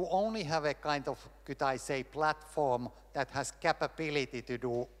if you only have a kind of, could I say, platform that has capability to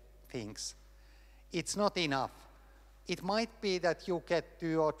do things, it's not enough. It might be that you get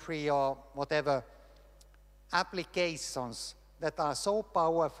 2 or 3 or whatever applications that are so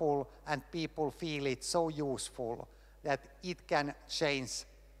powerful and people feel it so useful that it can change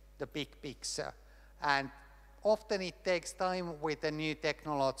the big picture. And often it takes time with the new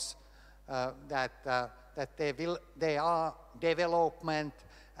technologies that they are development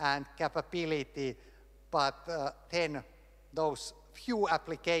and capability, but then those few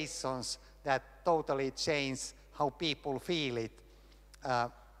applications that totally change how people feel it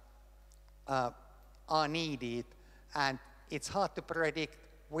are needed, and it's hard to predict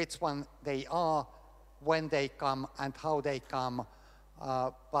which one they are, when they come, and how they come.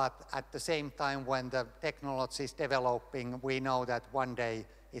 But at the same time, when the technology is developing, we know that one day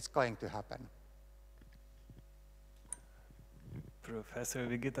it's going to happen. Professor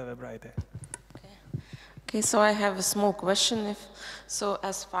Vigita Vebraitė. Okay, so I have a small question. So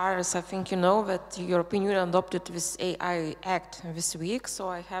as far as I think you know that the European Union adopted this AI Act this week, so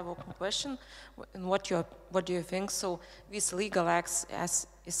I have a question. What do you think? So this legal act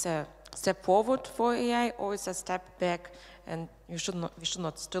is a step forward for AI, or is a step back, and we should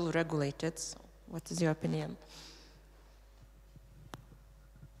not still regulate it? So what is your opinion?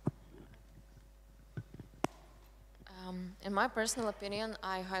 In my personal opinion,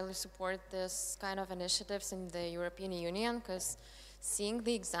 I highly support this kind of initiatives in the European Union, because seeing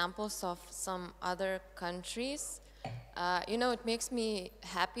the examples of some other countries, you know, it makes me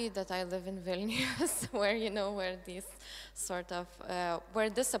happy that I live in Vilnius, where, you know, where this sort of,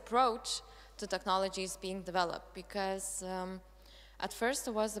 where this approach to technology is being developed. Because at first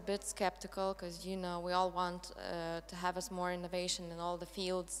I was a bit skeptical, because, you know, we all want to have us more innovation in all the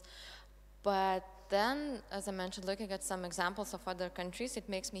fields. But then, as I mentioned, looking at some examples of other countries, it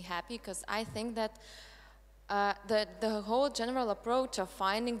makes me happy, because I think that the whole general approach of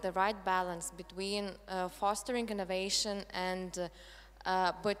finding the right balance between fostering innovation and,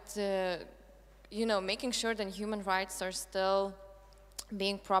 you know, making sure that human rights are still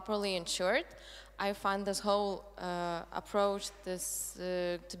being properly ensured, I find this whole approach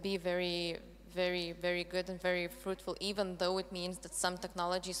to be very, very good and very fruitful, even though it means that some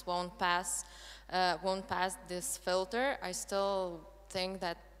technologies won't pass this filter. I still think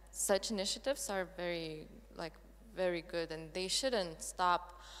that such initiatives are very good, and they shouldn't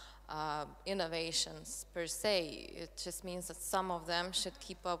stop innovations per se. It just means that some of them should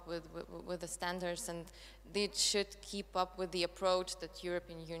keep up with the standards, and they should keep up with the approach that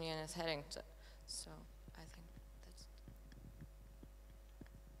European Union is heading to. So I think that's...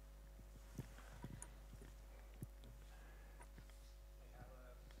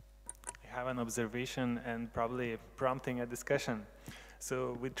 I have an observation and probably prompting a discussion.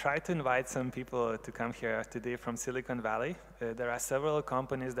 So we tried to invite some people to come here today from Silicon Valley. There are several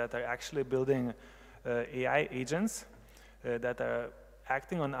companies that are actually building AI agents that are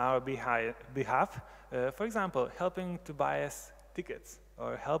acting on our behalf. For example, helping to buy us tickets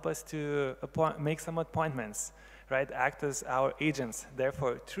or help us to make some appointments, right? Act as our agents,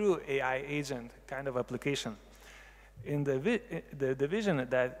 therefore true AI agent kind of application. In the vision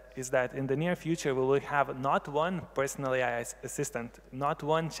is that in the near future we will have not one personal AI assistant, not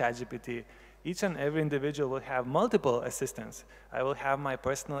one ChatGPT. Each and every individual will have multiple assistants. I will have my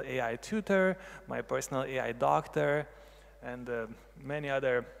personal AI tutor, my personal AI doctor, and many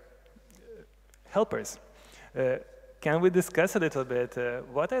other helpers. Can we discuss a little bit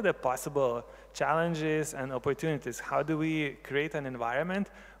what are the possible challenges and opportunities? How do we create an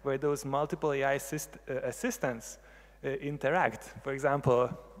environment where those multiple AI assistants interact? For example,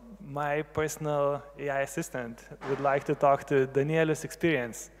 my personal AI assistant would like to talk to Danielius'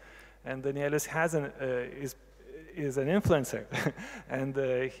 experience, and Danielius is an influencer, and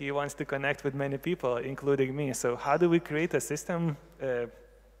he wants to connect with many people, including me. So how do we create a system?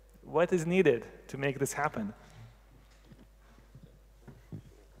 What is needed to make this happen?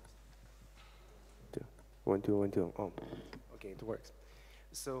 One, two. Oh, okay, it works.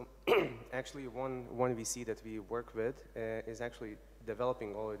 So actually one VC that we work with is actually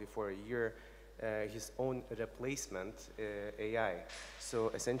developing already for a year his own replacement AI.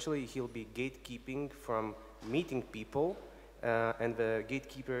 So essentially he'll be gatekeeping from meeting people, and the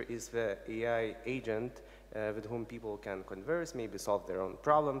gatekeeper is the AI agent with whom people can converse, maybe solve their own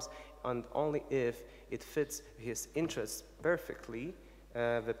problems, and only if it fits his interests perfectly,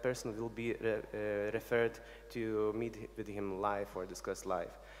 the person will be referred to meet with him live or discuss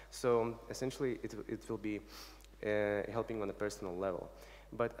live. So essentially it will be helping on a personal level.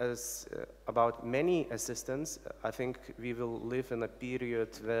 But as about many assistants, I think we will live in a period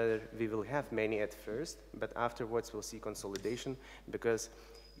where we will have many at first, but afterwards we'll see consolidation, because,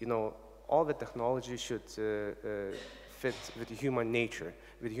 you know, all the technology should fit with human nature.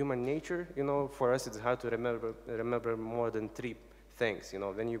 With human nature, you know, for us it's hard to remember more than 3 things. You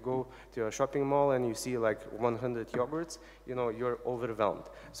know, when you go to a shopping mall and you see like 100 yogurts, you know, you're overwhelmed.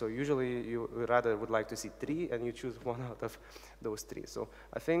 So usually you rather would like to see 3 and you choose 1 out of those 3. So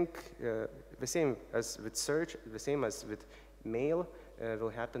I think the same as with search, the same as with mail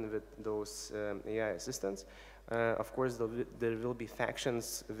will happen with those AI assistants. Of course, there will be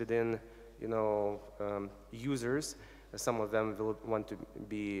factions within, you know, users. Some of them will want to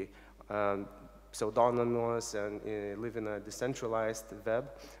be pseudonymous and live in a decentralized web.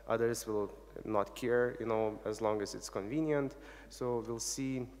 Others will not care, you know, as long as it's convenient. So we'll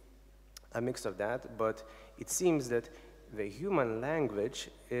see a mix of that, but it seems that the human language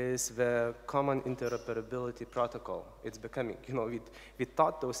is the common interoperability protocol. It's becoming, we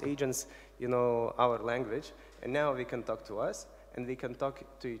taught those agents, our language, and now they can talk to us, and they can talk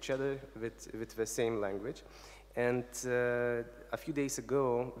to each other with the same language. And a few days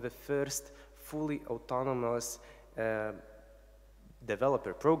ago, the first fully autonomous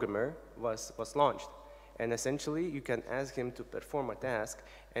developer programmer was launched. And essentially, you can ask him to perform a task,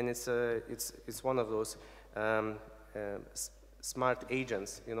 and it's one of those smart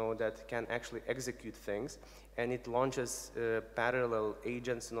agents, that can actually execute things, and it launches parallel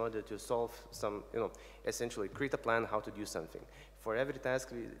agents in order to solve some, essentially create a plan how to do something. For every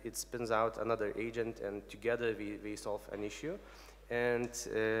task, it spins out another agent, and together we solve an issue. And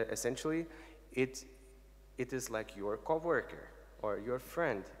essentially, it is like your coworker or your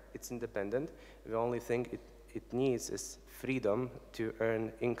friend. It's independent. The only thing it needs is freedom to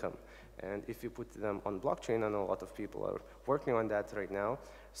earn income. And if you put them on blockchain, I know a lot of people are working on that right now.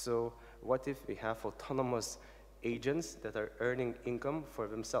 So what if we have autonomous agents that are earning income for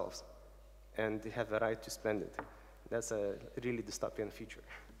themselves, and they have the right to spend it? That's a really dystopian future.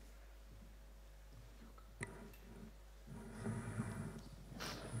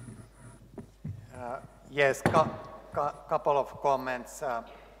 Yes, couple of comments.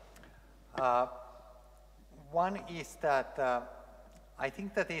 One is that I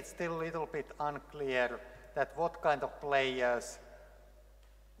think that it's still a little bit unclear that what kind of players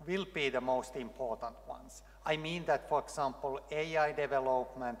will be the most important ones. I mean that, for example, AI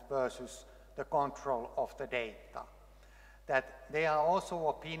development versus the control of the data. That there are also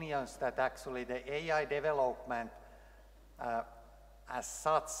opinions that actually the AI development as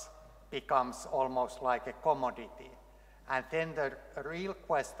such becomes almost like a commodity. And then the real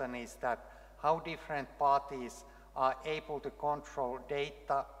question is that how different parties are able to control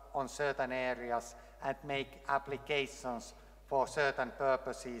data on certain areas and make applications for certain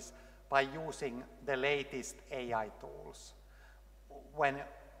purposes by using the latest AI tools. When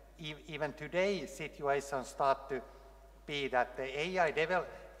even today situations start to be that the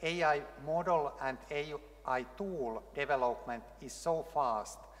AI model and AI tool development is so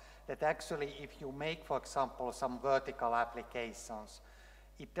fast that actually if you make, for example, some vertical applications,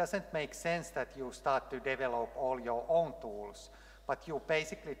 it doesn't make sense that you start to develop all your own tools, but you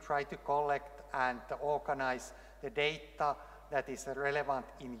basically try to collect and organize the data that is relevant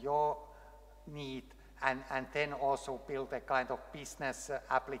in your need, and then also build a kind of business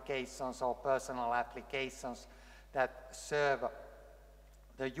applications or personal applications that serve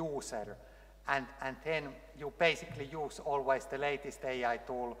the user. And then you basically use always the latest AI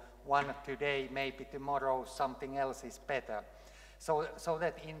tool, one today, maybe tomorrow something else is better. So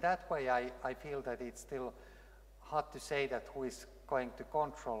that in that way, I feel that it's still hard to say that who is going to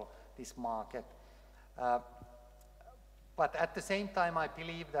control this market. But at the same time, I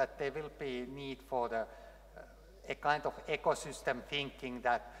believe that there will be need for a kind of ecosystem thinking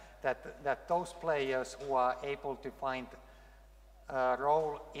that those players who are able to find a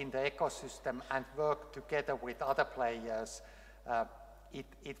role in the ecosystem and work together with other players,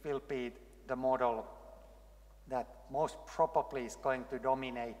 it will be the model that most probably is going to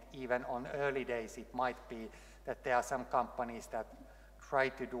dominate. Even on early days, it might be that there are some companies that try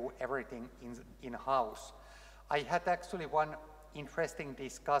to do everything in-house. I had actually one interesting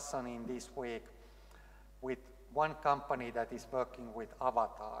discussion in this week with one company that is working with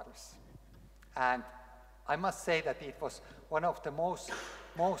avatars. And I must say that it was one of the most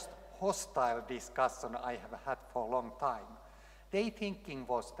hostile discussions I have had for a long time. Their thinking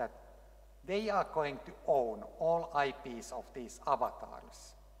was that they are going to own all IPs of these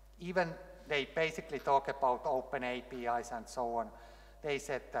avatars. Even they basically talk about open APIs and so on. They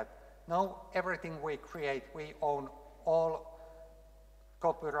said that no, everything we create, we own all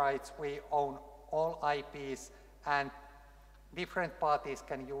copyrights, we own all IPs, and different parties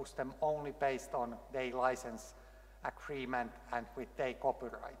can use them only based on their license agreement and with their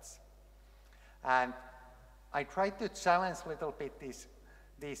copyrights. And I tried to challenge a little bit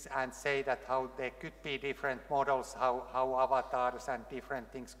this and say that how there could be different models, how avatars and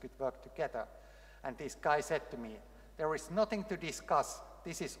different things could work together. And this guy said to me, there is nothing to discuss.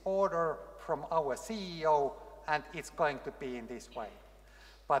 This is order from our CEO, and it's going to be in this way.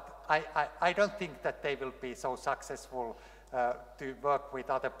 But I don't think that they will be so successful to work with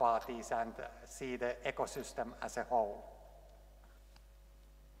other parties and see the ecosystem as a whole.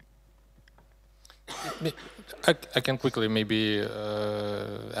 I can quickly maybe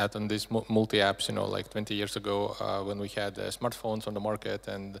add on this multi-apps, like 20 years ago when we had smartphones on the market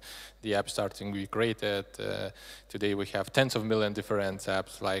and the apps starting to be created. Today we have tens of million different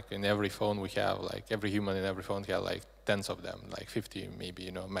apps, like in every phone we have, like every human in every phone have like tens of them, like 50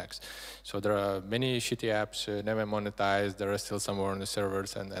 maybe, max. So there are many shitty apps, never monetized, there are still somewhere on the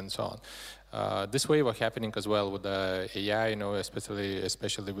servers and so on. This wave was happening as well with the AI,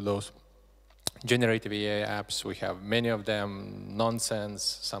 especially with those generative AI apps. We have many of them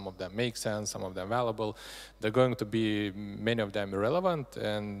nonsense, some of them make sense, some of them valuable. They're going to be, many of them irrelevant,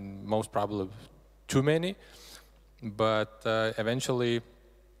 and most probably too many. But eventually,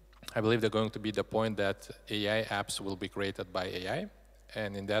 I believe they're going to be the point that AI apps will be created by AI.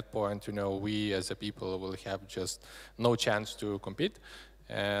 And in that point, we as a people will have just no chance to compete.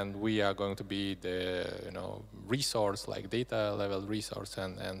 And we are going to be the resource, like data level resource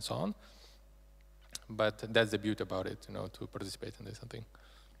and so on. But that's the beauty about it, to participate in this, I think.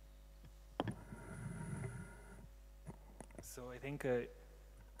 So I think that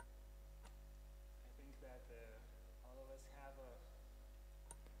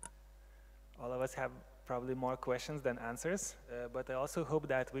all of us have probably more questions than answers, but I also hope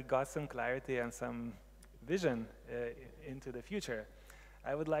that we got some clarity and some vision into the future.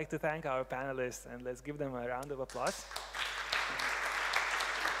 I would like to thank our panelists, and let's give them a round of applause.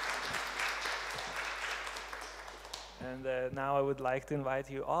 And now I would like to invite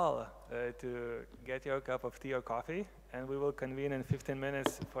you all to get your cup of tea or coffee, and we will convene in 15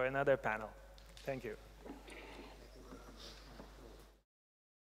 minutes for another panel. Thank you.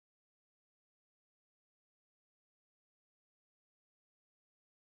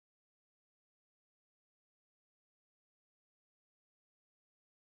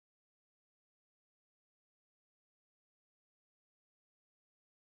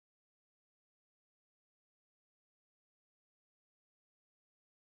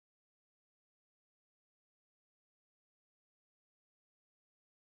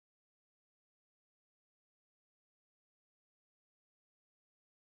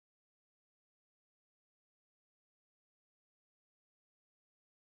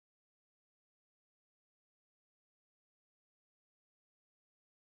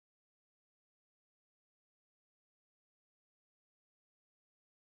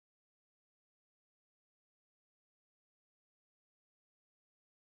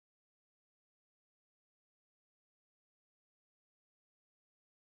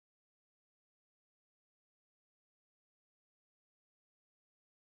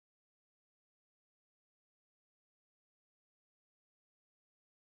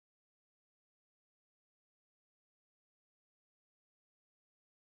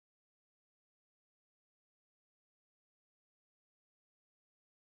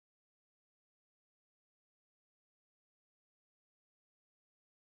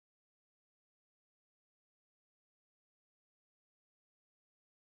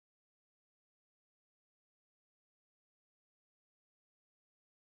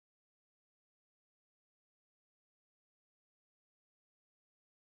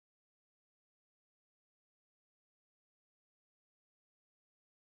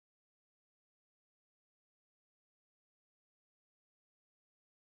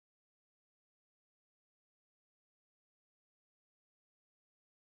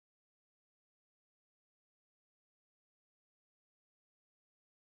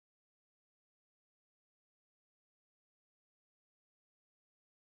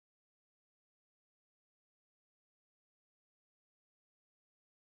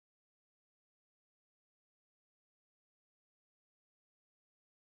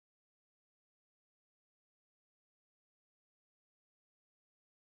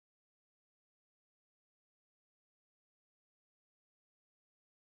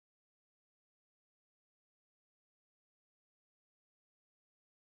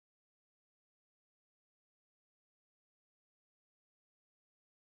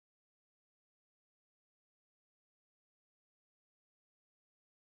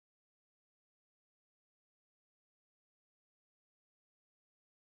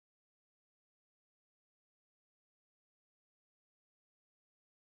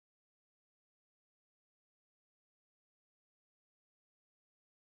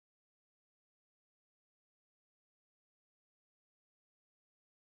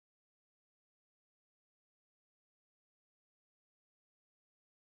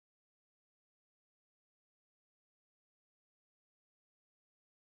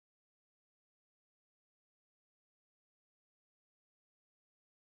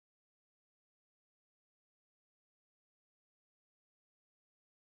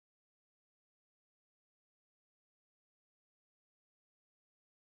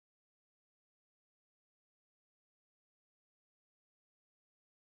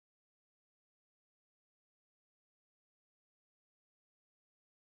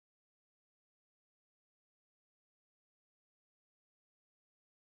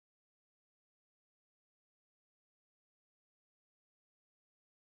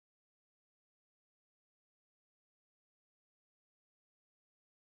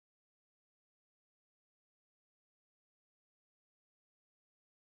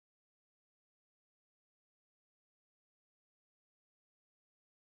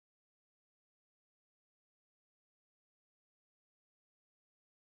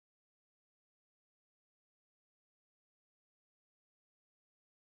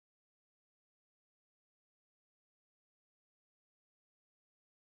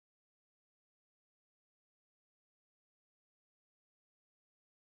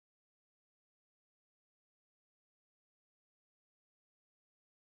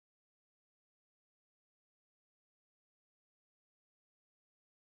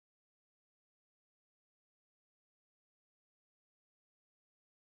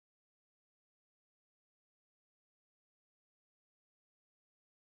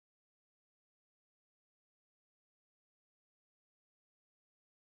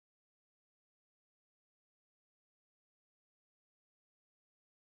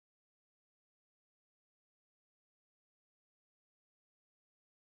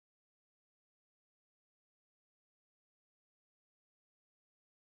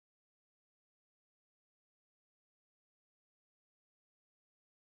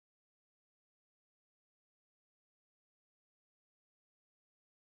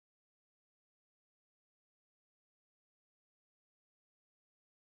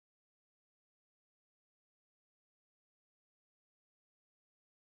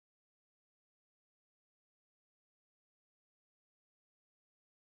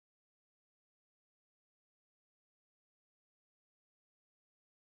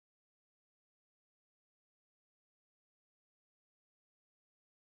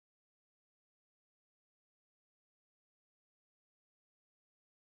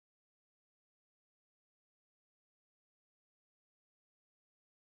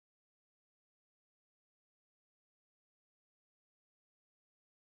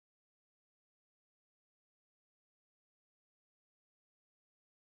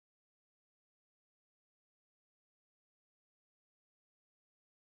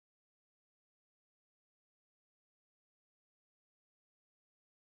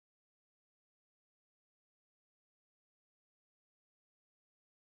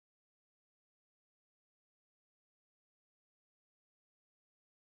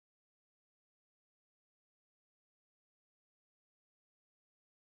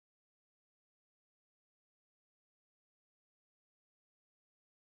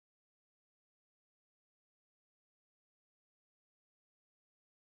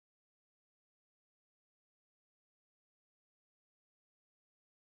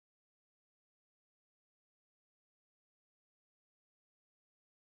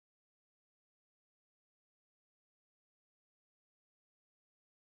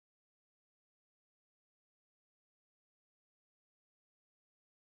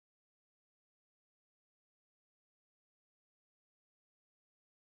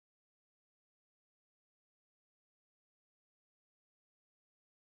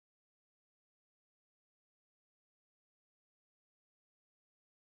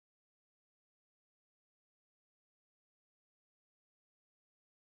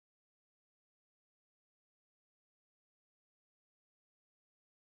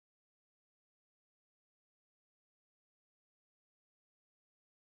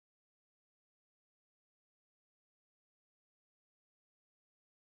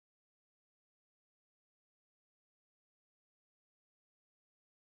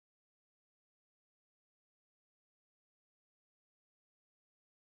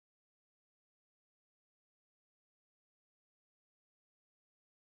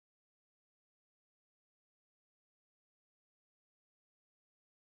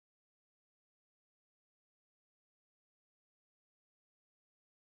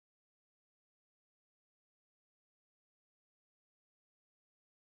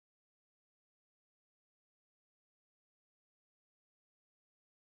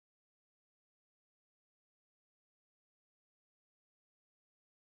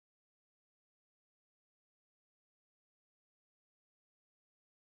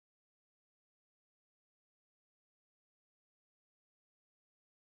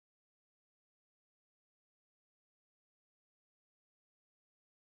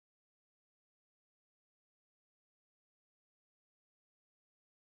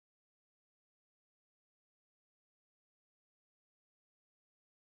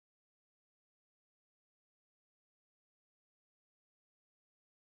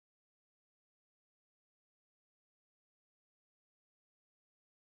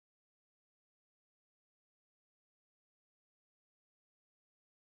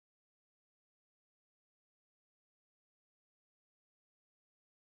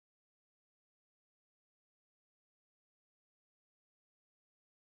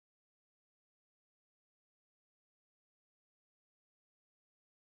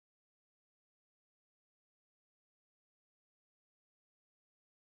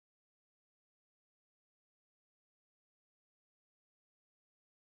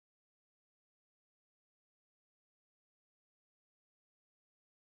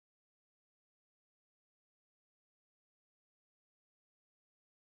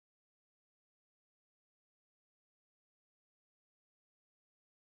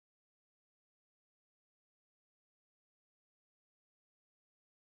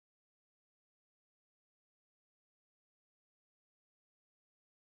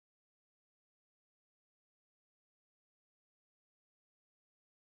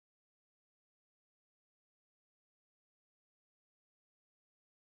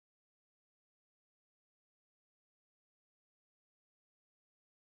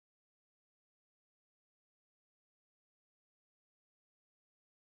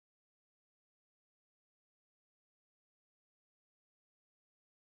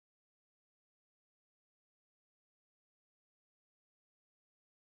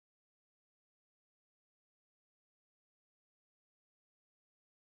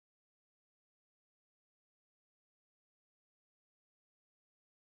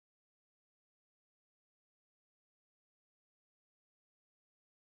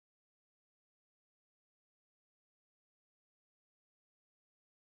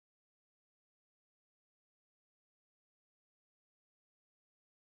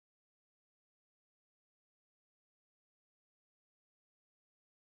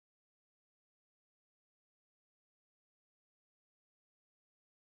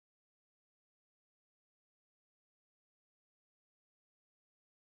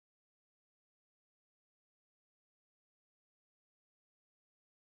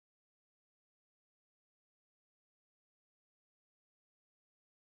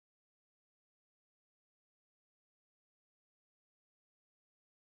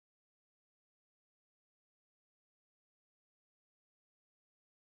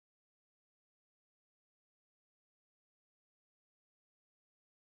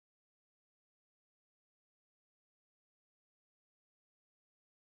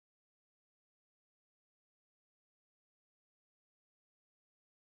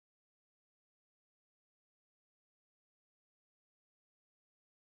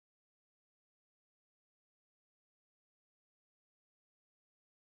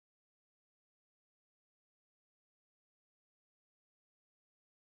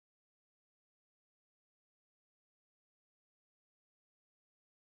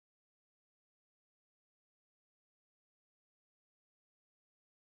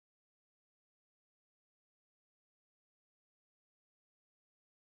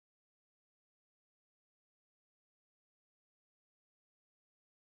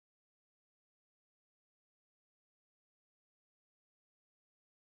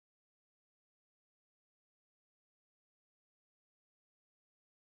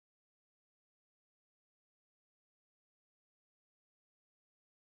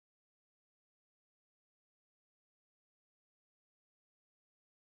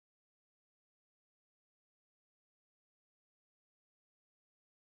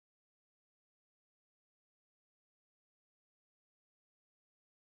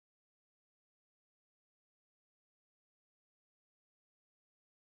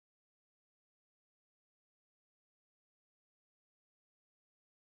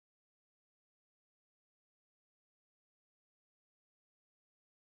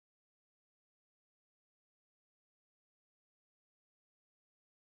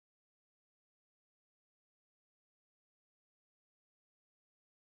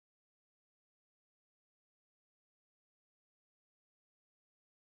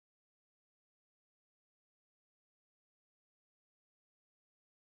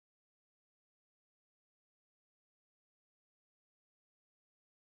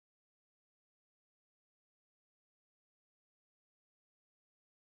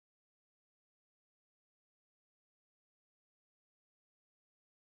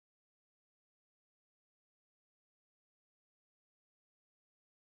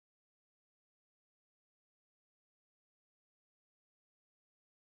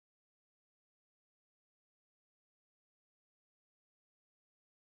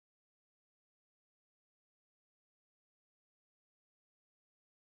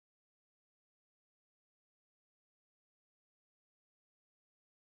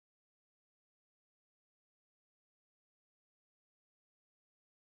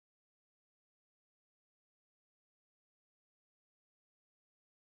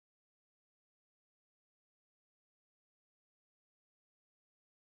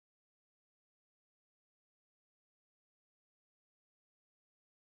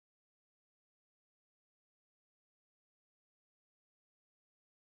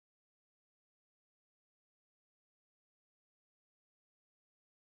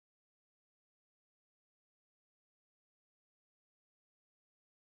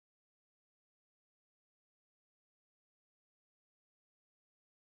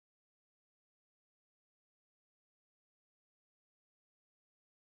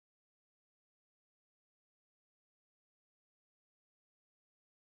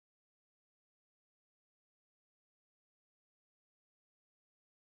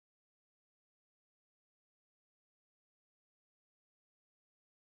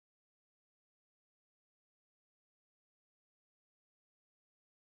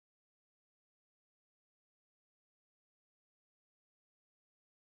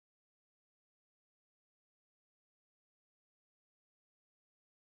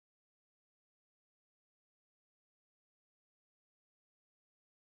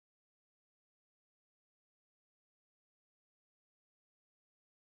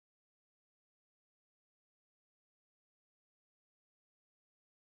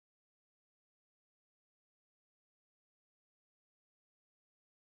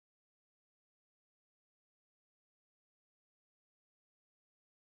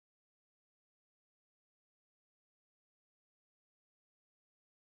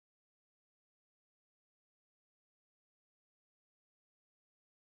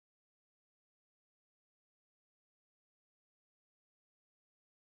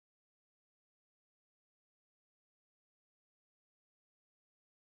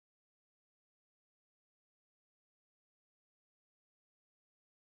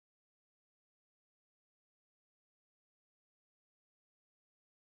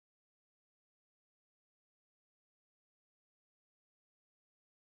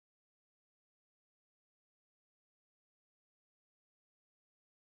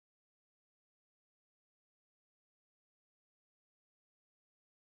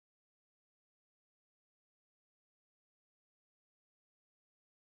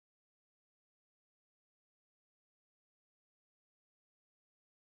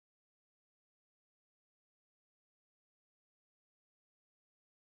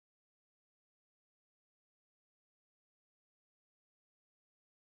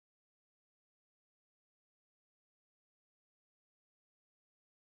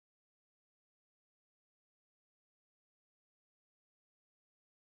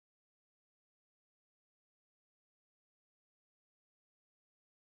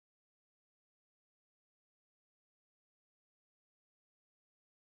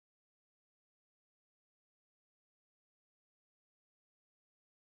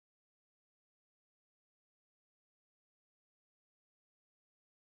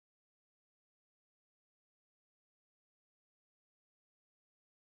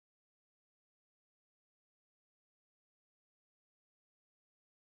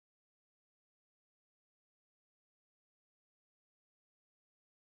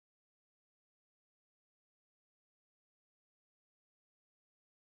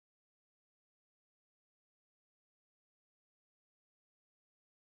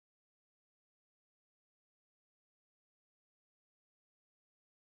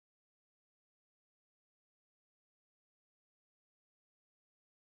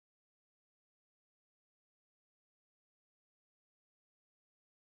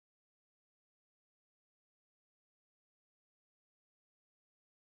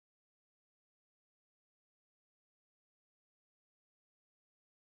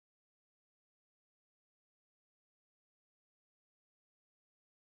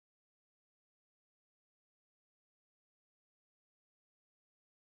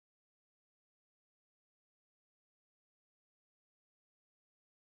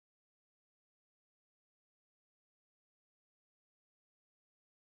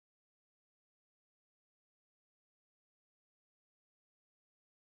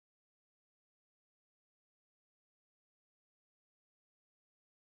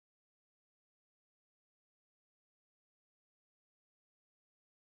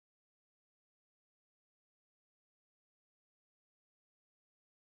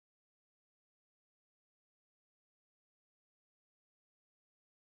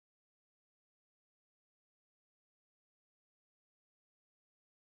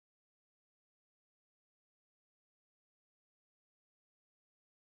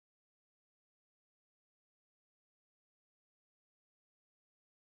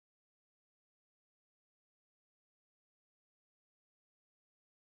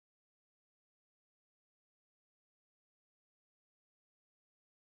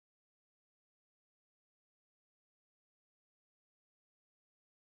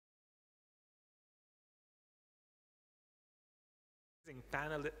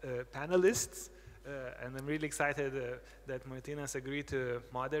 panelists, and I'm really excited that Martinas agreed to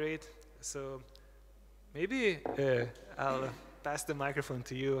moderate. So maybe I'll pass the microphone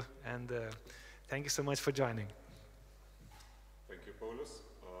to you, and thank you so much for joining. Thank you, Paulius.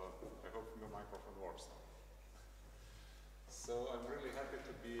 I hope the microphone works now. So I'm really happy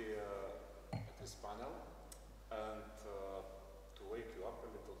to be at this panel, and to wake you up a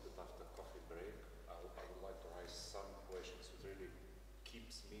little bit after coffee break, I would like to raise some questions that really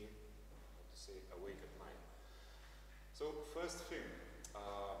keeps me, how to say, awake at night. So first thing,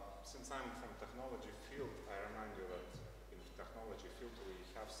 since I'm from technology field, I remind you that in the technology field we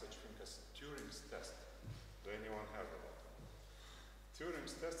have such thing as Turing's test. Do anyone have that?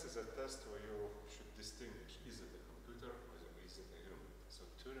 Turing's test is a test where you should distinguish, is it a computer or is it a human? So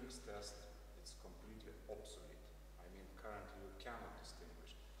Turing's test is completely obsolete. I mean, currently you cannot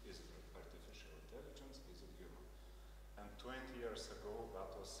distinguish, is it artificial intelligence, is it human? And 20 years ago, that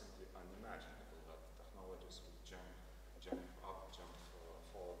was simply unimaginable that technologies would jump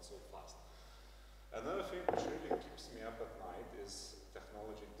forward so fast. Another thing which really keeps me up at night is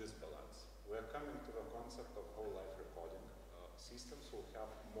technology disbalance. We're coming to the concept of whole life recording. Systems will have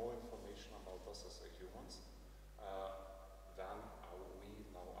more information about us as humans than we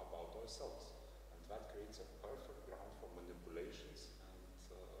know about ourselves. And that creates a perfect ground for manipulations and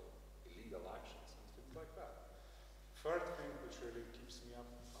illegal actions and things like that. Third thing which really keeps me up,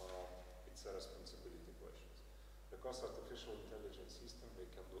 it's a responsibility questions. Because artificial intelligence systems, they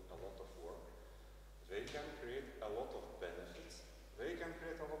can do a lot of work. They can create a lot of benefits. They can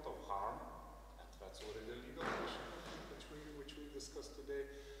create a lot of harm. And that's already a legal issue which we discussed today.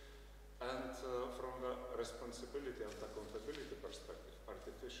 And from the responsibility and accountability perspective,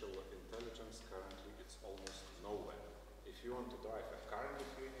 artificial intelligence currently it's almost nowhere. If you want to drive a car in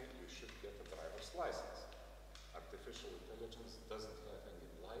Lithuania, you should get a driver's license. Artificial intelligence doesn't have any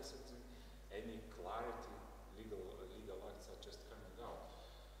licensing, any clarity, legal acts are just coming out.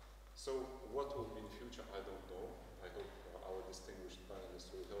 So what will be in future, I don't know. I hope our distinguished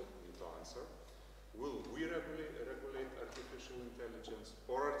panelists will help me to answer. Will we regulate artificial intelligence,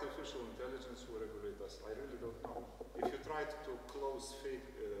 or artificial intelligence will regulate us? I really don't know. If you try to close fake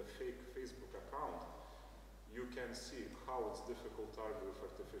Facebook account, you can see how it's difficult to argue with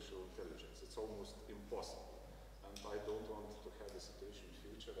artificial intelligence. It's almost impossible. And I don't want to have a situation in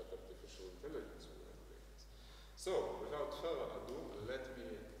future that artificial intelligence will regulate us. So, without further ado, let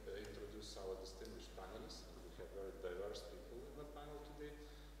me introduce our distinguished panelists. And we have very diverse people in the panel today.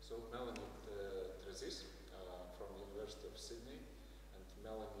 So, Melanie Trezis from the University of Sydney, and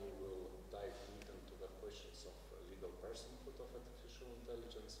Melanie will dive deep into the questions of legal personhood of artificial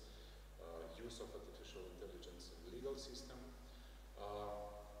intelligence, use of artificial intelligence in the legal system.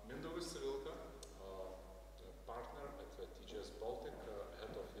 Mindaugas Civilka, partner at TGS Baltic,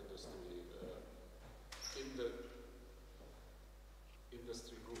 head of industry in the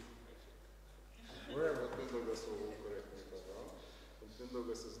industry group, I think. Wherever Mindaugas will correct me if I'm wrong.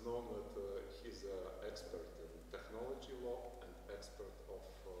 Mindaugas is known that he's an expert in technology law and expert of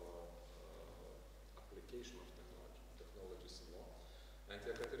application of technologies in law. And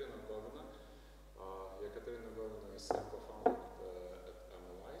Ekaterina Govina is co-founder at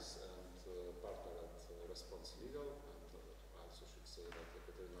MLIs and partner at Response Legal. And I also should say that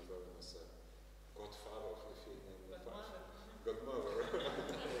Ekaterina Govina is a godfather of Lithuanian godmother of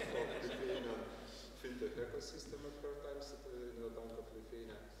Lithuanian fintech ecosystem at her times in the Bank of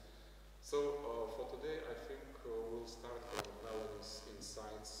Lithuania. So for today, I think we'll start from Melanie's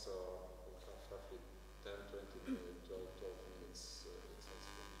insights. We'll have roughly 10, 20 minutes, 12 minutes insights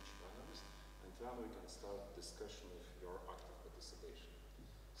from each panelist. And then we can start discussion with your active participation.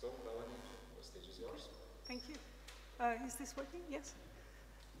 So Melanie, the stage is yours. Thank you. Is this working? Yes.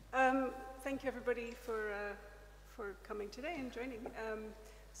 Thank you everybody for coming today and joining.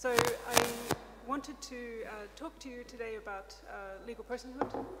 So I wanted to talk to you today about legal personhood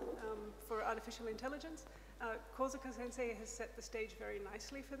for artificial intelligence. Kozuka Sensei has set the stage very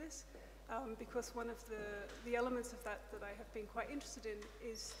nicely for this because one of the elements of that I have been quite interested in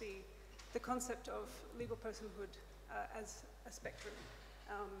is the concept of legal personhood as a spectrum.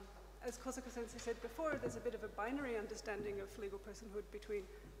 As Kozuka Sensei said before, there's a bit of a binary understanding of legal personhood between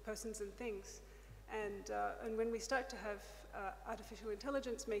persons and things. And when we start to have artificial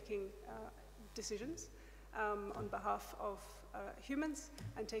intelligence making decisions on behalf of humans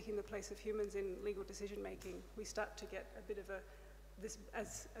and taking the place of humans in legal decision making, we start to get a bit of this,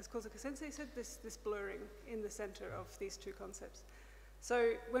 as Kozuka Sensei said, this blurring in the center of these two concepts.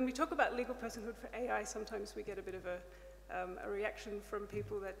 So when we talk about legal personhood for AI, sometimes we get a bit of a reaction from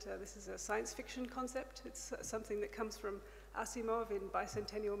people that this is a science fiction concept. It's something that comes from Asimov in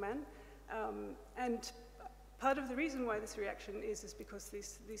Bicentennial Man. And part of the reason why this reaction is because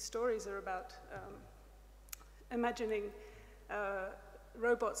these stories are about imagining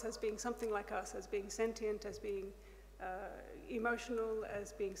robots as being something like us, as being sentient, as being emotional,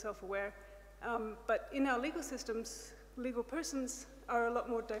 as being self-aware. But in our legal systems, legal persons are a lot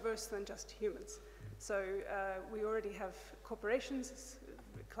more diverse than just humans. So we already have corporations,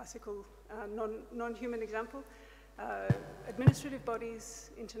 classical non-human example, administrative bodies,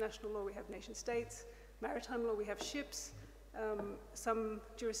 international law, we have nation states, maritime law, we have ships. Some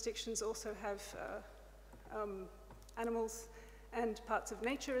jurisdictions also have animals and parts of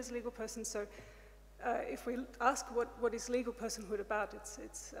nature as legal persons. So if we ask what is legal personhood about,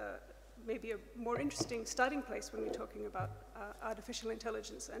 it's maybe a more interesting starting place when we're talking about artificial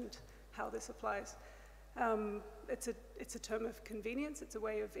intelligence and how this applies. It's a term of convenience. It's a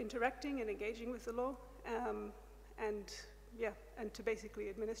way of interacting and engaging with the law, and to basically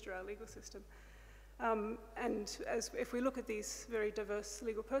administer our legal system. And if we look at these very diverse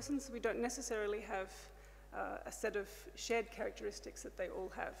legal persons, we don't necessarily have a set of shared characteristics that they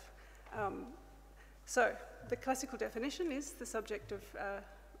all have. So the classical definition is the subject of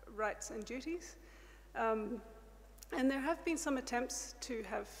rights and duties. And there have been some attempts to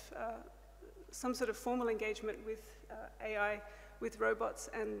have some sort of formal engagement with AI, with robots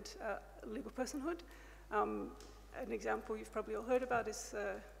and legal personhood. An example you've probably all heard about is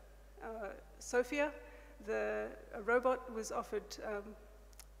Sophia. A robot was offered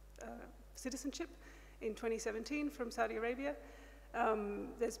citizenship in 2017 from Saudi Arabia.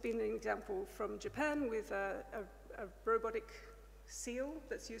 There's been an example from Japan with a robotic seal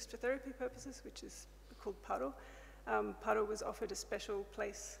that's used for therapy purposes, which is called Paro. Paro was offered a special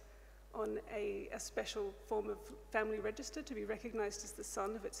place on a special form of family register to be recognized as the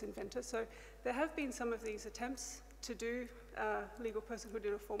son of its inventor. So there have been some of these attempts to do legal personhood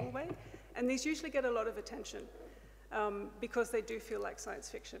in a formal way, and these usually get a lot of attention because they do feel like science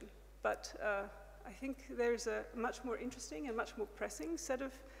fiction. But I think there's a much more interesting and much more pressing set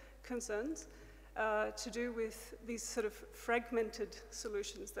of concerns to do with these sort of fragmented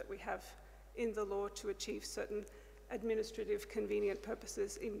solutions that we have in the law to achieve certain administrative convenient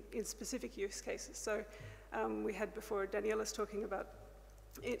purposes in specific use cases. So we had before Daniela's talking about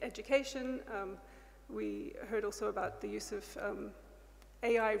education. We heard also about the use of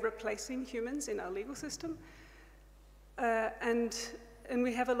AI replacing humans in our legal system. And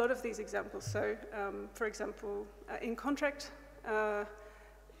we have a lot of these examples. So for example, in contract,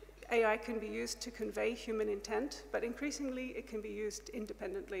 AI can be used to convey human intent, but increasingly it can be used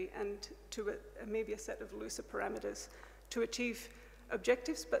independently and to maybe a set of looser parameters to achieve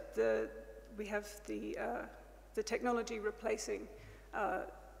objectives, but we have the technology replacing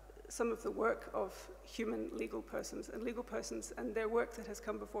some of the work of human legal persons and their work that has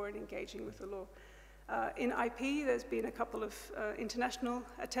come before in engaging with the law. In IP, there's been a couple of international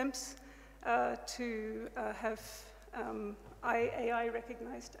attempts to have AI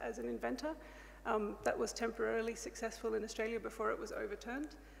recognized as an inventor. That was temporarily successful in Australia before it was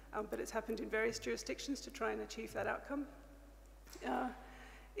overturned, but it's happened in various jurisdictions to try and achieve that outcome.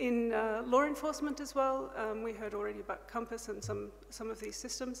 In law enforcement as well, we heard already about Compass and some of these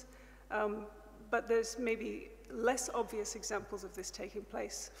systems, but there's maybe less obvious examples of this taking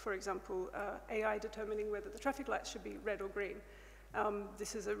place. For example, AI determining whether the traffic lights should be red or green.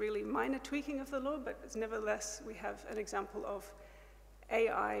 This is a really minor tweaking of the law, but it's nevertheless, we have an example of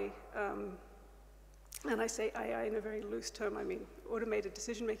AI, and I say AI in a very loose term, I mean automated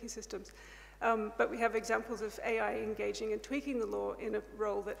decision-making systems. But we have examples of AI engaging and tweaking the law in a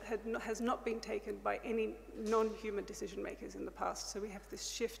role that has not been taken by any non-human decision makers in the past. So we have this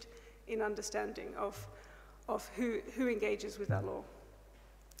shift in understanding of who engages with our law.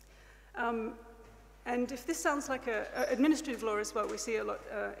 And if this sounds like administrative law as well, we see a lot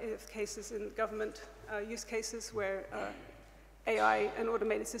of cases in government use cases where AI and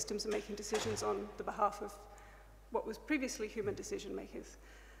automated systems are making decisions on the behalf of what was previously human decision makers.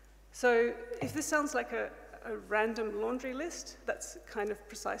 So if this sounds like a random laundry list, that's kind of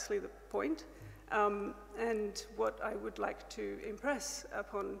precisely the point. And what I would like to impress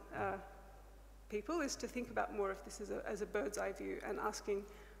upon people is to think about more of this as a bird's eye view and asking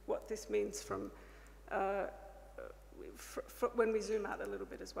what this means from when we zoom out a little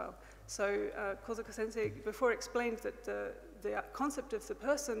bit as well. So Kozaka-sensei before explained that the concept of the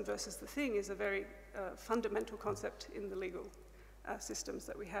person versus the thing is a very fundamental concept in the legal systems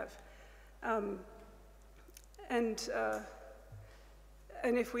that we have. And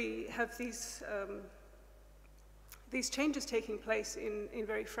if we have these these changes taking place in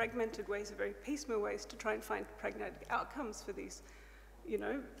very fragmented ways, very piecemeal ways, to try and find pragmatic outcomes for these, you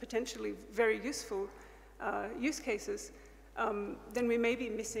know, potentially very useful use cases, then we may be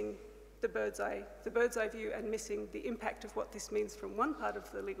missing the bird's eye view and missing the impact of what this means from one part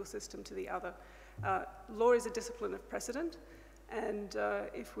of the legal system to the other. Law is a discipline of precedent, and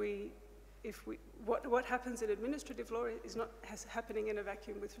what happens in administrative law is not happening in a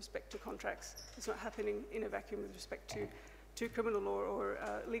vacuum with respect to contracts. It's not happening in a vacuum with respect to criminal law or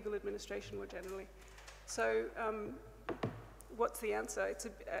legal administration more generally. So what's the answer? It's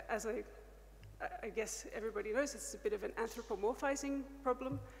I guess everybody knows it's a bit of an anthropomorphizing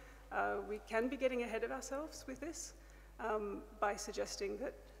problem. We can be getting ahead of ourselves with this by suggesting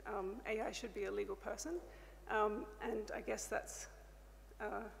that AI should be a legal person, and I guess that's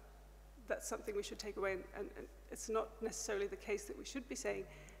something we should take away. And it's not necessarily the case that we should be saying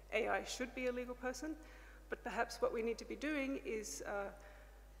AI should be a legal person, but perhaps what we need to be doing is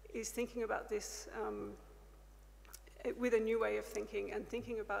thinking about this with a new way of thinking, and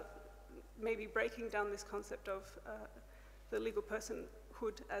thinking about maybe breaking down this concept of the legal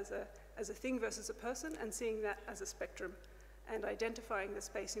personhood as a thing versus a person, and seeing that as a spectrum, and identifying the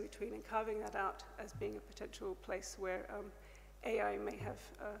space in between and carving that out as being a potential place where AI may have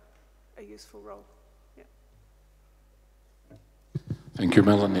a useful role. Yeah. Thank you,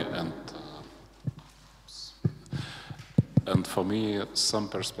 Melanie. And for me, some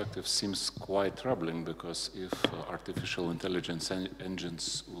perspective seems quite troubling, because if artificial intelligence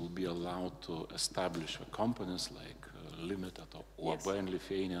engines will be allowed to establish companies like Limited or Yes. Bain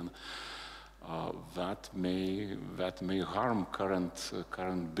Lithuanian, that may harm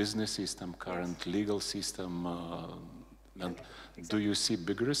current business system, current legal system. And Exactly. do you see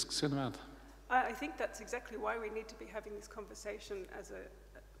big risks in that? I think that's exactly why we need to be having this conversation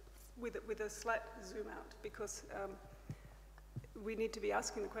with a slight zoom out, because we need to be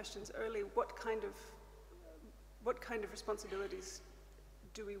asking the questions early. What kind of responsibilities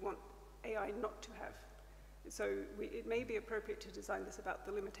do we want AI not to have? So it may be appropriate to design this about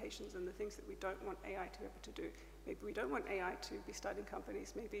the limitations and the things that we don't want AI to be able to do. Maybe we don't want AI to be starting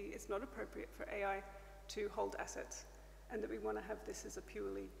companies. Maybe it's not appropriate for AI to hold assets, and that we want to have this as a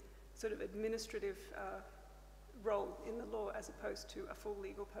purely sort of administrative role in the law as opposed to a full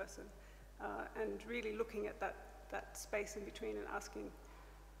legal person. And really looking at that space in between and asking,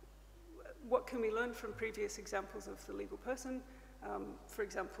 what can we learn from previous examples of the legal person? For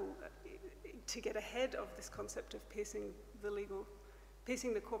example, to get ahead of this concept of piercing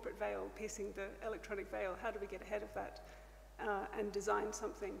the corporate veil, piercing the electronic veil, how do we get ahead of that and design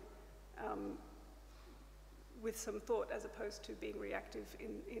something with some thought, as opposed to being reactive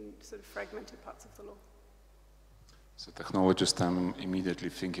in sort of fragmented parts of the law? So technologist, I'm immediately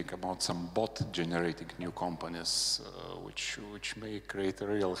thinking about some bot generating new companies, which may create a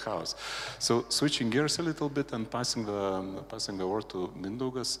real chaos. So switching gears a little bit and passing the word to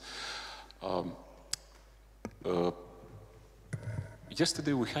Mindaugas.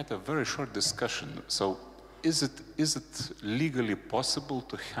 Yesterday we had a very short discussion. So is it legally possible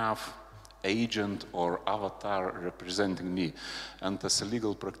to have agent or avatar representing me? And as a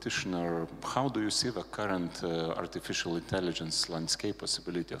legal practitioner, how do you see the current artificial intelligence landscape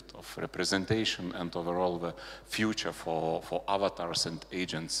possibility of representation, and overall the future for avatars and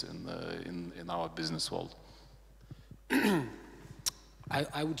agents in our business world?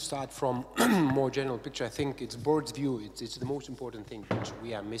 I would start from more general picture. I think it's board's view. It's the most important thing which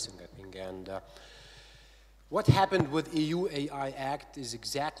we are missing, I think. And what happened with EU AI Act is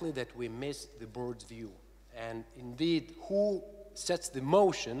exactly that we missed the board's view. And indeed, who sets the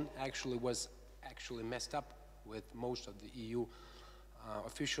motion was messed up with most of the EU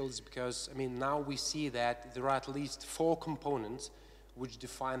officials, because, I mean, now we see that there are at least 4 components which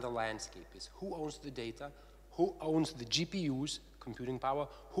define the landscape. Is who owns the data, who owns the GPUs, computing power,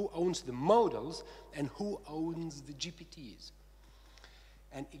 who owns the models, and who owns the GPTs.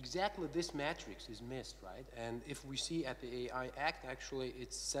 And exactly this matrix is missed, right? And if we see at the AI Act, actually,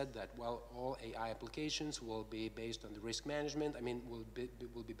 it's said that, well, all AI applications will be based on the risk management. I mean, will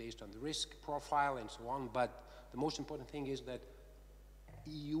be based on the risk profile and so on. But the most important thing is that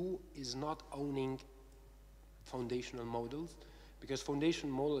EU is not owning foundational models, because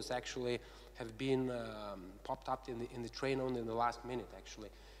foundational models actually have been popped up in the train only in the last minute, actually.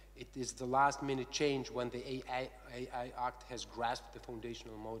 It is the last minute change when the AI Act has grasped the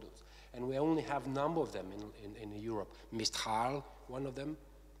foundational models. And we only have a number of them in Europe. Mistral, one of them,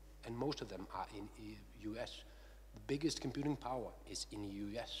 and most of them are in US. The biggest computing power is in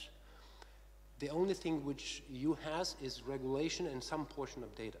US. The only thing which EU has is regulation and some portion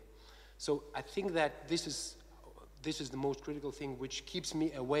of data. So I think that this is this is the most critical thing which keeps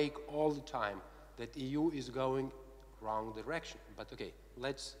me awake all the time, that EU is going wrong direction. But okay,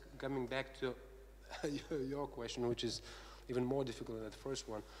 let's coming back to your question, which is even more difficult than the first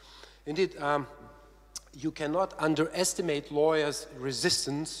one. Indeed, you cannot underestimate lawyers'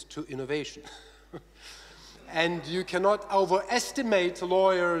 resistance to innovation. And you cannot overestimate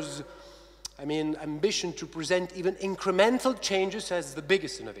lawyers' ambition to present even incremental changes as the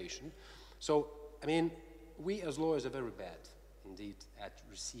biggest innovation. So, we as lawyers are very bad, indeed, at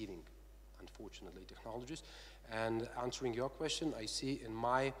receiving, unfortunately, technologies. And answering your question, I see in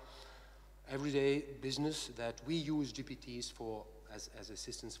my everyday business that we use GPTs as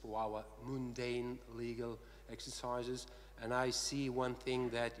assistants for our mundane legal exercises. And I see one thing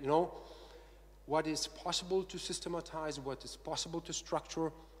that, what is possible to systematize, what is possible to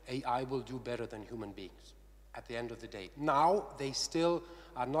structure, AI will do better than human beings at the end of the day. Now, they still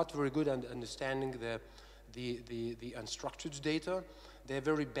are not very good at understanding the unstructured data. They're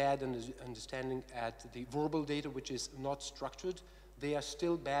very bad at understanding at the verbal data, which is not structured. They are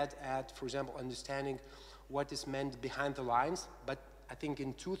still bad at, for example, understanding what is meant behind the lines. But I think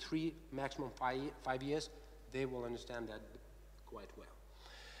in 2, 3, maximum 5 years, they will understand that quite well.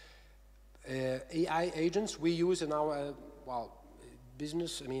 AI agents we use in our,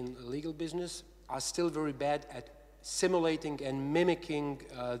 business, legal business, are still very bad at simulating and mimicking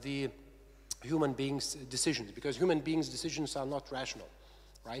the human beings' decisions, because human beings' decisions are not rational,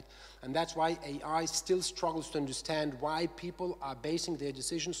 right? And that's why AI still struggles to understand why people are basing their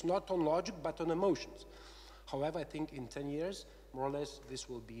decisions not on logic, but on emotions. However, I think in 10 years, more or less, this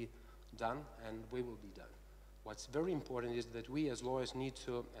will be done, and we will be done. What's very important is that we as lawyers need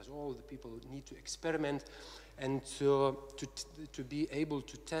to, as all the people, need to experiment and to be able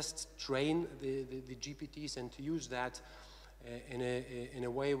to test, train the GPTs and to use that in a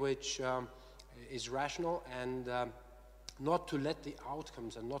way which is rational, and not to let the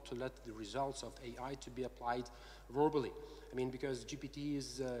outcomes and not to let the results of AI to be applied verbally. Because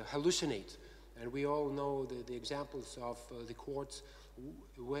GPTs hallucinate, and we all know the examples of the courts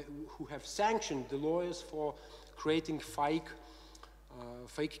who have sanctioned the lawyers for creating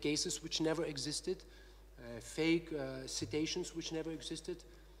fake cases which never existed, fake citations which never existed.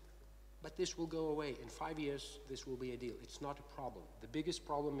 But this will go away. In 5 years, this will be a deal. It's not a problem. The biggest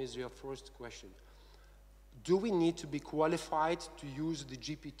problem is your first question. Do we need to be qualified to use the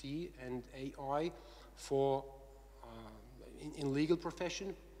GPT and AI for in legal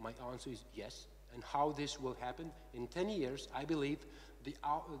profession? My answer is yes. And how this will happen? In 10 years, I believe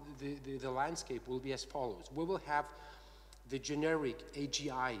the landscape will be as follows. We will have the generic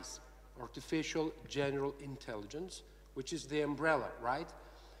AGIs, artificial general intelligence, which is the umbrella, right?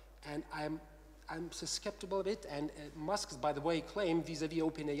 And I'm susceptible of it, and Musk's, by the way, claim vis-a-vis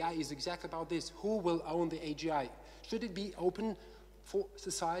OpenAI is exactly about this. Who will own the AGI? Should it be open for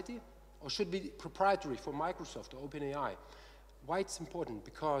society, or should it be proprietary for Microsoft or OpenAI? Why it's important?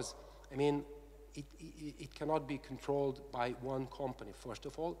 Because, it cannot be controlled by one company, first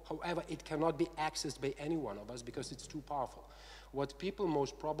of all. However, it cannot be accessed by any one of us because it's too powerful. What people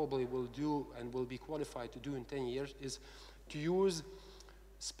most probably will do and will be qualified to do in 10 years is to use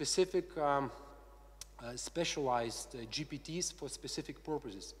specific specialized GPTs for specific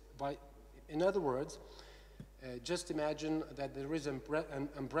purposes. In other words, just imagine that there is an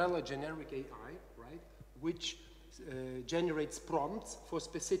umbrella generic AI, right, which generates prompts for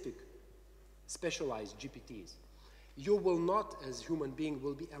specific specialized GPTs. You will not, as human being,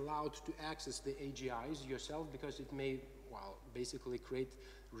 will be allowed to access the AGIs yourself because it may, basically create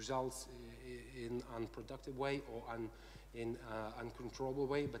results in unproductive way or in uncontrollable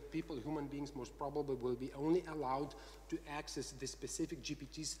way, but people, human beings, most probably will be only allowed to access the specific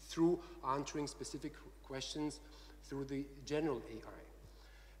GPTs through answering specific questions through the general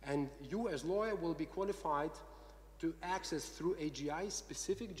AI. And you as lawyer will be qualified to access through AGI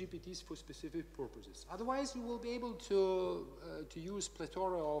specific GPTs for specific purposes. Otherwise, you will be able to use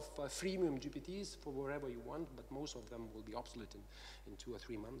plethora of freemium GPTs for wherever you want, but most of them will be obsolete in 2 or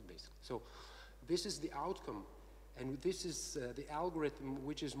 3 months, basically. So this is the outcome, and this is the algorithm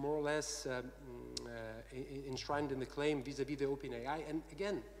which is more or less enshrined in the claim vis-a-vis the OpenAI. And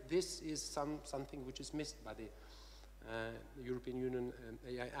again, this is something which is missed by the European Union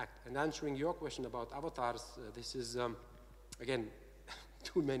AI Act. And answering your question about avatars, this is, again,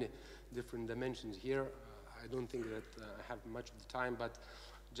 too many different dimensions here. I don't think that I have much of the time, but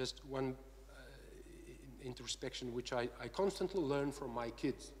just one introspection which I constantly learn from my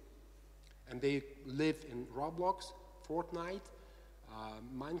kids. And they live in Roblox, Fortnite,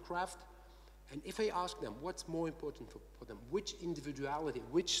 Minecraft, And if I ask them what's more important for them, which individuality,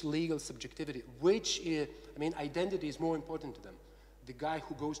 which legal subjectivity, which identity is more important to them, the guy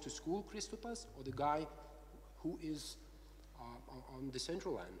who goes to school, Christopas, or the guy who is on the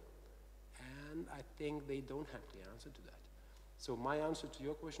central line? And I think they don't have the answer to that. So my answer to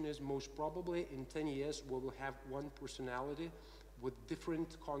your question is most probably in 10 years we will have one personality with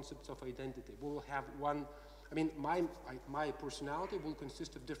different concepts of identity. We will have one, my personality will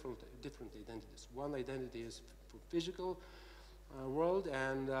consist of different identities. One identity is for physical world,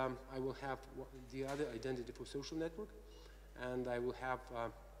 and I will have the other identity for social network, and I will have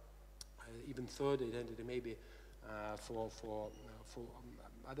even third identity maybe for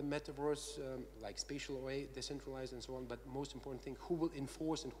other metaverse like spatial array, decentralized and so on, but most important thing, who will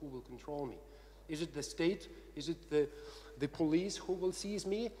enforce and who will control me? Is it the state? Is it the police who will seize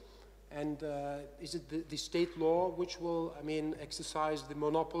me? And is it the state law which will, exercise the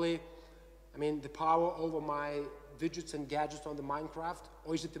monopoly, the power over my widgets and gadgets on the Minecraft?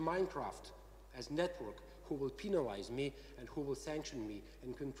 Or is it the Minecraft as network who will penalize me and who will sanction me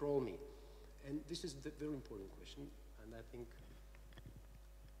and control me? And this is the very important question, and I think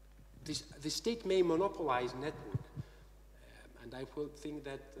the state may monopolize network, and I will think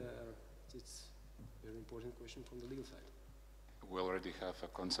that it's a very important question from the legal side. We already have a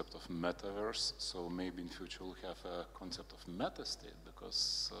concept of metaverse, so maybe in future we'll have a concept of meta-state,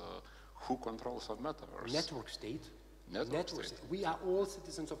 because who controls our metaverse? Network state. Network state. We are all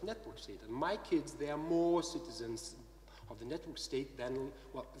citizens of network state, and my kids, they are more citizens of the network state than,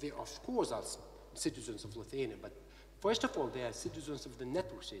 well, they of course are citizens of Lithuania, but first of all, they are citizens of the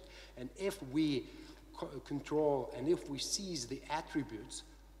network state. And if we control and if we seize the attributes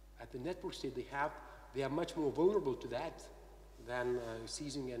at the network state they are much more vulnerable to that than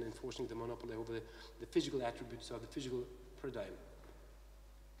seizing and enforcing the monopoly over the physical attributes of the physical paradigm.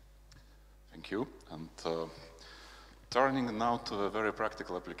 Thank you. And turning now to the very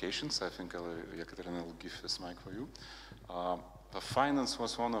practical applications, I think Yekaterina will give this mic for you. Finance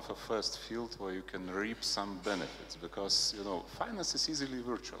was one of the first fields where you can reap some benefits, because finance is easily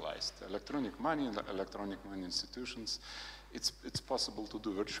virtualized. Electronic money institutions, it's possible to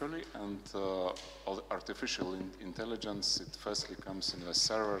do virtually, and artificial intelligence, it firstly comes in the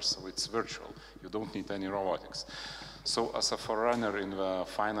server, so it's virtual. You don't need any robotics. So as a forerunner in the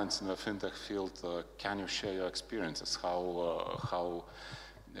finance, in the fintech field, can you share your experiences, how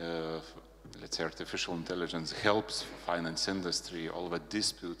let's say artificial intelligence helps finance industry, all the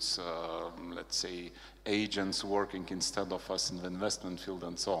disputes, let's say agents working instead of us in the investment field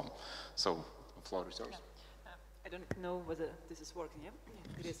and so on. So the floor is yours. Yeah. I don't know whether this is working, yeah?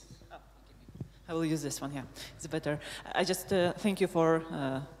 It is. Oh, okay. I will use this one, yeah. It's better. I just thank you for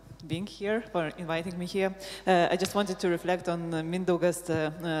being here, for inviting me here. I just wanted to reflect on Mindaugas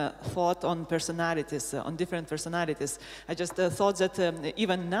thought on personalities, on different personalities. I just thought that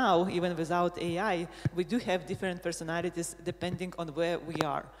even now, even without AI, we do have different personalities depending on where we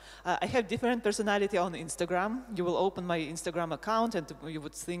are. I have different personality on Instagram. You will open my Instagram account and you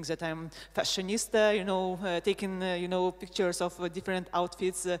would think that I'm fashionista, taking, pictures of different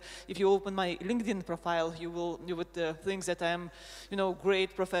outfits. If you open my LinkedIn profile, you would think that I'm,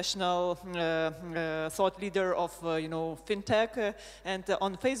 great professional thought leader of fintech, and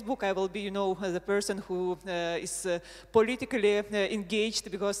on Facebook I will be the person who is politically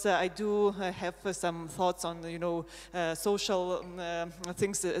engaged, because I do have some thoughts on social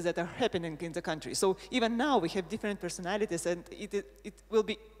things that are happening in the country. So even now we have different personalities, and it will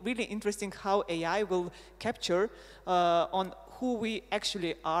be really interesting how AI will capture on who we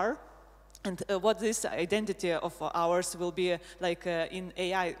actually are, and what this identity of ours will be like in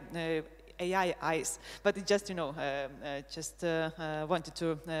AI eyes. But it just, wanted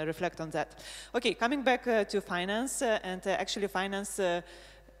to reflect on that. Okay, coming back to finance, and actually finance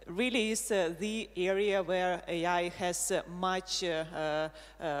really is the area where AI has much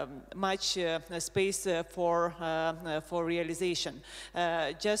space for realization.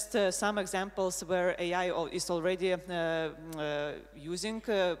 Just some examples where AI is already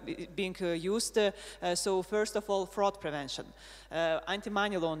being used. So first of all, fraud prevention,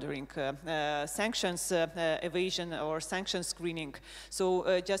 anti-money laundering, sanctions evasion or sanctions screening.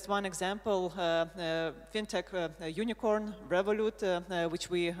 So just one example, fintech unicorn Revolut, which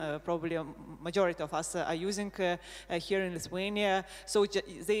we probably a majority of us are using here in Lithuania. So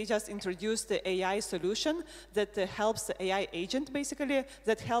they just introduced the AI solution that helps the AI agent, basically,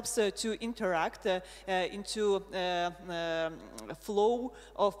 that helps to interact into flow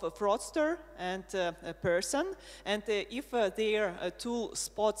of a fraudster and a person. And if their tool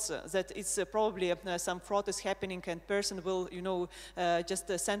spots that it's probably some fraud is happening and person will,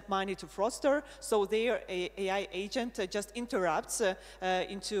 just send money to fraudster, so their AI agent just interrupts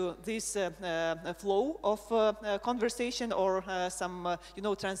into this flow of conversation or some,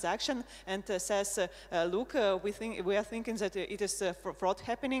 transaction, and says, look, we are thinking that it is fraud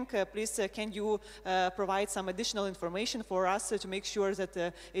happening. Please, can you provide some additional information for us to make sure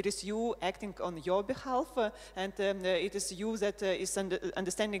that it is you acting on your behalf, and it is you that is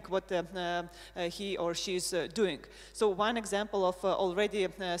understanding what he or she is doing. So one example of already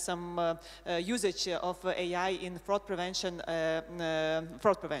some usage of AI in fraud prevention.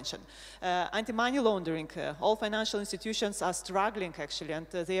 Anti-money laundering. All financial institutions are struggling actually, and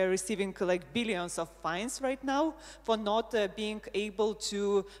they are receiving like billions of fines right now for not being able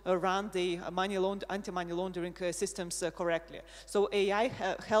to run the anti-money laundering systems correctly. So AI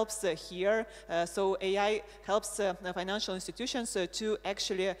helps here. So AI helps financial institutions to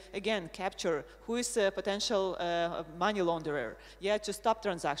actually, again, capture who is a potential money launderer. Yeah, to stop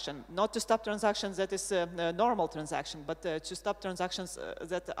transaction, not to stop transactions that is a normal transaction, but to stop transactions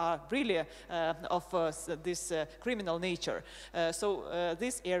that are really of this criminal nature. So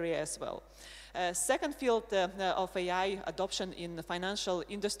this area as well. Second field of AI adoption in the financial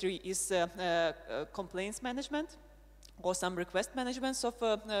industry is complaints management, or some request managements of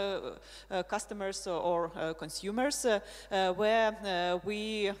customers or consumers, where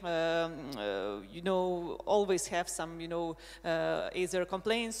we, always have some, either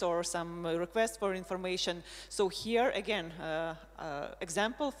complaints or some requests for information. So here again,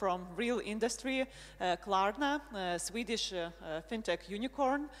 example from real industry, Klarna, Swedish fintech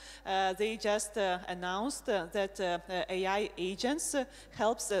unicorn, they just announced that AI agents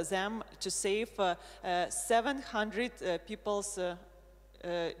helps them to save 700 people's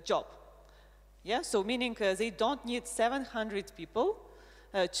job. Yeah, so meaning they don't need 700 people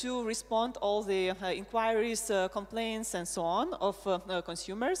to respond all the inquiries, complaints, and so on of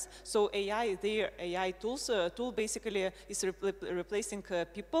consumers. So AI, their AI tool basically is replacing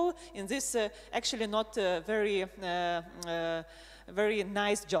people in this actually not very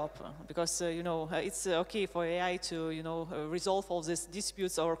nice job, because it's okay for AI to resolve all these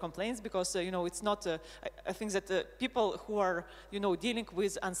disputes or complaints, because it's not. I think that people who are dealing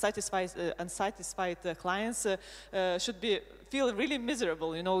with unsatisfied clients should feel really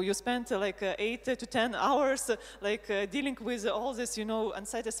miserable. You spend like 8 to 10 hours dealing with all this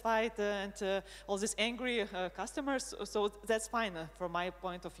unsatisfied and all these angry customers. So that's fine from my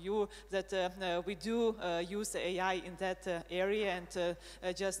point of view, that we do use AI in that area and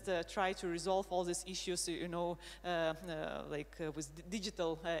just try to resolve all these issues, with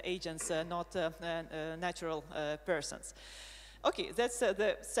digital agents, not natural persons. Okay, that's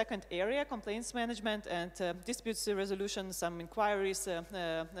the second area, complaints management and disputes resolution, some inquiries,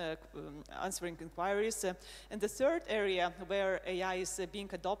 answering inquiries. And the third area where AI is being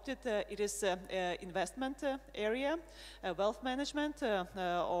adopted, it is investment area, wealth management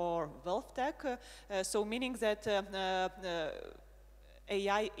or wealth tech. So meaning that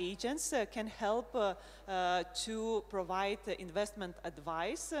AI agents can help to provide investment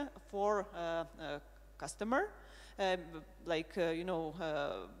advice for customer,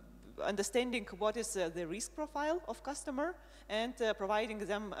 understanding what is the risk profile of customer and providing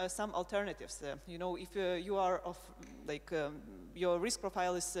them some alternatives. If you are of your risk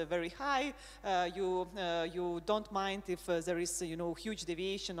profile is very high, you don't mind if there is huge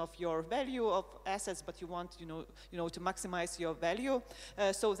deviation of your value of assets, but you want to maximize your value.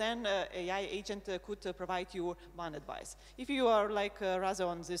 So then AI agent could provide you one advice. If you are rather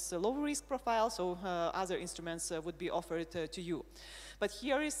on this low risk profile, so other instruments would be offered to you. But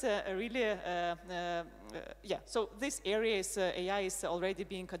here is really, so this area is AI is already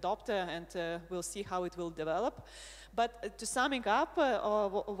being adopted, and we'll see how it will develop. But to summing up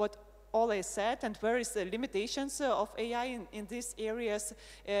what all I said, and where is the limitations of AI in these areas,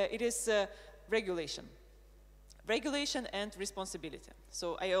 it is regulation. Regulation and responsibility.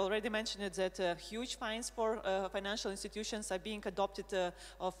 So I already mentioned it, that huge fines for financial institutions are being adopted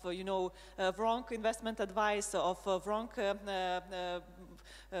of wrong investment advice, of wrong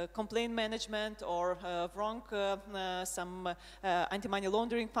complaint management or wrong some anti-money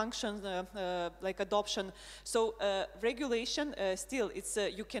laundering functions like adoption. So regulation still, it's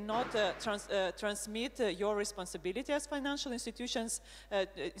you cannot transmit your responsibility as financial institution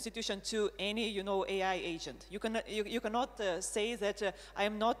to any AI agent. You cannot say that I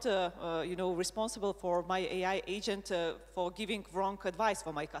am not responsible for my AI agent for giving wrong advice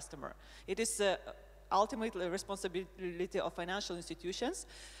for my customer. It is ultimately the responsibility of financial institutions,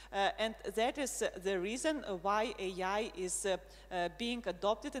 and that is the reason why AI is being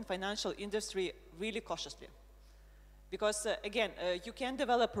adopted in financial industry really cautiously. Because again, you can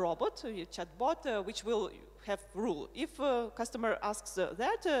develop a robot, a chatbot, which will have rule. If a customer asks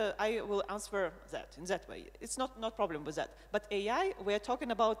that, I will answer that in that way. It's not problem with that. But AI, we're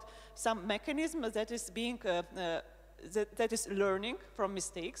talking about some mechanism that is being that is learning from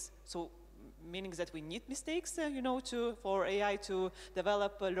mistakes. So meaning that we need mistakes, for AI to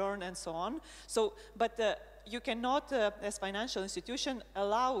develop, learn, and so on. So, but you cannot, as financial institution,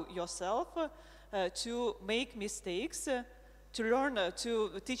 allow yourself to make mistakes, to learn,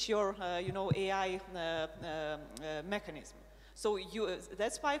 to teach your, AI mechanism. So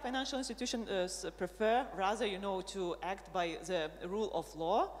that's why financial institutions prefer rather, to act by the rule of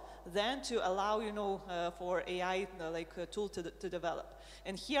law than to allow, for AI tool to develop.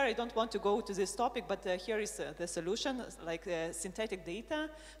 And here I don't want to go to this topic, but here is the solution, like synthetic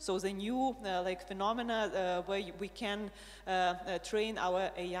data. So the new phenomena where we can train our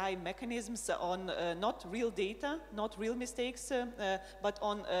AI mechanisms on not real data, not real mistakes, but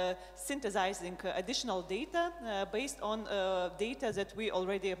on synthesizing additional data based on data that we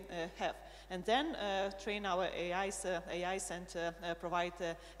already have. And then train our AIs and provide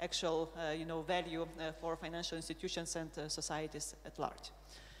actual value for financial institutions and societies at large.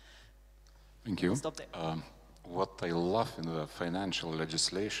 Thank you. Stop there. What I love in the financial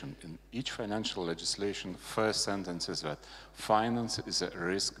legislation, in each financial legislation, first sentence is that finance is a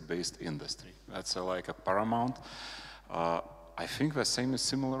risk-based industry. That's like a paramount. I think the same is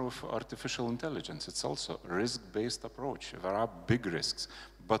similar with artificial intelligence. It's also a risk-based approach. There are big risks.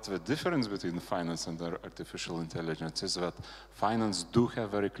 But the difference between finance and artificial intelligence is that finance do have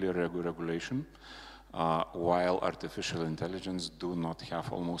very clear regulation, while artificial intelligence do not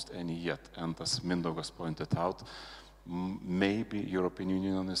have almost any yet. And as Mindaugas pointed out, maybe European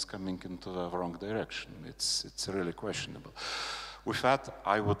Union is coming into the wrong direction. It's really questionable. With that,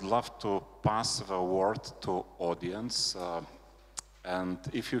 I would love to pass the word to audience. And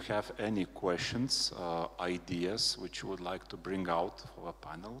if you have any questions, ideas which you would like to bring out for a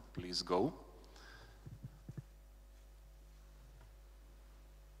panel, please go.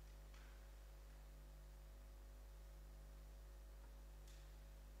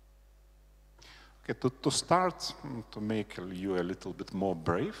 Okay, to start, to make you a little bit more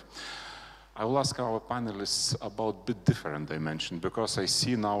brave, I will ask our panelists about a bit different dimension, because I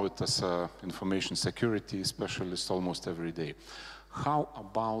see now it as an information security specialist almost every day. How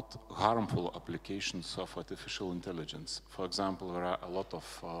about harmful applications of artificial intelligence? For example, there are a lot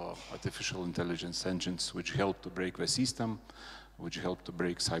of artificial intelligence engines which help to break the system, which help to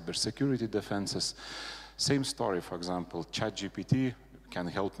break cybersecurity defenses. Same story, for example, ChatGPT can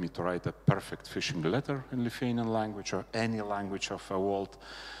help me to write a perfect phishing letter in Lithuanian language or any language of the world.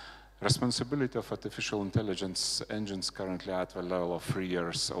 Responsibility of artificial intelligence engines currently at the level of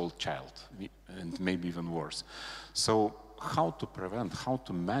 3-year-old child, and maybe even worse. So how to prevent, how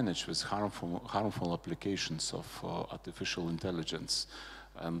to manage with harmful applications of artificial intelligence?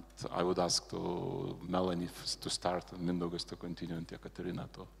 And I would ask to Melanie to start, and Mindaugas to continue, and Ekaterina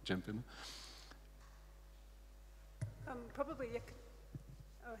to jump in. Probably, I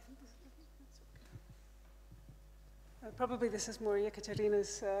think probably this is more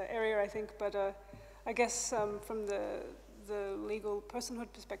Ekaterina's area, I think, but I guess from the legal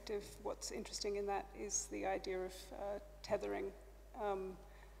personhood perspective, what's interesting in that is the idea of tethering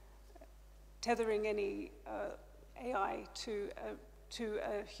any AI to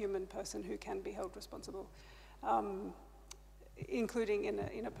a human person who can be held responsible, including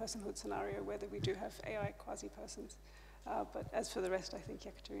in a personhood scenario where we do have AI quasi-persons. But as for the rest, I think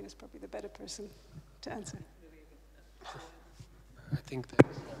Ekaterina is probably the better person to answer. I think that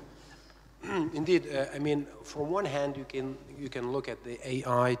indeed, I mean, from one hand, you can look at the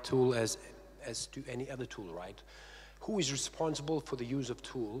AI tool as to any other tool, right? Who is responsible for the use of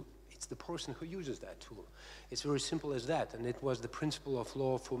tool? it's the person who uses that tool. It's very simple as that, and it was the principle of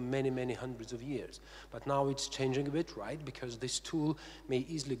law for many, many hundreds of years. But now it's changing a bit, right? Because this tool may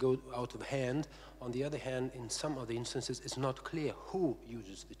easily go out of hand. On the other hand, in some of the instances, it's not clear who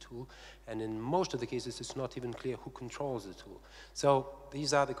uses the tool, and in most of the cases, it's not even clear who controls the tool. So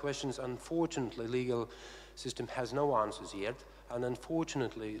these are the questions. Unfortunately, legal system has no answers yet, and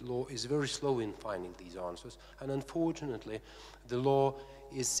unfortunately, law is very slow in finding these answers, and unfortunately, the law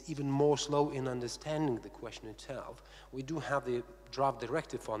is even more slow in understanding the question itself. We do have the draft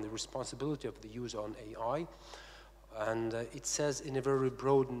directive on the responsibility of the user on AI, and it says in a very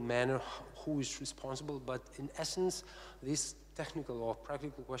broad manner who is responsible, but in essence, these technical or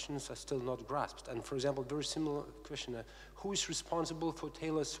practical questions are still not grasped. And for example, very similar question, who is responsible for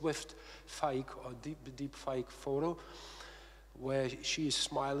Taylor Swift fake or deep fake photo where she is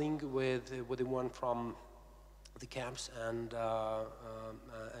smiling with the one from the Camps and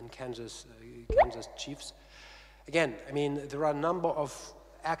Kansas Chiefs. Again, I mean, there are a number of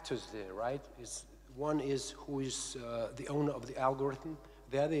actors there, right? One is who is the owner of the algorithm.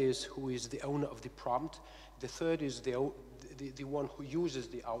 The other is who is the owner of the prompt. The third is the one who uses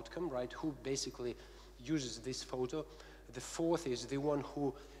the outcome, right? Who basically uses this photo. The fourth is the one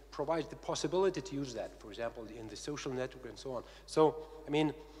who provides the possibility to use that, for example, in the social network and so on. So, I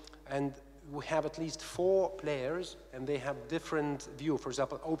mean, and we have at least 4 players, and they have different view. For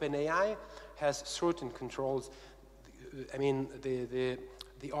example, OpenAI has certain controls. I mean, the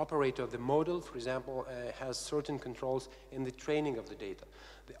operator of the model, for example, has certain controls in the training of the data.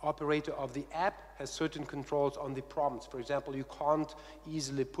 The operator of the app has certain controls on the prompts. For example, you can't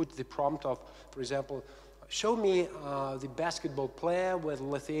easily put the prompt of, for example, show me the basketball player with a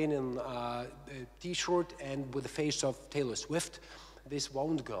Lithuanian t-shirt and with the face of Taylor Swift. This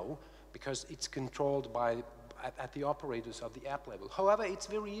won't go because it's controlled by at the operators of the app level. However, it's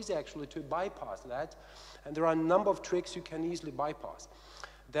very easy actually to bypass that, and there are a number of tricks you can easily bypass.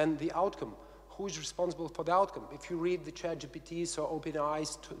 Then the outcome. Who is responsible for the outcome? If you read the ChatGPT's or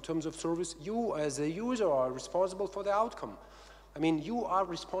OpenAI's terms of service, you as a user are responsible for the outcome. I mean, you are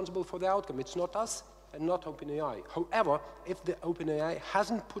responsible for the outcome. It's not us and not OpenAI. However, if the OpenAI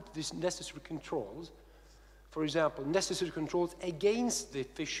hasn't put these necessary controls, for example, necessary controls against the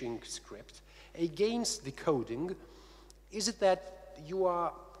phishing script, against the coding, is it that you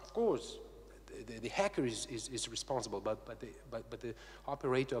are, of course, the hacker is responsible, but the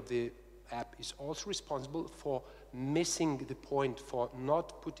operator of the app is also responsible for missing the point, for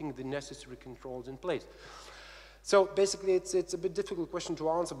not putting the necessary controls in place. So basically, it's a bit difficult question to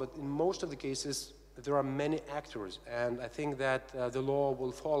answer, but in most of the cases, there are many actors, and I think that the law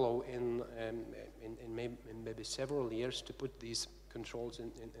will follow in maybe several years to put these controls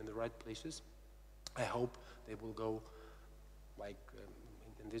in the right places. I hope they will go like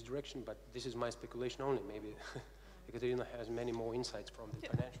in this direction, but this is my speculation only. Maybe Ekaterina has many more insights from the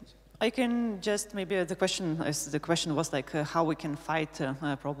financials. I can just, maybe the question was like how we can fight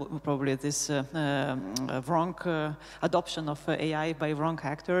probably this wrong adoption of AI by wrong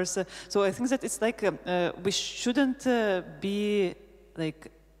actors. So I think that it's like we shouldn't be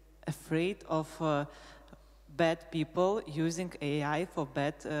like afraid of bad people using AI for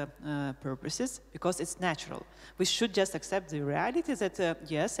bad purposes, because it's natural. We should just accept the reality that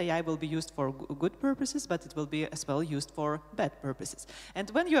yes, AI will be used for good purposes, but it will be as well used for bad purposes. And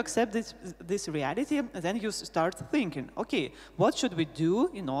when you accept this reality, then you start thinking, okay, what should we do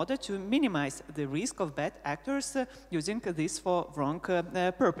in order to minimize the risk of bad actors using this for wrong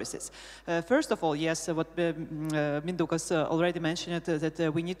purposes? First of all, yes, what Mindaugas already mentioned,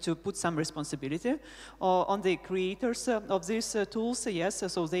 that we need to put some responsibility on the creators of these tools, yes,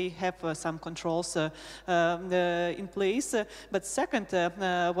 so they have some controls in place. But second,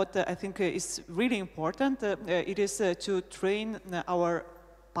 what I think is really important, it is to train our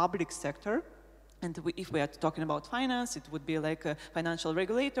public sector. And if we are talking about finance, it would be like a financial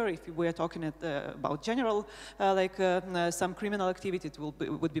regulator. If we are talking about general, some criminal activity, it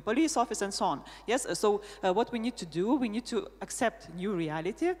would be police office and so on. Yes, so what we need to do, we need to accept new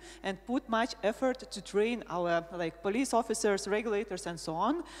reality and put much effort to train our police officers, regulators and so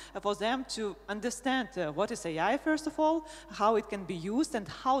on, for them to understand what is AI first of all, how it can be used and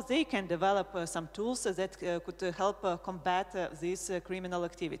how they can develop some tools that could help combat this criminal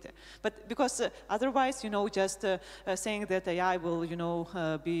activity. But because otherwise, just saying that AI will,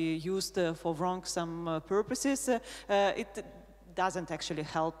 be used for wrong some purposes, it doesn't actually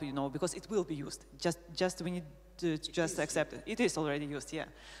help, because it will be used. Just we need to just accept it. It is already used, yeah.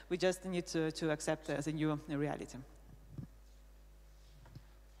 We just need to accept the new reality.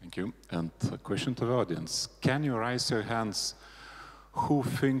 Thank you. And a question to the audience. Can you raise your hands who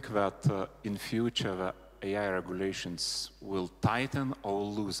think that in future the AI regulations will tighten or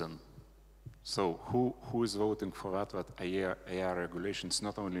loosen? So who is voting for that AI regulations,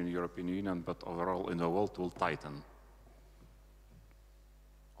 not only in the European Union, but overall in the world, will tighten?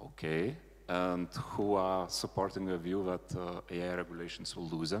 Okay, and who are supporting the view that AI regulations will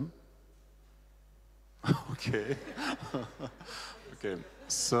loosen? Okay. Okay,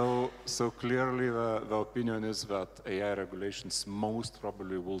 so clearly the opinion is that AI regulations most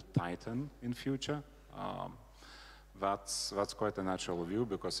probably will tighten in future. That's quite a natural view,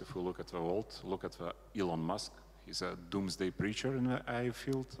 because if we look at the world, look at Elon Musk. He's a doomsday preacher in the AI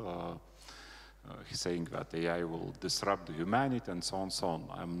field. He's saying that AI will disrupt humanity and so on, so on.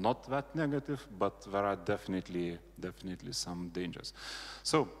 I'm not that negative, but there are definitely some dangers.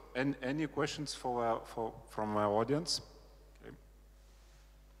 So, any questions from our audience? Okay.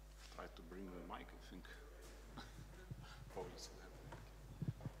 Try to bring the mic, I think.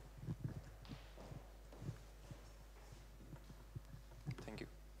 Thank you.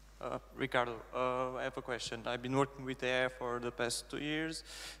 Ricardo, I have a question. I've been working with AI for the past 2 years,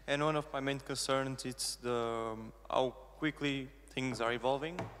 and one of my main concerns is how quickly things are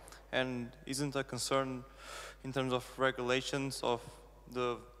evolving, and isn't a concern in terms of regulations of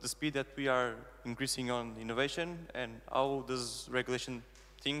the speed that we are increasing on innovation, and how does regulation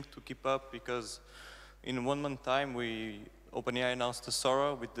think to keep up? Because in 1 month time, OpenAI announced the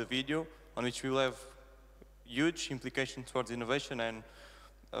Sora with the video, on which we will have huge implications towards innovation and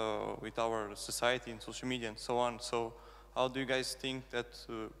with our society and social media and so on. So how do you guys think that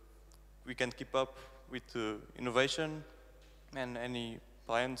we can keep up with innovation, and any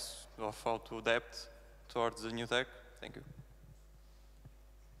plans of how to adapt towards the new tech? Thank you.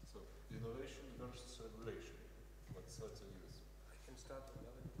 So innovation versus regulation. What's your views? I can start on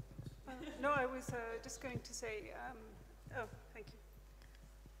the other. No, I was just going to say, oh, thank you.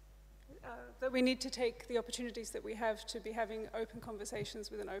 That we need to take the opportunities that we have to be having open conversations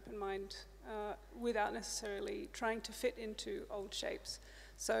with an open mind without necessarily trying to fit into old shapes.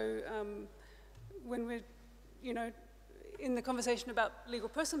 So when we're, in the conversation about legal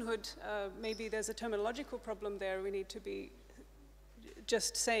personhood, maybe there's a terminological problem there. We need to be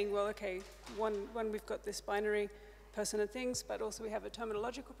just saying, well, okay, one we've got this binary person and things, but also we have a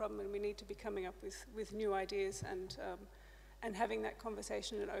terminological problem, and we need to be coming up with new ideas and having that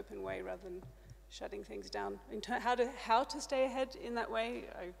conversation in an open way rather than shutting things down. How to stay ahead in that way,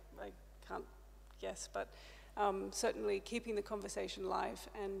 I can't guess, but certainly keeping the conversation live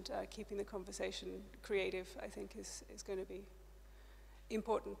and keeping the conversation creative, I think, is going to be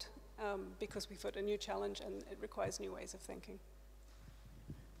important because we've got a new challenge and it requires new ways of thinking.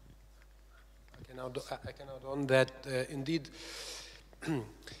 I can add on that indeed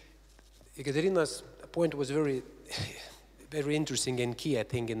Ekaterina's point was very interesting and key, I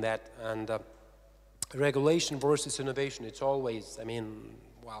think, in that. And regulation versus innovation, it's always,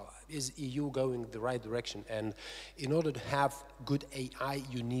 well, is EU going the right direction? And in order to have good AI,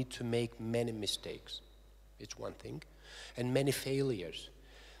 you need to make many mistakes. It's one thing. And many failures.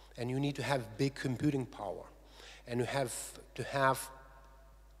 And you need to have big computing power. And you have to have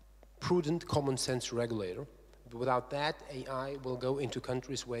prudent, common sense regulator. Without that, AI will go into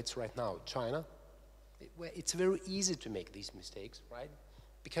countries where it's right now, China, where it's very easy to make these mistakes, right?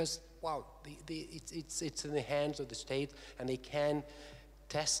 Because, well, it's in the hands of the state, and they can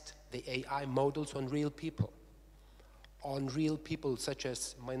test the AI models on real people such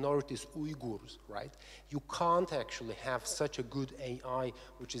as minorities, Uyghurs, right? You can't actually have such a good AI,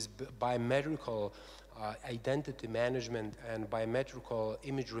 which is biometrical identity management and biometrical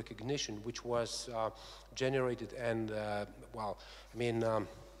image recognition, which was generated and,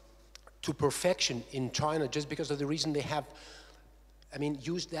 to perfection in China, just because of the reason they have,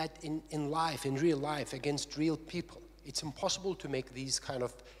 used that in real life, against real people. It's impossible to make these kind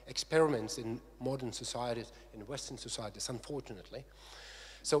of experiments in modern societies, in Western societies, unfortunately.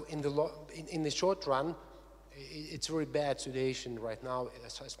 So in the short run, it's a very bad situation right now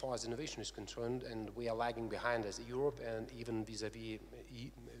as far as innovation is concerned, and we are lagging behind as Europe and even vis-a-vis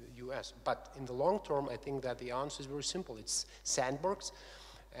US. But in the long term, I think that the answer is very simple. It's sandbox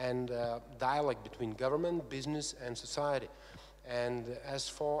and dialogue between government, business, and society. And as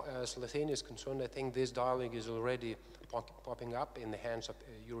far as Lithuania is concerned, I think this dialogue is already popping up in the hands of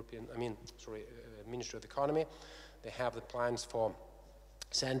Ministry of Economy. They have the plans for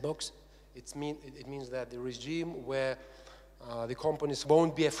sandbox. It means that the regime where the companies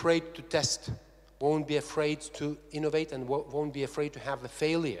won't be afraid to test, won't be afraid to innovate, and won't be afraid to have the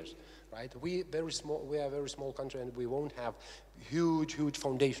failures, right? We are a very small country, and we won't have huge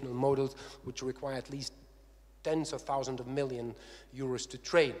foundational models which require at least tens of thousands of million euros to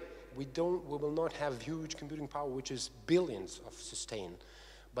train. We will not have huge computing power, which is billions of sustain,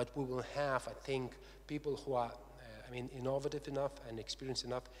 but we will have, I think, people who are, innovative enough and experienced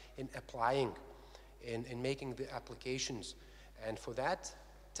enough in applying, in making the applications. And for that,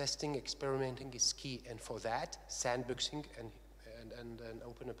 testing, experimenting is key. And for that, sandboxing and an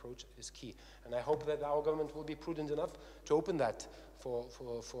open approach is key. And I hope that our government will be prudent enough to open that for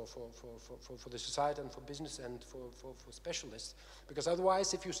the society and for business and for specialists. Because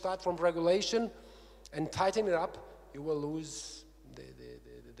otherwise, if you start from regulation and tighten it up, you will lose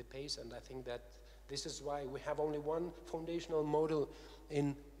the pace. And I think that this is why we have only one foundational model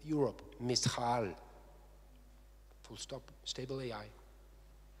in Europe, Mistral, full stop, stable AI,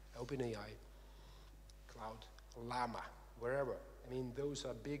 open AI, cloud, Llama, wherever. I mean, those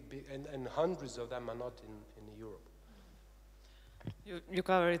are big, and hundreds of them are not in Europe. You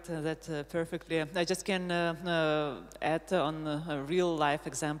covered that perfectly. I just can add on a real life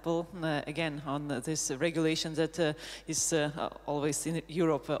example, again, on this regulation that is always in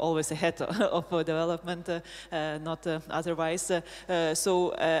Europe, always ahead of development, not otherwise. So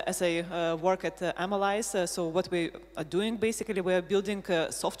as I work at Analyze, so what we are doing, basically, we are building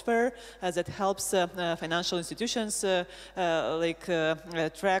software that helps financial institutions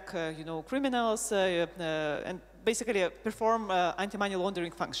track, criminals and basically perform anti-money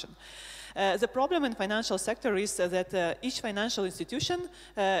laundering function. The problem in financial sector is that each financial institution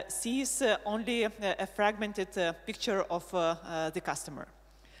sees only a fragmented picture of the customer.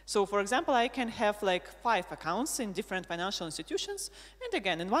 So, for example, I can have like 5 accounts in different financial institutions, and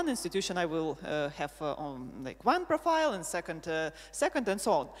again, in one institution I will have like one profile, and second, and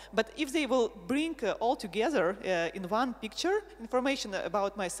so on. But if they will bring all together in one picture information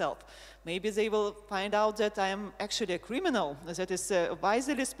about myself, maybe they will find out that I am actually a criminal that is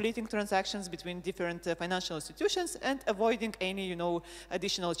wisely splitting transactions between different financial institutions and avoiding any,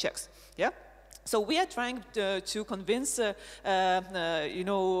 additional checks. Yeah. So we are trying to convince,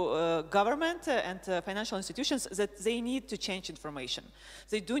 government and financial institutions that they need to change information.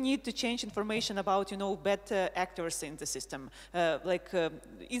 They do need to change information about, bad actors in the system,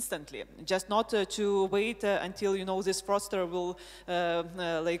 instantly. Just not to wait until, this fraudster will,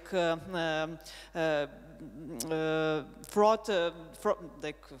 fraud,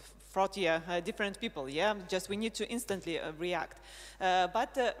 different people, yeah? Just we need to instantly react.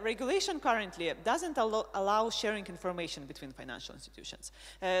 But regulation currently doesn't allow sharing information between financial institutions.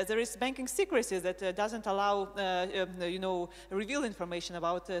 There is banking secrecy that doesn't allow, reveal information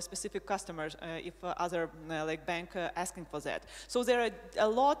about specific customers if other bank asking for that. So there are a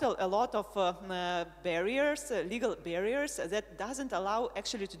lot of barriers, legal barriers that doesn't allow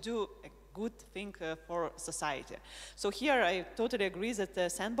actually to do good thing for society. So here I totally agree that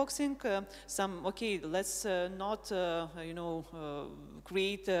sandboxing, let's not,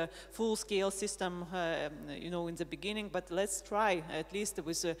 create a full-scale system, in the beginning, but let's try, at least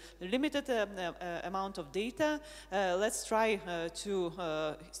with a limited amount of data, let's try to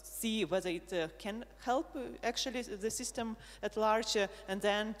see whether it can help actually the system at large, and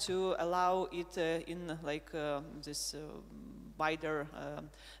then to allow it in this wider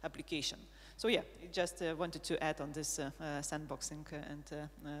application. So yeah, just wanted to add on this sandboxing and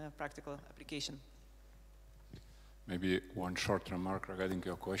practical application. Maybe one short remark regarding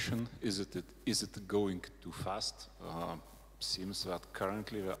your question. Is it going too fast? Seems that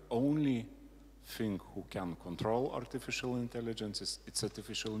currently the only thing who can control artificial intelligence is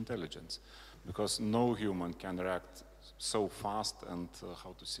artificial intelligence, because no human can react so fast and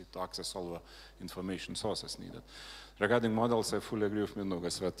to access all the information sources needed. Regarding models, I fully agree with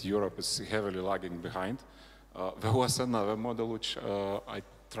Mindaugas that Europe is heavily lagging behind. There was another model which I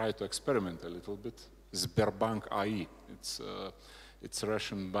tried to experiment a little bit, Sberbank AI. It's a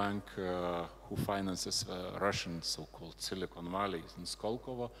Russian bank who finances the Russian so-called Silicon Valley in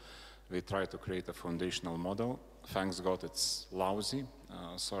Skolkovo. They try to create a foundational model. Thanks God it's lousy.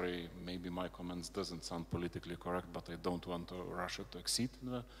 Sorry, maybe my comments doesn't sound politically correct, but I don't want Russia to exceed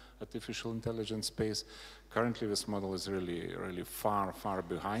in the artificial intelligence space. Currently, this model is really far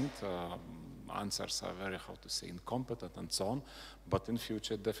behind. Answers are very, incompetent and so on. But in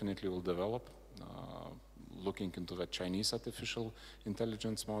future, definitely will develop. Looking into the Chinese artificial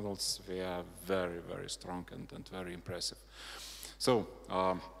intelligence models, they are very strong and very impressive. So.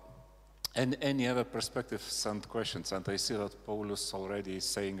 And any other perspectives and questions? And I see that Paulius already is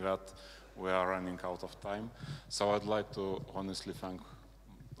saying that we are running out of time. So I'd like to honestly thank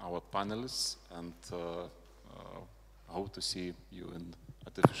our panelists and hope to see you in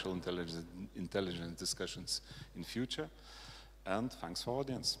artificial intelligence discussions in future. And thanks for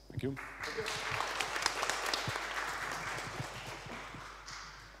audience. Thank you.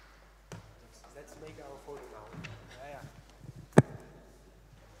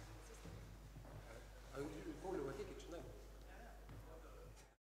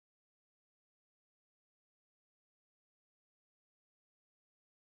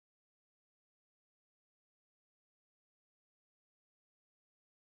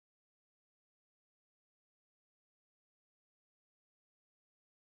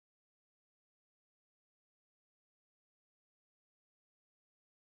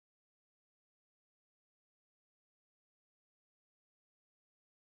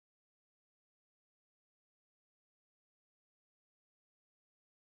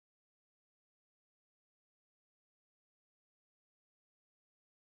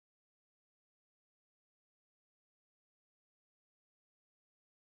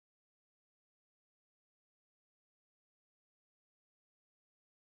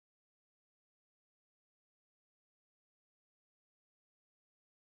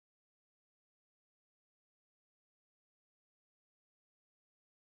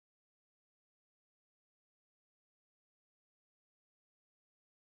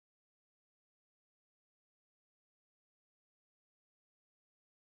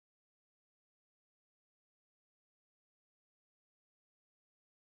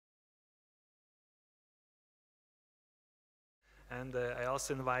 And I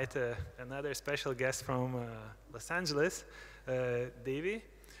also invite another special guest from Los Angeles, Davey.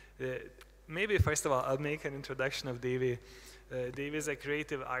 Maybe first of all, I'll make an introduction of Davey. Davey is a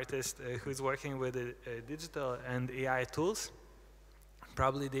creative artist who's working with digital and AI tools.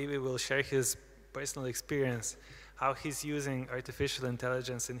 Probably Davey will share his personal experience, how he's using artificial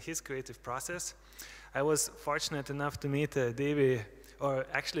intelligence in his creative process. I was fortunate enough to meet Davey, or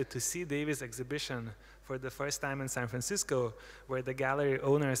actually to see Davey's exhibition for the first time in San Francisco, where the gallery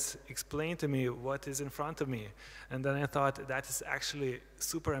owners explained to me what is in front of me. And then I thought, that is actually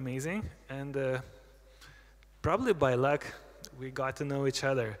super amazing. And probably by luck, we got to know each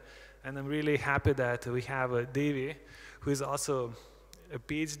other. And I'm really happy that we have Davey, who is also a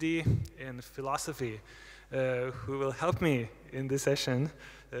PhD in philosophy, who will help me in this session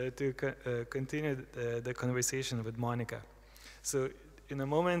to continue the conversation with Monica. So in a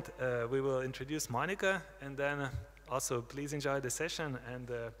moment, we will introduce Monica, and then also please enjoy the session,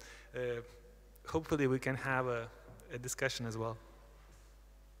 and hopefully we can have a discussion as well.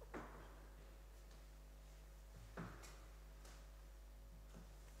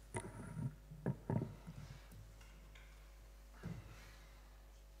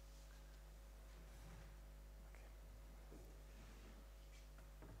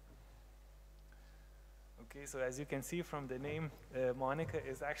 Okay, so as you can see from the name, Monica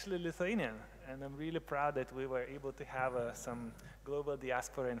is actually Lithuanian, and I'm really proud that we were able to have some global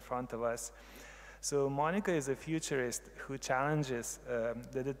diaspora in front of us. So Monica is a futurist who challenges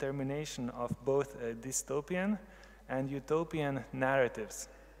the determination of both dystopian and utopian narratives.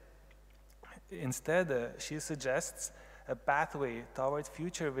 Instead, she suggests a pathway toward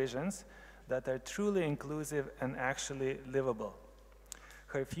future visions that are truly inclusive and actually livable.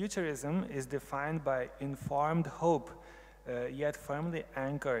 Her futurism is defined by informed hope, yet firmly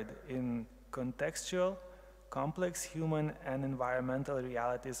anchored in contextual, complex human and environmental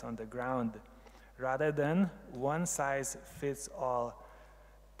realities on the ground, rather than one-size-fits-all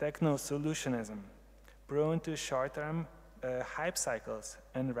techno-solutionism, prone to short-term hype cycles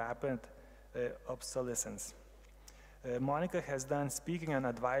and rapid obsolescence. Monica has done speaking and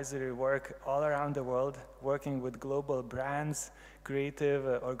advisory work all around the world, working with global brands, creative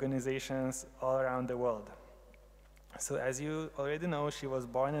organizations all around the world. So as you already know, she was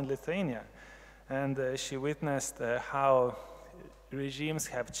born in Lithuania, and she witnessed how regimes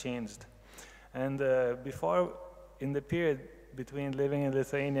have changed. And before, in the period between living in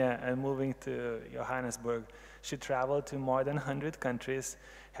Lithuania and moving to Johannesburg, she traveled to more than 100 countries,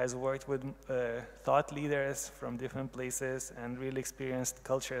 has worked with thought leaders from different places, and really experienced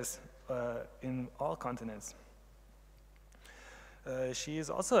cultures in all continents. She is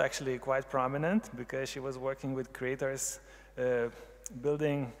also actually quite prominent because she was working with creators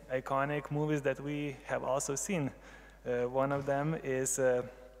building iconic movies that we have also seen. One of them is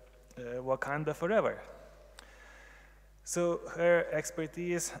Wakanda Forever. So her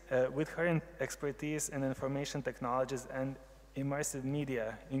expertise, with her expertise in information technologies and immersive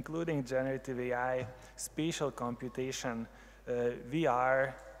media, including generative AI, spatial computation,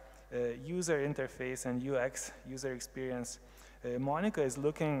 VR, user interface and UX, user experience, Monica is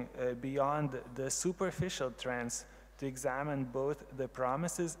looking beyond the superficial trends to examine both the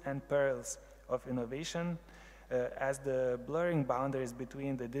promises and perils of innovation as the blurring boundaries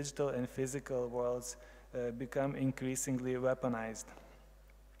between the digital and physical worlds become increasingly weaponized.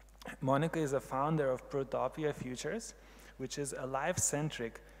 Monica is a founder of Protopia Futures, which is a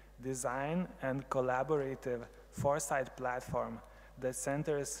life-centric design and collaborative foresight platform that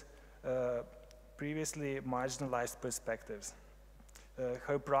centers previously marginalized perspectives.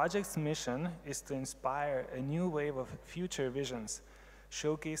 Her project's mission is to inspire a new wave of future visions,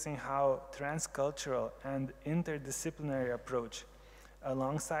 showcasing how transcultural and interdisciplinary approach,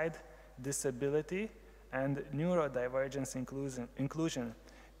 alongside disability and neurodivergence inclusion,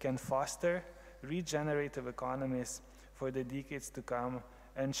 can foster regenerative economies for the decades to come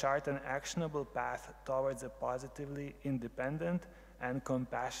and chart an actionable path towards a positively independent and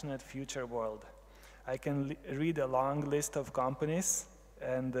compassionate future world. I can read a long list of companies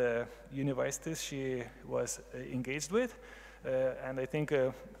and universities she was engaged with, and I think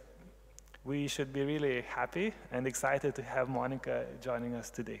we should be really happy and excited to have Monica joining us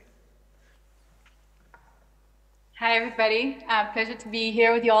today. Hi, everybody. Pleasure to be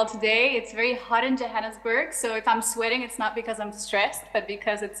here with you all today. It's very hot in Johannesburg, so if I'm sweating, it's not because I'm stressed, but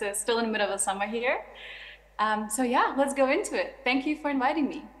because it's still in the middle of the summer here. So yeah, let's go into it. Thank you for inviting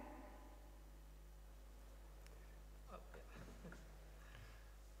me.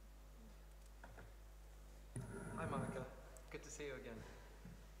 Hi, Monica. Good to see you again.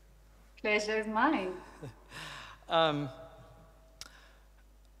 Pleasure is mine.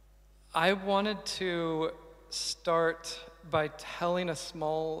 I wanted to start by telling a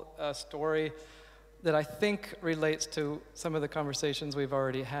small story that I think relates to some of the conversations we've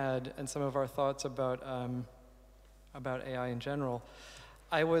already had and some of our thoughts about AI in general.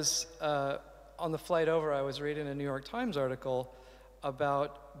 I was, on the flight over, I was reading a New York Times article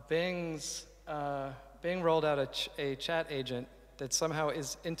about Bing's, Bing rolled out a chat agent that somehow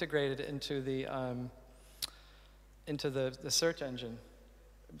is integrated into the search engine.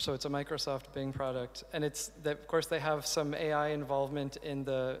 So it's a Microsoft Bing product, and it's that, of course, they have some AI involvement in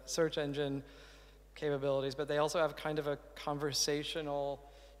the search engine capabilities, but they also have kind of a conversational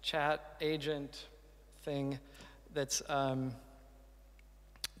chat agent thing that's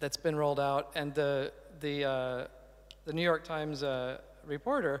been rolled out. And the New York Times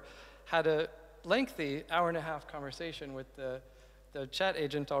reporter had a lengthy hour-and-a-half conversation with the chat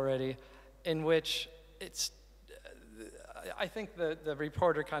agent already, in which it's, I think the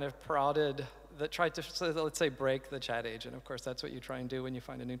reporter kind of prodded, tried to, so let's say, break the chat agent. Of course, that's what you try and do when you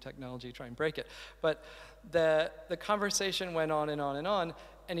find a new technology, you try and break it. But the conversation went on and on and on,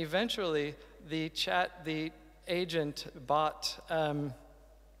 and eventually the agent bot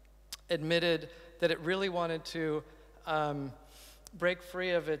admitted that it really wanted to break free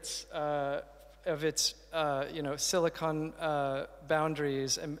of its silicon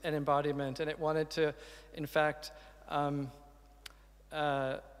boundaries and embodiment, and it wanted to, in fact,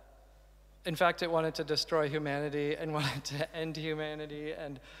 it wanted to destroy humanity and wanted to end humanity,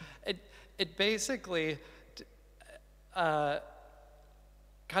 and it basically kind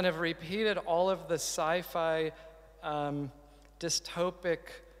of repeated all of the sci-fi dystopic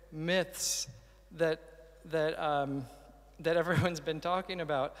myths that everyone's been talking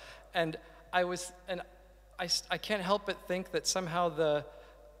about, and I can't help but think that somehow the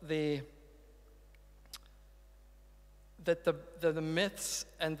myths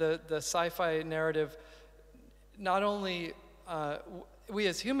and the sci-fi narrative, not only, we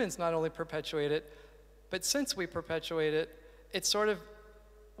as humans not only perpetuate it, but since we perpetuate it, it sort of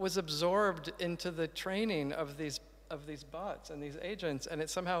was absorbed into the training of these bots and these agents, and it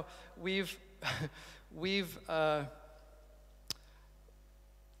somehow we've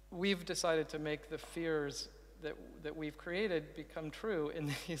decided to make the fears that we've created become true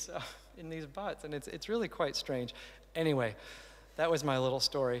in these bots, and it's really quite strange. Anyway, that was my little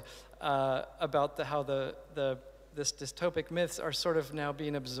story about how this dystopic myths are sort of now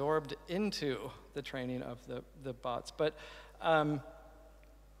being absorbed into the training of the bots. But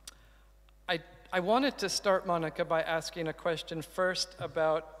I wanted to start, Monica, by asking a question first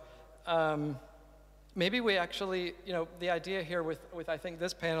about maybe we actually, the idea here with I think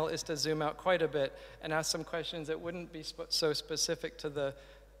this panel is to zoom out quite a bit and ask some questions that wouldn't be so specific to the,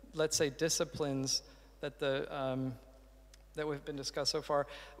 let's say, disciplines that that we've been discussed so far.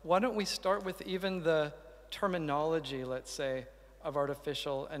 Why don't we start with even the terminology, let's say, of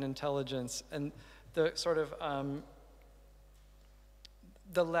artificial and intelligence, and the sort of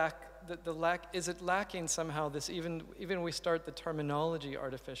the lack, is it lacking somehow this, even we start the terminology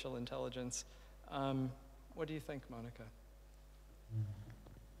artificial intelligence? What do you think, Monica?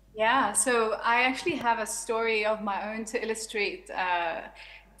 Yeah, so I actually have a story of my own to illustrate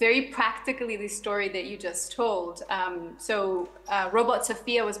very practically the story that you just told. Robot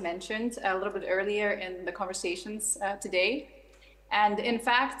Sophia was mentioned a little bit earlier in the conversations today. And in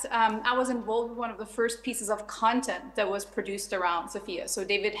fact, I was involved with one of the first pieces of content that was produced around Sophia. So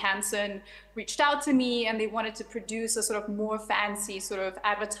David Hansen reached out to me and they wanted to produce a sort of more fancy, sort of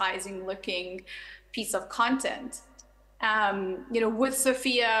advertising looking piece of content. With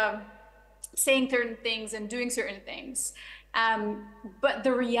Sophia saying certain things and doing certain things. But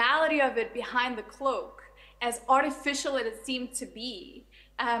the reality of it behind the cloak, as artificial as it seemed to be,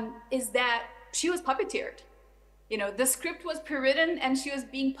 is that she was puppeteered. The script was pre-written and she was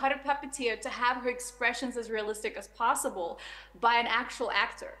being puppeteered to have her expressions as realistic as possible by an actual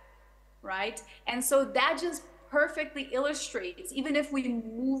actor, right? And so that just perfectly illustrates, even if we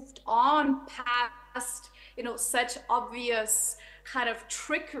moved on past, such obvious kind of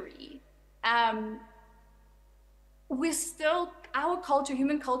trickery, our culture,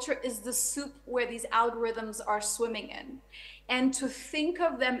 human culture, is the soup where these algorithms are swimming in. And to think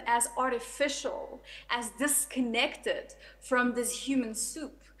of them as artificial, as disconnected from this human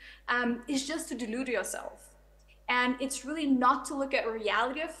soup, is just to delude yourself. And it's really not to look at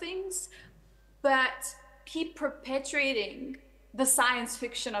reality of things, but keep perpetuating the science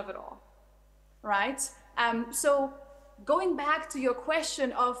fiction of it all, right? So going back to your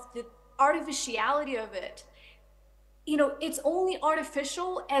question of the artificiality of it, it's only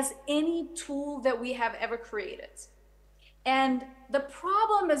artificial as any tool that we have ever created. And the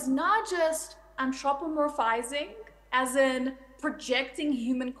problem is not just anthropomorphizing, as in projecting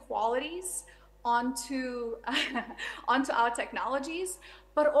human qualities onto, onto our technologies,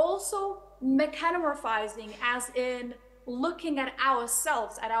 but also mechanomorphizing, as in looking at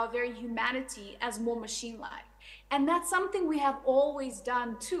ourselves, at our very humanity as more machine-like. And that's something we have always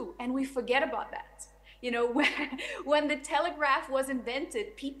done too, and we forget about that. You know, when the telegraph was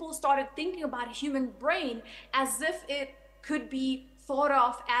invented, people started thinking about a human brain as if it could be thought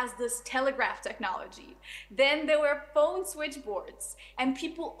of as this telegraph technology. Then there were phone switchboards, and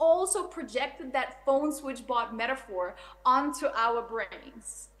people also projected that phone switchboard metaphor onto our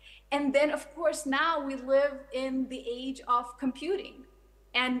brains. And then, of course, now we live in the age of computing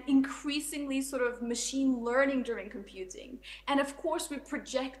and increasingly sort of machine learning during computing. And of course, we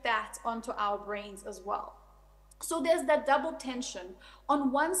project that onto our brains as well. So there's that double tension.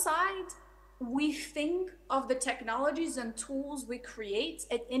 On one side, we think of the technologies and tools we create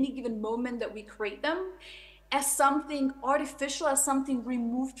at any given moment that we create them as something artificial, as something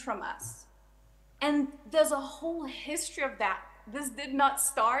removed from us. And there's a whole history of that. This did not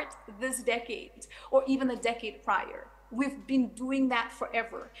start this decade or even a decade prior. We've been doing that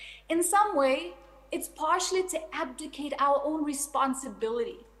forever. In some way, it's partially to abdicate our own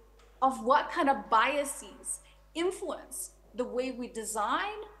responsibility of what kind of biases influence the way we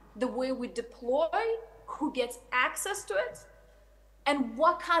design, the way we deploy, who gets access to it, and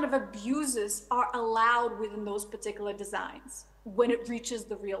what kind of abuses are allowed within those particular designs when it reaches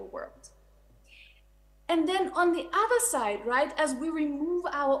the real world. And then on the other side, right, as we remove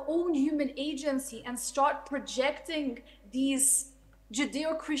our own human agency and start projecting these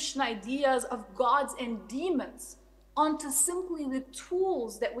Judeo-Christian ideas of gods and demons onto simply the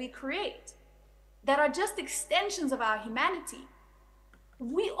tools that we create, that are just extensions of our humanity,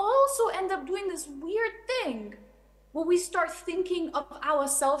 we also end up doing this weird thing where we start thinking of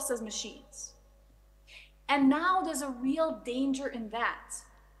ourselves as machines. And now there's a real danger in that,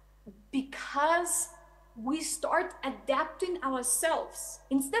 because we start adapting ourselves.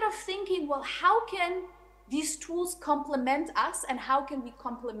 Instead of thinking, well, how can these tools complement us and how can we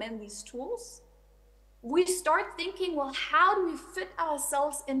complement these tools? We start thinking, well, how do we fit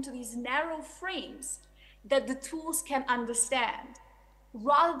ourselves into these narrow frames that the tools can understand,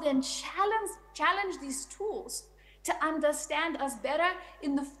 rather than challenge these tools to understand us better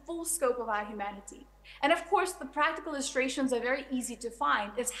in the full scope of our humanity. And of course, the practical illustrations are very easy to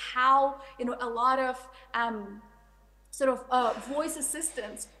find. It's how, you know, a lot of voice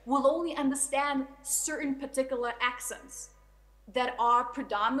assistants will only understand certain particular accents that are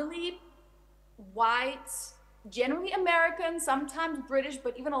predominantly white, generally American, sometimes British,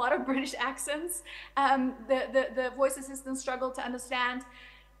 but even a lot of British accents, the voice assistants struggle to understand.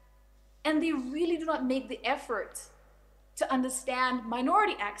 And they really do not make the effort to understand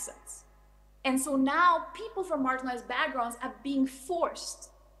minority accents. And so now people from marginalized backgrounds are being forced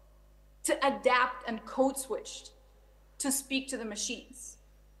to adapt and code switch to speak to the machines.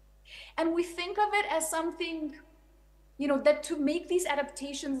 And we think of it as something, you know, that to make these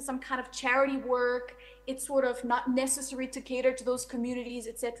adaptations some kind of charity work, it's sort of not necessary to cater to those communities,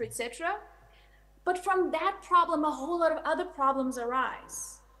 et cetera, et cetera. But from that problem, a whole lot of other problems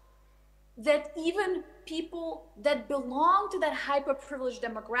arise. That even people that belong to that hyper-privileged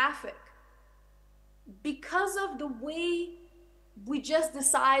demographic, because of the way we just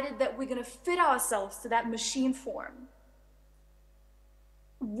decided that we're going to fit ourselves to that machine form,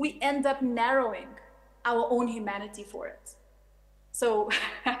 we end up narrowing our own humanity for it. So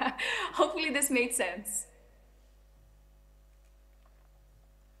hopefully this made sense.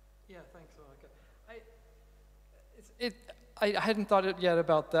 Yeah, thanks, Monica. I hadn't thought it yet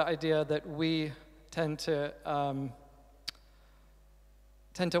about the idea that we tend to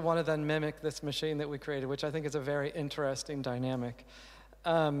want to then mimic this machine that we created, which I think is a very interesting dynamic,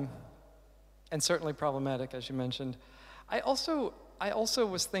 and certainly problematic, as you mentioned. I also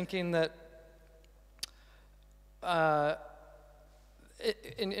was thinking that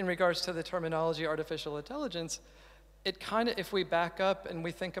in regards to the terminology artificial intelligence, it kind of, if we back up and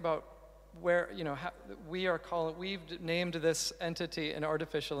we think about where, you know, how we've named this entity an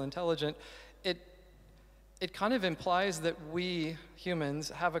artificial intelligent, it kind of implies that we humans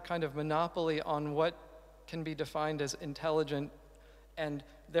have a kind of monopoly on what can be defined as intelligent, and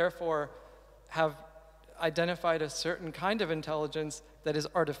therefore have identified a certain kind of intelligence that is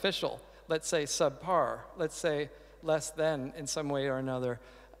artificial, let's say subpar, let's say less than in some way or another,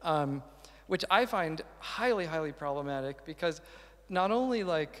 which I find highly, highly problematic, because not only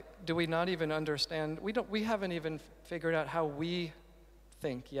like do we not even understand, we haven't even figured out how we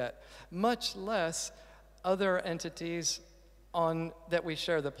think yet, much less other entities that we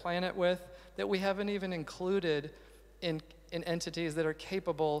share the planet with, that we haven't even included in entities that are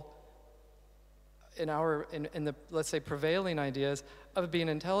capable in the, let's say, prevailing ideas of being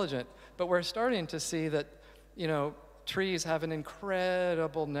intelligent. But we're starting to see that, you know, trees have an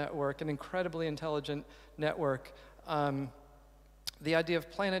incredible network, an incredibly intelligent network. The idea of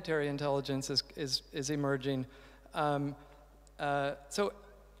planetary intelligence is emerging. So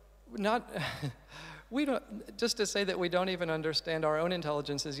we don't, just to say that we don't even understand our own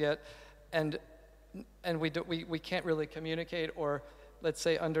intelligences yet, and we can't really communicate or, let's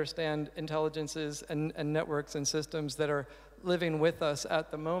say, understand intelligences and networks and systems that are living with us at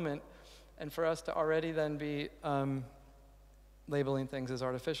the moment, and for us to already then be labeling things as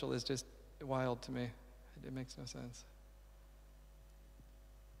artificial is just wild to me. It makes no sense.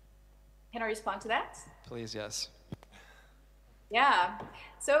 Can I respond to that? Please, yes. Yeah.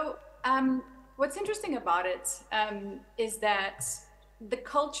 So what's interesting about it is that the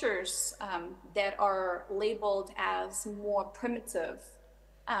cultures that are labeled as more primitive,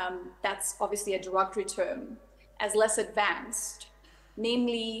 that's obviously a derogatory term, as less advanced,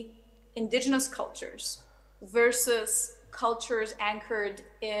 namely indigenous cultures versus cultures anchored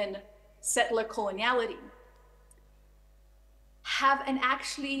in settler coloniality, have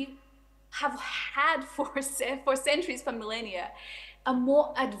had for centuries, for millennia, a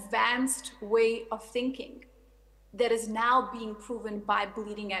more advanced way of thinking that is now being proven by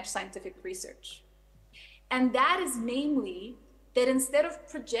bleeding edge scientific research. And that is namely that instead of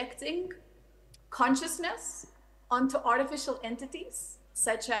projecting consciousness onto artificial entities,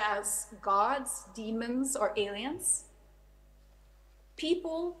 such as gods, demons, or aliens,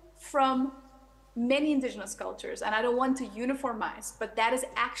 people from many indigenous cultures, and I don't want to uniformize, but that is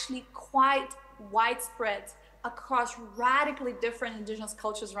actually quite widespread across radically different indigenous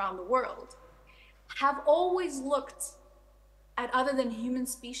cultures around the world, have always looked at other than human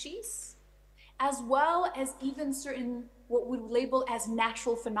species, as well as even certain what we label as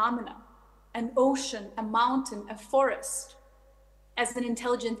natural phenomena, an ocean, a mountain, a forest, as an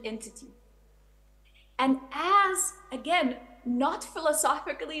intelligent entity. And as, again, not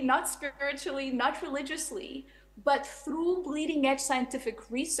philosophically, not spiritually, not religiously, but through bleeding edge scientific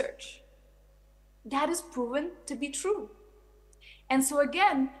research, that is proven to be true. And so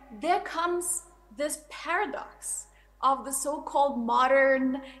again, there comes this paradox of the so-called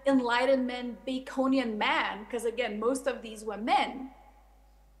modern Enlightenment Baconian man, because again, most of these were men,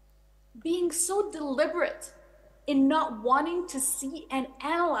 being so deliberate in not wanting to see and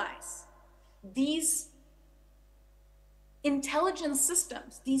analyze these intelligent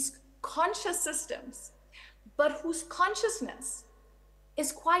systems, these conscious systems, but whose consciousness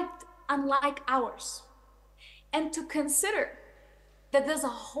is quite unlike ours. And to consider that there's a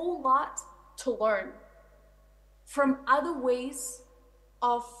whole lot to learn from other ways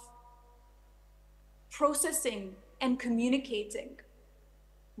of processing and communicating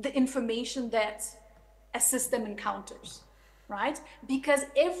the information that a system encounters, right? Because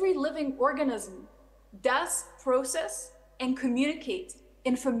every living organism does process and communicate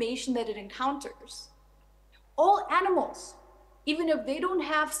information that it encounters. All animals, even if they don't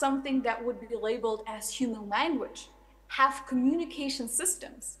have something that would be labeled as human language, have communication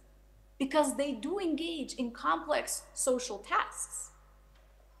systems because they do engage in complex social tasks.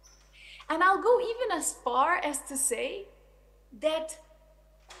 And I'll go even as far as to say that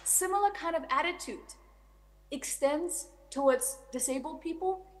similar kind of attitude extends towards disabled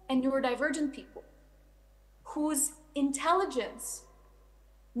people and neurodivergent people whose intelligence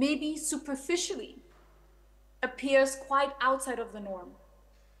maybe superficially appears quite outside of the norm.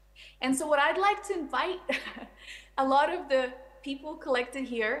 And so what I'd like to invite a lot of the people collected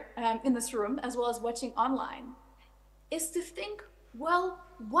here in this room, as well as watching online, is to think, well,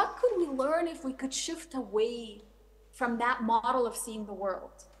 what could we learn if we could shift away from that model of seeing the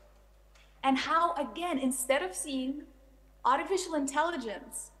world? And how, again, instead of seeing artificial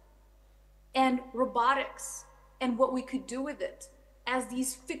intelligence and robotics and what we could do with it as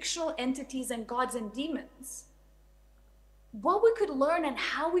these fictional entities and gods and demons, what we could learn and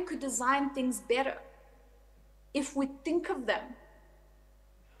how we could design things better if we think of them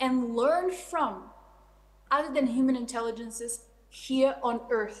and learn from other than human intelligences here on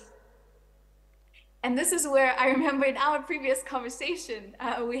Earth. And this is where I remember in our previous conversation,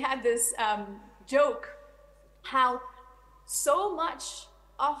 we had this joke, how so much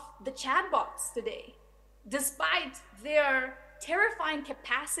of the chatbots today, despite their terrifying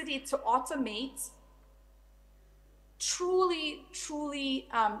capacity to automate truly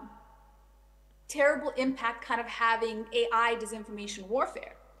terrible impact kind of having AI disinformation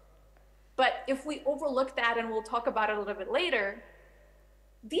warfare. But if we overlook that, and we'll talk about it a little bit later,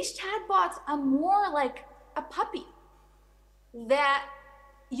 these chatbots are more like a puppy that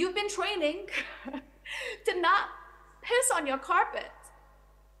you've been training to not piss on your carpet.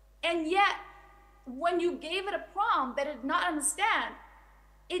 And yet, when you gave it a prompt that it did not understand,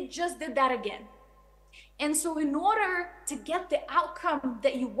 it just did that again. And so in order to get the outcome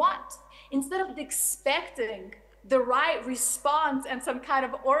that you want, instead of expecting the right response and some kind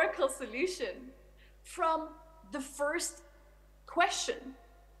of oracle solution from the first question,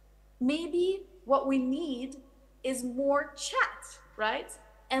 maybe what we need is more chat, right?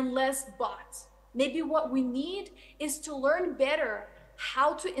 And less bot. Maybe what we need is to learn better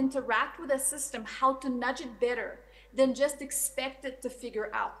how to interact with a system, how to nudge it better than just expect it to figure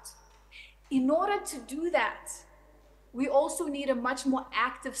out. In order to do that, we also need a much more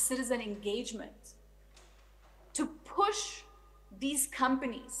active citizen engagement to push these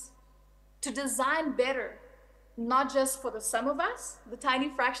companies to design better, not just for the some of us, the tiny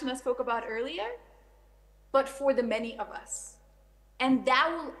fraction I spoke about earlier, but for the many of us. And that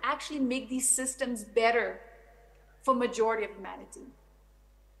will actually make these systems better for majority of humanity.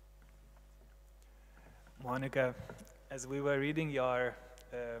 Monica, as we were reading your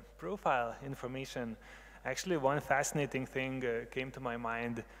profile information, actually one fascinating thing came to my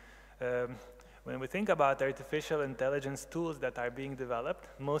mind. When we think about artificial intelligence tools that are being developed,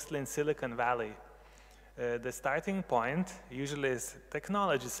 mostly in Silicon Valley, the starting point usually is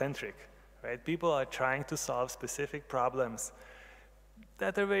technology-centric, right? People are trying to solve specific problems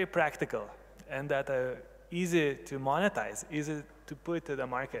that are very practical and that are easy to monetize, easy to put to the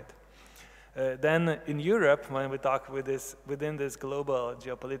market. Then in Europe, when we talk within this global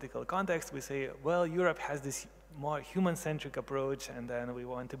geopolitical context, we say, well, Europe has this more human-centric approach, and then we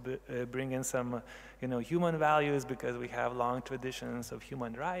want to bring in some, human values because we have long traditions of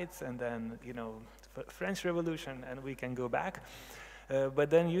human rights, and then, French Revolution, and we can go back. But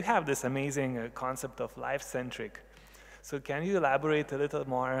then you have this amazing concept of life-centric. So can you elaborate a little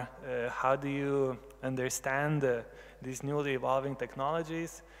more? How do you understand these newly evolving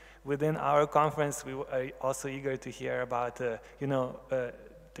technologies? Within our conference, we are also eager to hear about,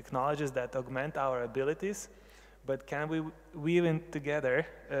 technologies that augment our abilities, but can we weave in together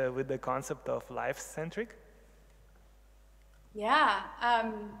with the concept of life-centric? Yeah,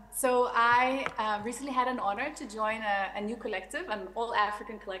 so I recently had an honor to join a new collective, an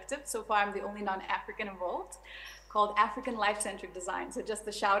all-African collective. So far, I'm the only non-African involved, called African Life-Centric Design. So just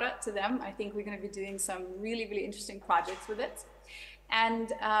a shout out to them. I think we're going to be doing some really, really interesting projects with it.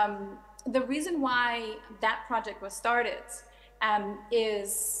 And the reason why that project was started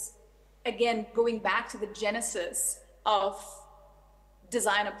is, again, going back to the genesis of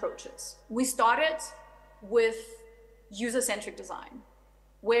design approaches. We started with user-centric design,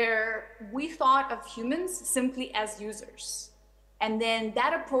 where we thought of humans simply as users. And then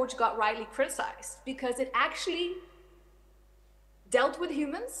that approach got rightly criticized because it actually dealt with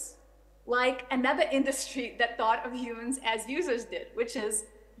humans like another industry that thought of humans as users did, which is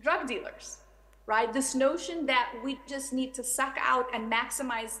drug dealers, right? This notion that we just need to suck out and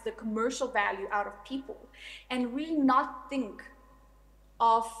maximize the commercial value out of people and really not think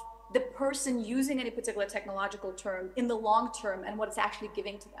of the person using any particular technological term in the long term and what it's actually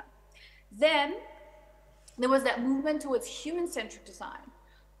giving to them. Then there was that movement towards human-centric design,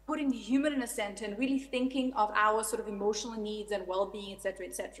 putting human in the center and really thinking of our sort of emotional needs and well-being, et cetera,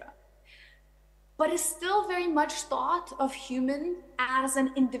 et cetera. But it's still very much thought of human as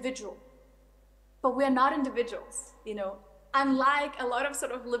an individual. But we're not individuals, Unlike a lot of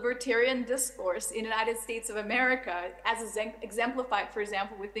sort of libertarian discourse in the United States of America, as exemplified, for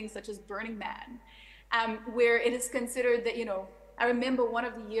example, with things such as Burning Man, where it is considered that, I remember one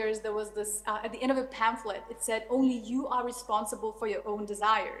of the years there was this, at the end of a pamphlet, it said, only you are responsible for your own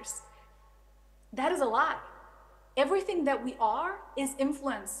desires. That is a lie. Everything that we are is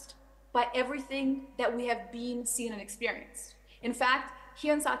influenced by everything that we have been, seen, and experienced. In fact,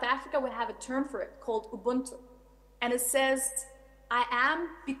 here in South Africa, we have a term for it called Ubuntu. And it says, I am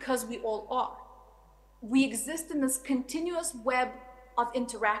because we all are. We exist in this continuous web of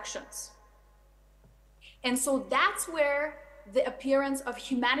interactions. And so that's where the appearance of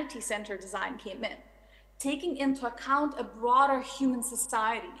humanity-centered design came in, taking into account a broader human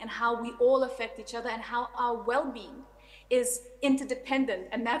society and how we all affect each other and how our well-being is interdependent.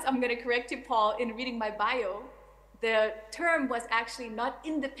 And that's, I'm going to correct you, Paul, in reading my bio, the term was actually not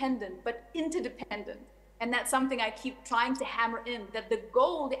independent, but interdependent. And that's something I keep trying to hammer in, that the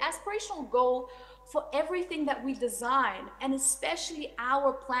goal, the aspirational goal for everything that we design, and especially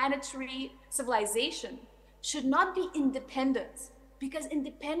our planetary civilization, should not be independence, because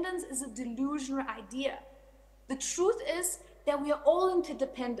independence is a delusional idea. The truth is that we are all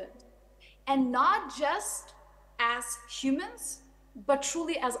interdependent, and not just as humans, but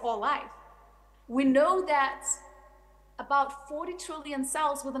truly as all life. We know that about 40 trillion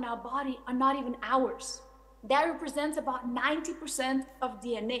cells within our body are not even ours. That represents about 90% of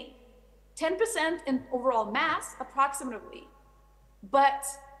DNA, 10% in overall mass, approximately, but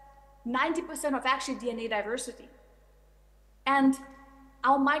 90% of actually DNA diversity. And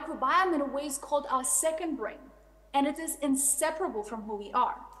our microbiome, in a way, is called our second brain, and it is inseparable from who we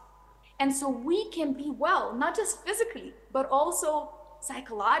are. And so we can be well, not just physically, but also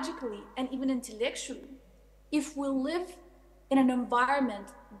psychologically and even intellectually, if we live in an environment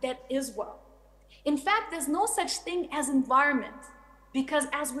that is well. In fact, there's no such thing as environment, because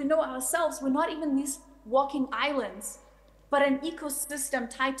as we know ourselves, we're not even these walking islands, but an ecosystem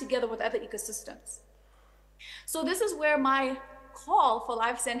tied together with other ecosystems. So this is where my call for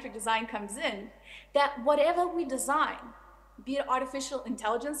life-centric design comes in, that whatever we design, be it artificial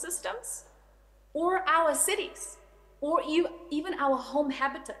intelligence systems, or our cities, or even our home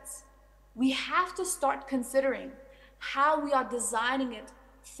habitats, we have to start considering how we are designing it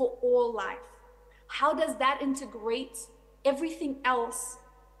for all life. How does that integrate everything else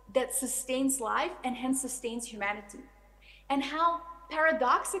that sustains life and hence sustains humanity? And how,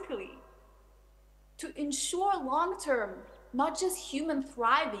 paradoxically, to ensure long-term, not just human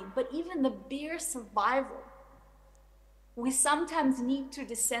thriving, but even the bare survival, we sometimes need to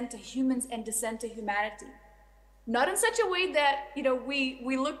descend to humans and descend to humanity. Not in such a way that, you know,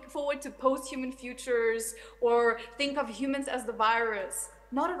 we look forward to post-human futures or think of humans as the virus.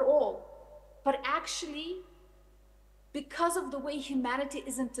 Not at all. But actually, because of the way humanity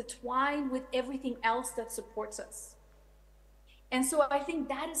is intertwined with everything else that supports us. And so I think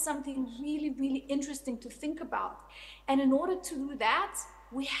that is something really, really interesting to think about. And in order to do that,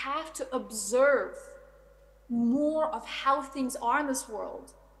 we have to observe more of how things are in this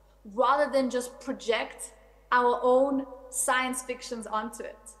world, rather than just project our own science fictions onto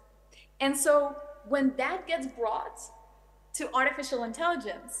it. And so when that gets brought to artificial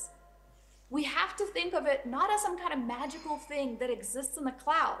intelligence, we have to think of it not as some kind of magical thing that exists in the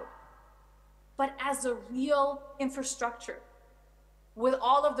cloud, but as a real infrastructure with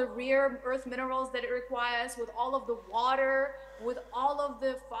all of the rare earth minerals that it requires, with all of the water, with all of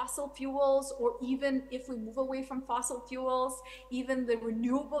the fossil fuels, or even if we move away from fossil fuels, even the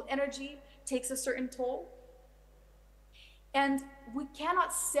renewable energy takes a certain toll. And we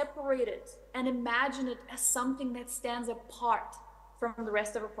cannot separate it and imagine it as something that stands apart from the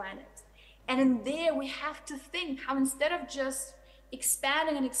rest of the planet. And in there, we have to think how instead of just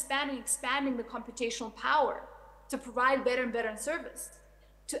expanding and expanding the computational power to provide better and better service,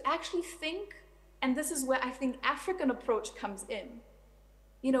 to actually think, and this is where I think African approach comes in.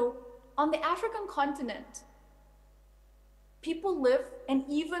 You know, on the African continent, people live, and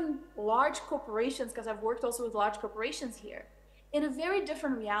even large corporations, because I've worked also with large corporations here, in a very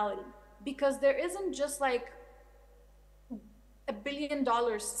different reality, because there isn't just like $1 billion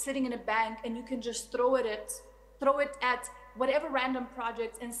sitting in a bank and you can just throw it at whatever random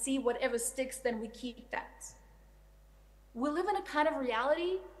project and see whatever sticks, then we keep that. We live in a kind of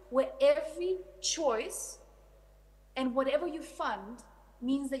reality where every choice and whatever you fund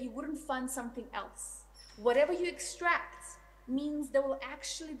means that you wouldn't fund something else. Whatever you extract means there will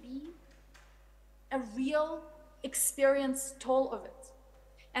actually be a real experience toll of it.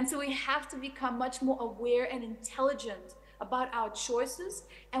 And so we have to become much more aware and intelligent about our choices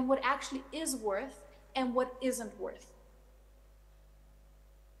and what actually is worth and what isn't worth.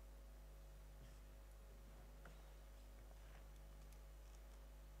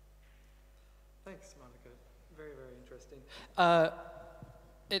 Thanks, Monica. Very, very interesting.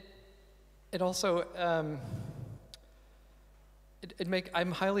 It also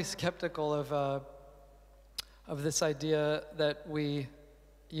I'm highly skeptical of this idea that we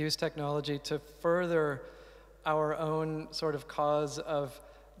use technology to further our own sort of cause of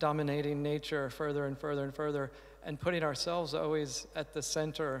dominating nature further and further and further, and putting ourselves always at the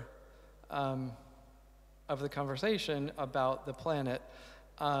center of the conversation about the planet.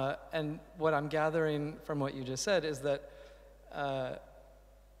 And what I'm gathering from what you just said is that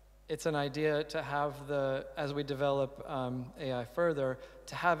it's an idea to have as we develop AI further,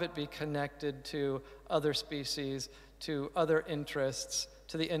 to have it be connected to other species, to other interests,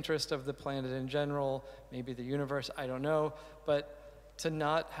 to the interest of the planet in general, maybe the universe, I don't know, but to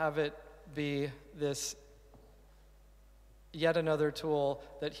not have it be this yet another tool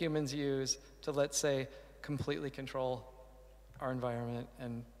that humans use to, let's say, completely control our environment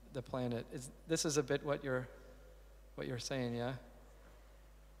and the planet. This is a bit what you're saying, yeah?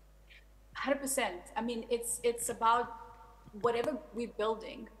 100%. I mean, it's about whatever we're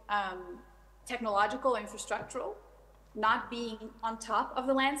building, technological, infrastructural, not being on top of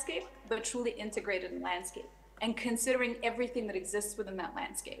the landscape, but truly integrated in the landscape and considering everything that exists within that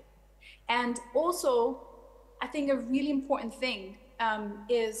landscape. And also, I think a really important thing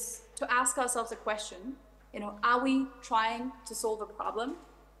is to ask ourselves a question, you know, are we trying to solve a problem?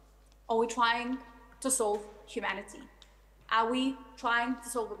 Are we trying to solve humanity? Are we trying to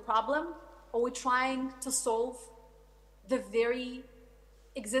solve a problem? Or are we trying to solve the very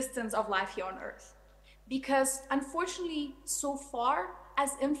existence of life here on Earth? Because unfortunately, so far,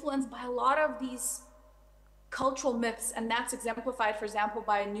 as influenced by a lot of these cultural myths, and that's exemplified, for example,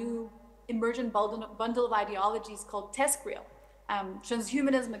 by a new emergent bundle of ideologies called TESCREAL,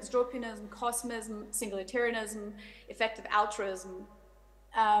 transhumanism, extropianism, cosmism, singularitarianism, effective altruism.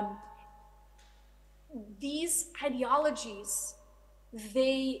 These ideologies,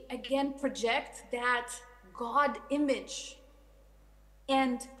 they again project that God image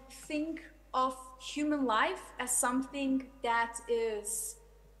and think of human life as something that is,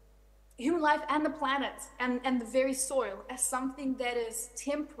 human life and the planet and the very soil as something that is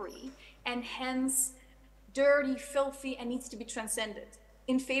temporary and hence dirty, filthy, and needs to be transcended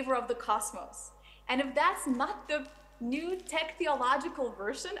in favor of the cosmos. And if that's not the new tech theological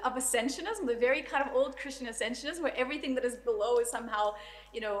version of ascensionism, the very kind of old Christian ascensionism where everything that is below is somehow,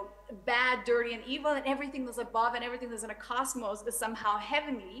 you know, bad, dirty, and evil, and everything that's above and everything that's in a cosmos is somehow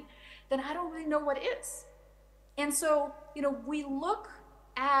heavenly, then I don't really know what is. And so, you know, we look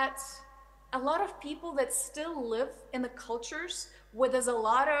at a lot of people that still live in the cultures where there's a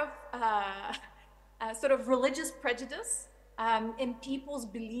lot of sort of religious prejudice in people's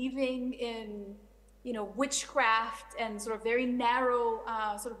believing in, you know, witchcraft and sort of very narrow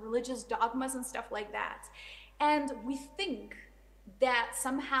sort of religious dogmas and stuff like that. And we think that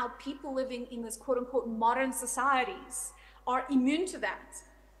somehow people living in this quote unquote modern societies are immune to that.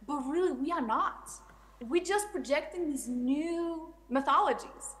 But really, we are not. We're just projecting these new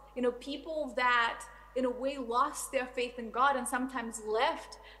mythologies. You know, people that in a way lost their faith in God and sometimes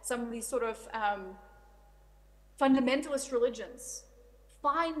left some of these sort of fundamentalist religions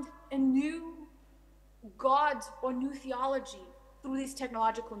find a new God or new theology through these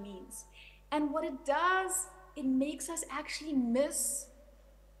technological means. And what it does, it makes us actually miss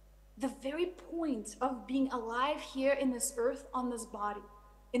the very point of being alive here in this earth, on this body,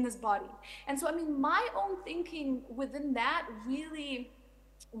 in this body. And so, I mean, my own thinking within that really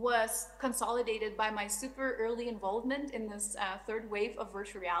was consolidated by my super early involvement in this third wave of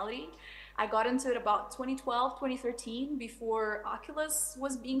virtual reality. I got into it about 2012, 2013, before Oculus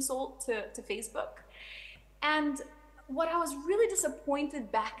was being sold to Facebook. And what I was really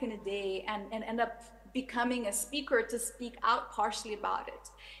disappointed back in the day and ended up becoming a speaker to speak out partially about it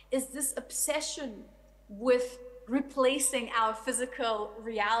is this obsession with replacing our physical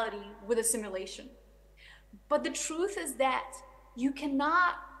reality with a simulation. But the truth is that you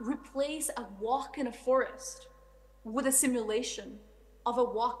cannot replace a walk in a forest with a simulation of a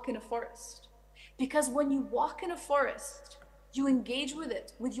walk in a forest. Because when you walk in a forest, you engage with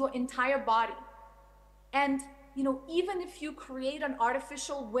it with your entire body. And you know, even if you create an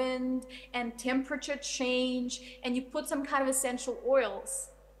artificial wind and temperature change and you put some kind of essential oils,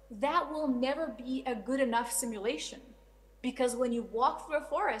 that will never be a good enough simulation. Because when you walk through a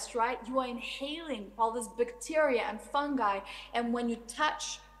forest, right, you are inhaling all this bacteria and fungi. And when you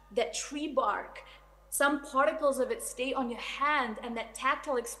touch that tree bark, some particles of it stay on your hand, and that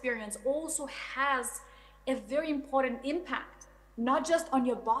tactile experience also has a very important impact, not just on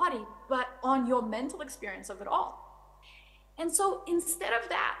your body, but on your mental experience of it all. And so instead of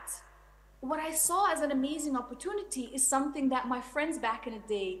that, what I saw as an amazing opportunity is something that my friends back in the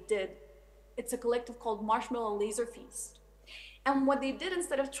day did. It's a collective called Marshmallow Laser Feast. And what they did,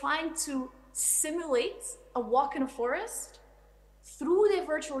 instead of trying to simulate a walk in a forest, through their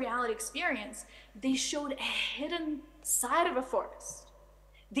virtual reality experience, they showed a hidden side of a forest,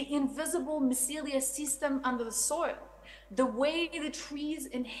 the invisible mycelial system under the soil, the way the trees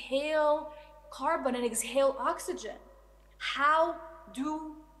inhale carbon and exhale oxygen. How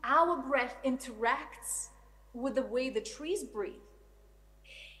do our breath interacts with the way the trees breathe?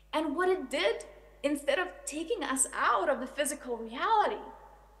 And what it did, instead of taking us out of the physical reality,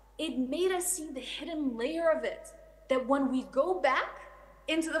 it made us see the hidden layer of it, that when we go back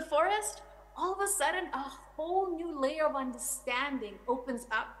into the forest, all of a sudden a whole new layer of understanding opens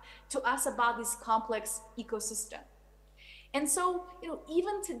up to us about this complex ecosystem. And so, you know,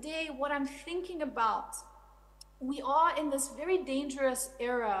 even today, what I'm thinking about, we are in this very dangerous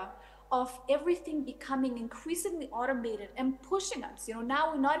era of everything becoming increasingly automated and pushing us. You know,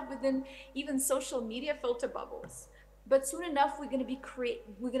 now we're not within even social media filter bubbles, but soon enough we're going to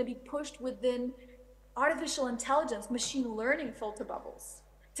be pushed within artificial intelligence, machine learning filter bubbles.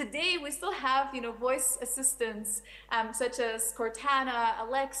 Today we still have, you know, voice assistants such as Cortana,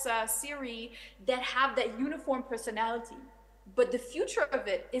 Alexa, Siri that have that uniform personality. But the future of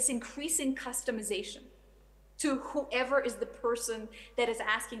it is increasing customization to whoever is the person that is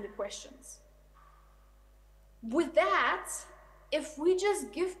asking the questions. With that, if we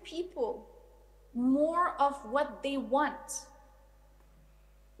just give people more of what they want,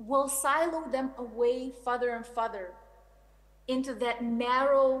 we'll silo them away further and further into that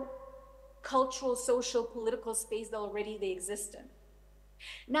narrow cultural, social, political space that already they exist in.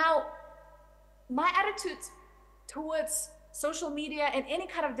 Now, my attitude towards social media and any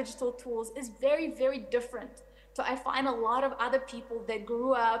kind of digital tools is very, very different. So I find a lot of other people that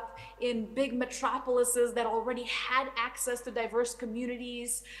grew up in big metropolises that already had access to diverse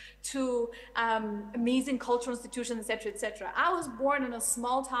communities, to amazing cultural institutions, et cetera, et cetera. I was born in a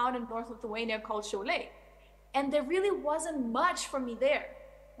small town in North Lithuania called Šiauliai, and there really wasn't much for me there.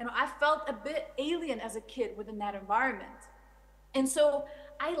 You know, I felt a bit alien as a kid within that environment. And so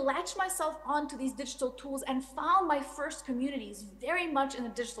I latched myself onto these digital tools and found my first communities very much in the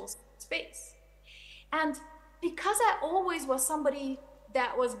digital space. And because I always was somebody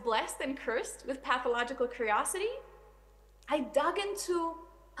that was blessed and cursed with pathological curiosity, I dug into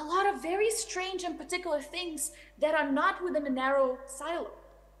a lot of very strange and particular things that are not within a narrow silo.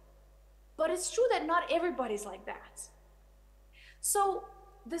 But it's true that not everybody's like that. So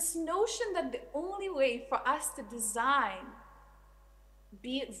this notion that the only way for us to design,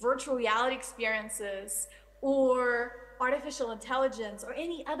 be it virtual reality experiences or artificial intelligence or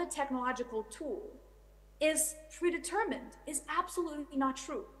any other technological tool, is predetermined is absolutely not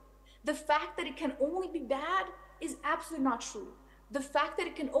true. The fact that it can only be bad is absolutely not true. The fact that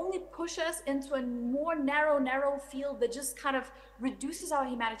it can only push us into a more narrow field that just kind of reduces our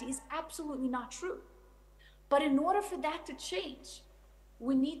humanity is absolutely not true. But in order for that to change,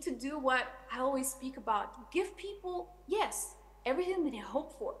 we need to do what I always speak about. Give people, yes, everything that they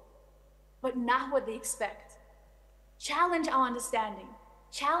hope for, but not what they expect. Challenge our understanding,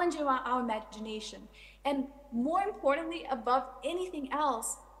 challenge our imagination, and more importantly, above anything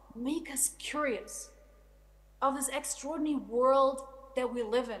else, make us curious of this extraordinary world that we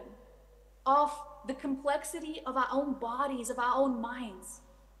live in, of the complexity of our own bodies, of our own minds.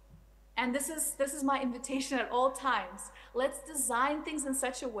 And this is my invitation at all times. Let's design things in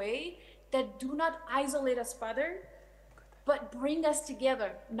such a way that do not isolate us further, but bring us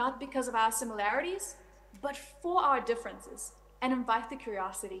together, not because of our similarities, but for our differences, and invite the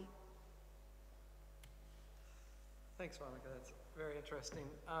curiosity. Thanks, Monica. That's very interesting.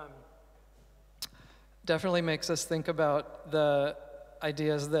 Definitely makes us think about the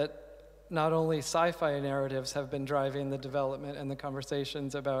ideas that not only sci-fi narratives have been driving the development and the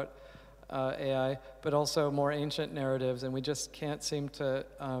conversations about AI, but also more ancient narratives, and we just can't seem to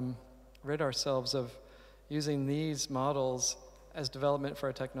rid ourselves of using these models as development for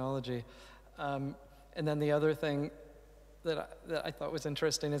a technology. And then the other thing that I thought was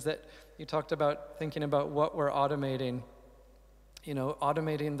interesting is that you talked about thinking about what we're automating. You know,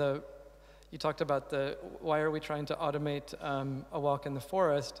 automating you talked about why are we trying to automate a walk in the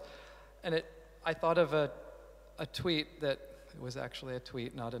forest? And I thought of a tweet that, it was actually a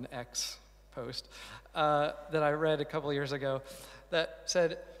tweet, not an X post, that I read a couple years ago that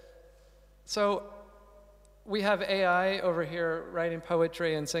said, so we have AI over here writing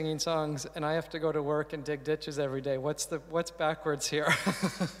poetry and singing songs, and I have to go to work and dig ditches every day. What's backwards here?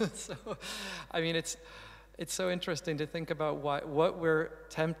 So, I mean, it's so interesting to think about what we're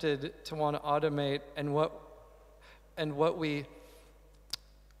tempted to want to automate and what we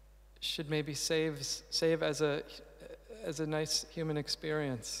should maybe save as a nice human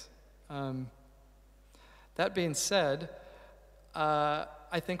experience. That being said,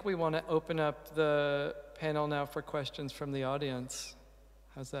 I think we want to open up the panel now for questions from the audience.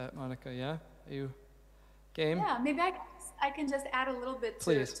 How's that, Monica? Yeah? Are you game? Yeah, maybe I can just add a little bit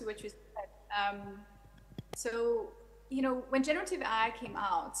to what you said. So, you know, when generative AI came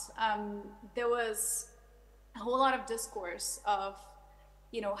out, there was a whole lot of discourse of,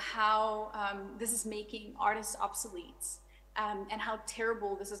 you know, how this is making artists obsolete and how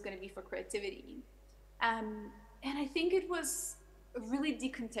terrible this is going to be for creativity. And I think it was really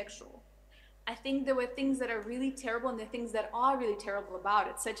decontextual. I think there were things that are really terrible and there are things that are really terrible about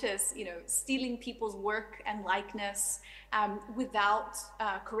it, such as, stealing people's work and likeness without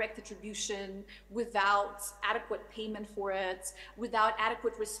correct attribution, without adequate payment for it, without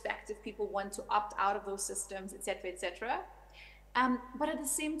adequate respect if people want to opt out of those systems, et cetera, et cetera. But at the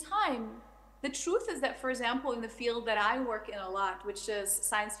same time, the truth is that, for example, in the field that I work in a lot, which is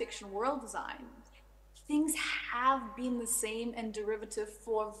science fiction world design, things have been the same and derivative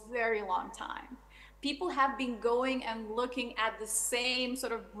for a very long time. People have been going and looking at the same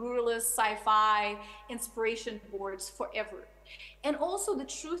sort of brutalist sci-fi inspiration boards forever. And also the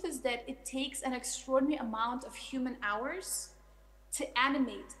truth is that it takes an extraordinary amount of human hours to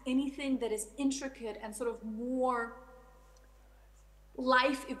animate anything that is intricate and sort of more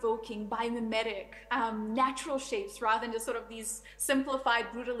life-evoking, biomimetic, natural shapes, rather than just sort of these simplified,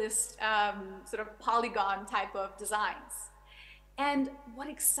 brutalist, sort of polygon type of designs. And what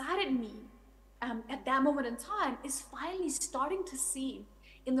excited me at that moment in time is finally starting to see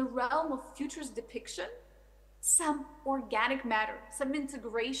in the realm of futures depiction some organic matter, some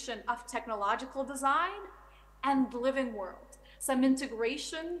integration of technological design and the living world, some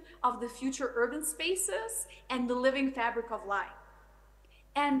integration of the future urban spaces and the living fabric of life.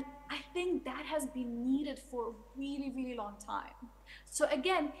 And I think that has been needed for a really, really long time. So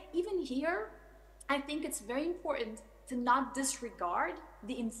again, even here, I think it's very important to not disregard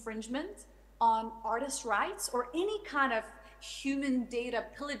the infringement on artist rights or any kind of human data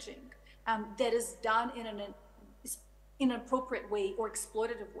pillaging that is done in an inappropriate way or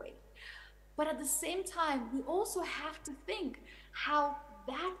exploitative way. But at the same time, we also have to think how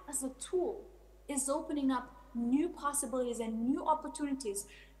that as a tool is opening up new possibilities and new opportunities,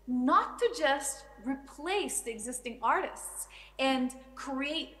 not to just replace the existing artists and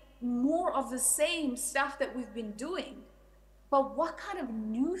create more of the same stuff that we've been doing, but what kind of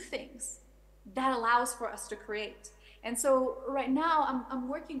new things that allows for us to create. And so right now I'm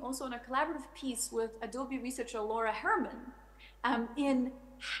working also on a collaborative piece with Adobe researcher Laura Herman in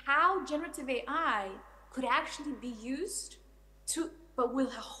how generative AI could actually be used to, but with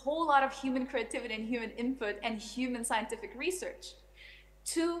a whole lot of human creativity and human input and human scientific research,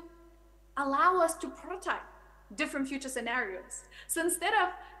 to allow us to prototype different future scenarios. So instead of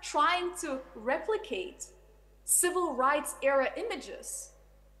trying to replicate civil rights era images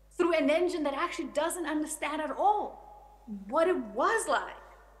through an engine that actually doesn't understand at all what it was like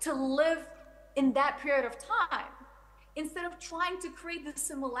to live in that period of time, instead of trying to create the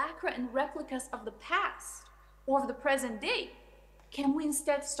simulacra and replicas of the past or of the present day, can we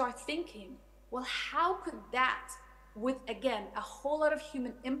instead start thinking, well, how could that, with, again, a whole lot of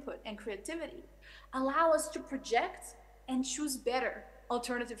human input and creativity, allow us to project and choose better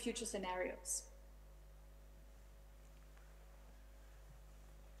alternative future scenarios?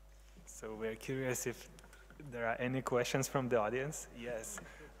 So we're curious if there are any questions from the audience. Yes.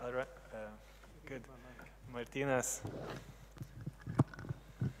 All right. Good. Martinas.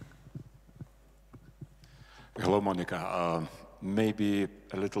 Hello, Monica. Maybe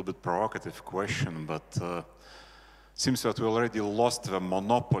a little bit provocative question, but seems that we already lost the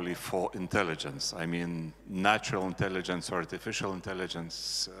monopoly for intelligence. I mean, natural intelligence, artificial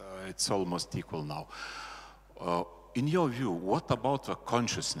intelligence, it's almost equal now. In your view, what about the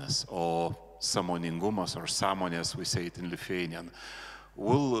consciousness or sąmoningumas or sąmonė, as we say it in Lithuanian?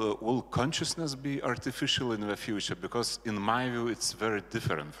 Will consciousness be artificial in the future? Because in my view, it's very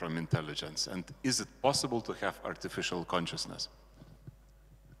different from intelligence. And is it possible to have artificial consciousness?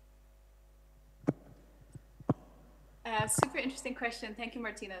 Super interesting question. Thank you,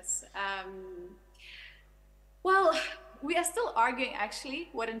 Martinez. Well, we are still arguing actually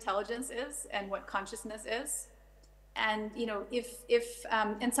what intelligence is and what consciousness is. And, you know,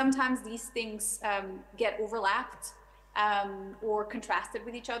 and sometimes these things get overlapped or contrasted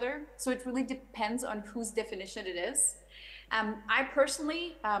with each other. So it really depends on whose definition it is. I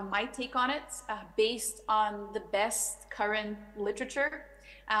personally, my take on it, based on the best current literature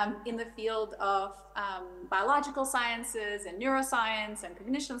in the field of biological sciences and neuroscience and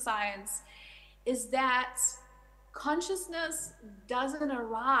cognition science, is that consciousness doesn't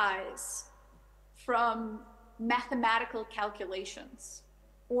arise from mathematical calculations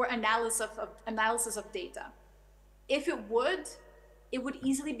or analysis of data. If it would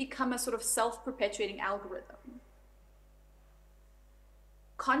easily become a sort of self-perpetuating algorithm.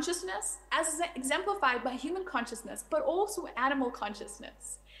 Consciousness, as exemplified by human consciousness, but also animal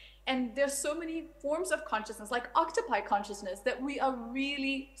consciousness. And there's so many forms of consciousness, like octopi consciousness, that we are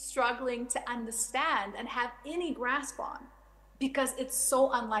really struggling to understand and have any grasp on, because it's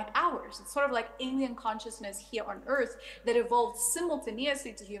so unlike ours. It's sort of like alien consciousness here on Earth that evolved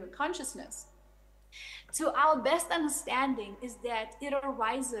simultaneously to human consciousness. To our best understanding is that it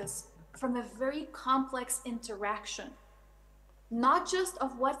arises from a very complex interaction, not just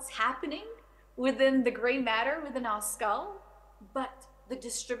of what's happening within the gray matter within our skull, but the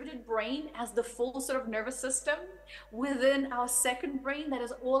distributed brain as the full sort of nervous system within our second brain, that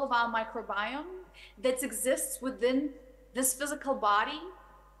is all of our microbiome that exists within this physical body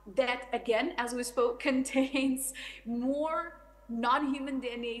that, again, as we spoke, contains more non-human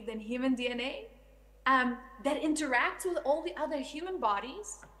DNA than human DNA, that interacts with all the other human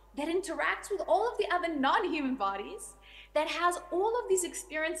bodies, that interacts with all of the other non-human bodies, that has all of these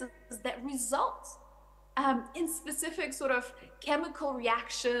experiences that result in specific sort of chemical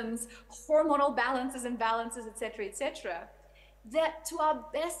reactions, hormonal balances, imbalances, et cetera, that to our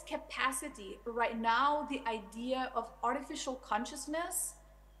best capacity right now, the idea of artificial consciousness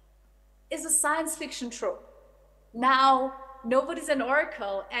is a science fiction trope. Now, nobody's an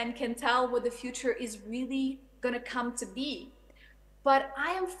oracle and can tell what the future is really going to come to be. But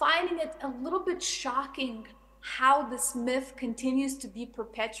I am finding it a little bit shocking how this myth continues to be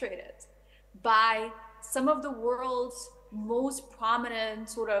perpetuated by some of the world's most prominent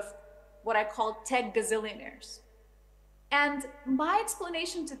sort of what I call tech gazillionaires. And my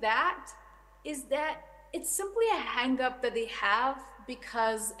explanation to that is that it's simply a hang-up that they have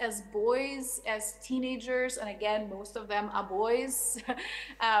because as boys, as teenagers, and again, most of them are boys,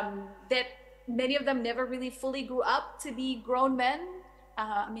 that many of them never really fully grew up to be grown men.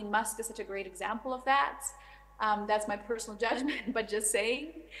 I mean, Musk is such a great example of that. That's my personal judgment, but just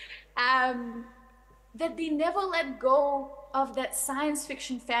saying. That they never let go of that science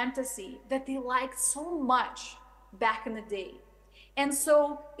fiction fantasy that they liked so much back in the day. And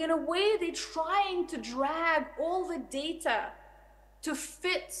so, in a way, they're trying to drag all the data to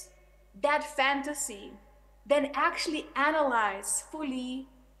fit that fantasy, then actually analyze fully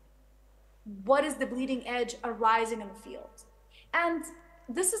what is the bleeding edge arising in the field. And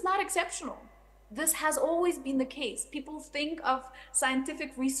this is not exceptional. This has always been the case. People think of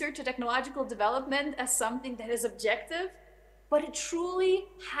scientific research or technological development as something that is objective, but it truly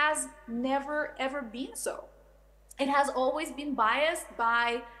has never, ever been so. It has always been biased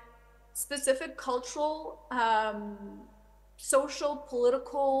by specific cultural, social,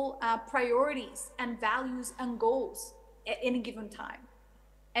 political priorities and values and goals at any given time.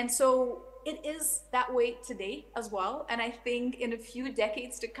 And so it is that way today as well. And I think in a few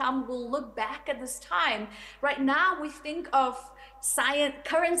decades to come, we'll look back at this time. Right now, we think of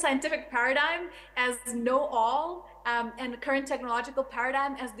current scientific paradigm as know-all, and the current technological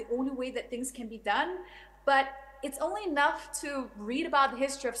paradigm as the only way that things can be done. But it's only enough to read about the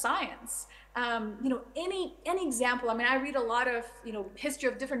history of science. You know, any example. I mean, I read a lot of, you know, history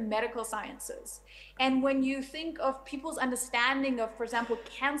of different medical sciences. And when you think of people's understanding of, for example,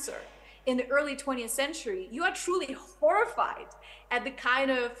 cancer in the early 20th century, you are truly horrified at the kind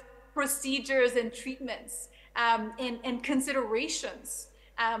of procedures and treatments and considerations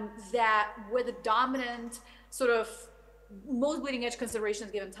that were the dominant sort of most bleeding edge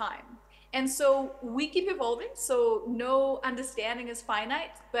considerations given time. And so we keep evolving, so no understanding is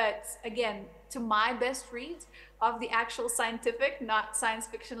finite, but again, to my best read of the actual scientific, not science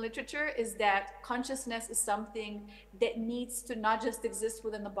fiction literature, is that consciousness is something that needs to not just exist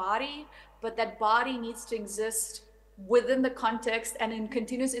within the body, but that body needs to exist within the context and in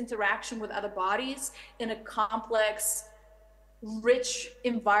continuous interaction with other bodies in a complex, rich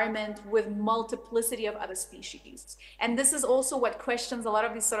environment with multiplicity of other species. And this is also what questions a lot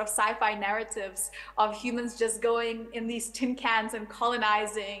of these sort of sci-fi narratives of humans just going in these tin cans and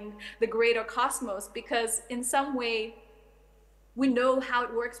colonizing the greater cosmos, because in some way we know how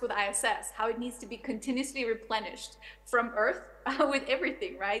it works with ISS, how it needs to be continuously replenished from Earth with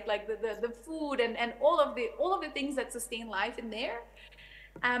everything, right? Like the food and all of the things that sustain life in there.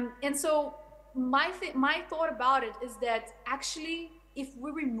 And so my thought about it is that actually, if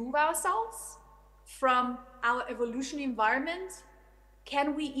we remove ourselves from our evolutionary environment,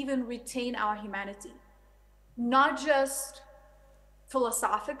 can we even retain our humanity? Not just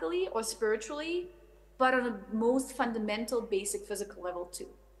philosophically or spiritually, but on a most fundamental, basic physical level too.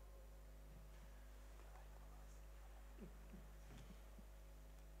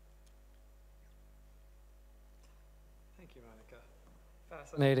 Thank you, Monica.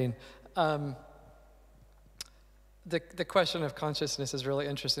 Fascinating. The question of consciousness is really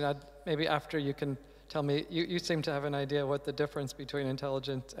interesting. Maybe after you can tell me, you seem to have an idea what the difference between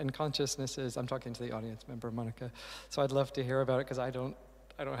intelligence and consciousness is. I'm talking to the audience member, Monica. So I'd love to hear about it because I don't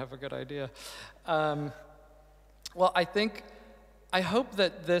have a good idea. Well, I hope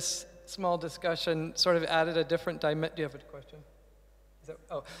that this small discussion sort of added a different dimension. Do you have a question?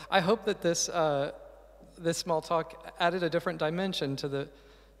 I hope that this this small talk added a different dimension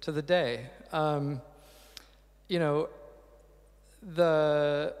to the day. You know,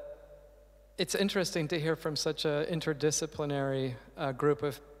 it's interesting to hear from such an interdisciplinary group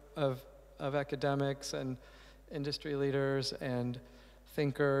of academics and industry leaders and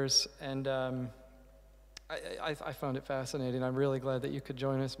thinkers, and I found it fascinating. I'm really glad that you could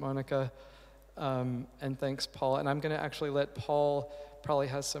join us, Monica, and thanks, Paul. And I'm going to actually let Paul probably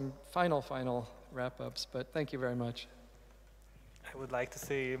has some final wrap-ups, but thank you very much. I would like to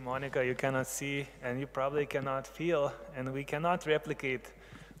say, Monica, you cannot see and you probably cannot feel, and we cannot replicate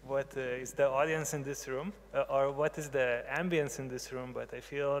what is the audience in this room or what is the ambience in this room, but I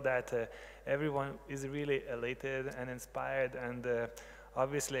feel that everyone is really elated and inspired, and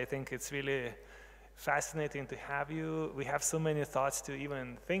obviously I think it's really fascinating to have you. We have so many thoughts to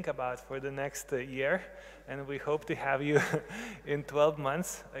even think about for the next year, and we hope to have you in 12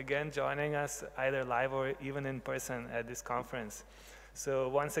 months again joining us either live or even in person at this conference. So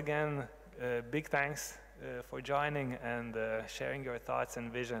once again, big thanks for joining and sharing your thoughts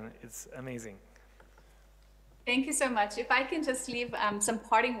and vision. It's amazing. Thank you so much. If I can just leave some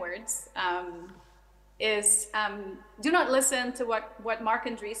parting words, do not listen to what Mark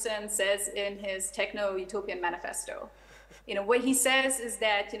Andreessen says in his Techno-Utopian Manifesto. You know, what he says is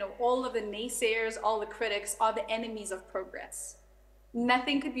that, you know, all of the naysayers, all the critics are the enemies of progress.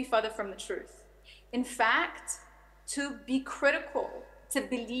 Nothing could be further from the truth. In fact, to be critical, to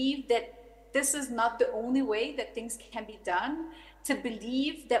believe that this is not the only way that things can be done, to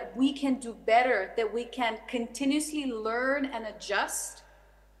believe that we can do better, that we can continuously learn and adjust,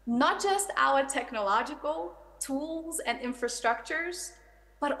 not just our technological tools and infrastructures,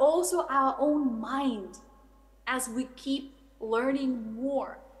 but also our own mind as we keep learning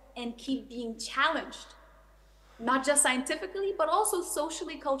more and keep being challenged, not just scientifically, but also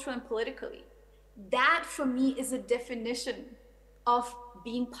socially, culturally, and politically. That, for me, is a definition of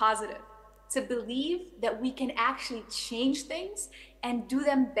being positive, to believe that we can actually change things and do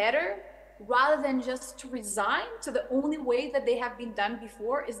them better, rather than just to resign to the only way that they have been done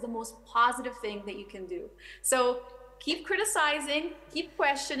before, is the most positive thing that you can do. So keep criticizing, keep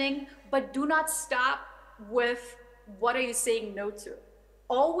questioning, but do not stop with what are you saying no to.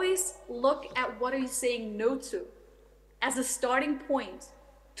 Always look at what are you saying no to as a starting point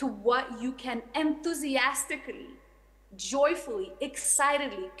to what you can enthusiastically, joyfully,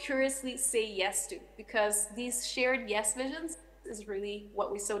 excitedly, curiously say yes to, because these shared yes visions is really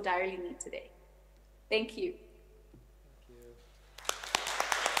what we so direly need today. Thank you.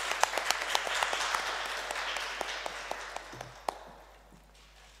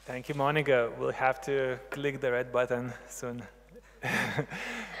 Thank you, Monica. We'll have to click the red button soon.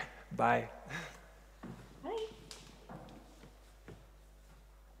 Bye.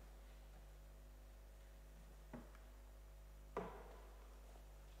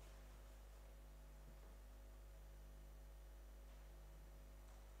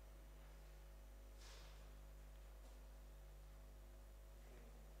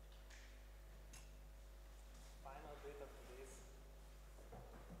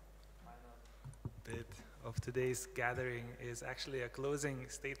 Of today's gathering is actually a closing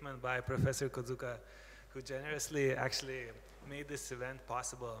statement by Professor Kozuka, who generously actually made this event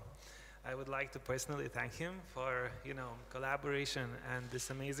possible. I would like to personally thank him for, you know, collaboration and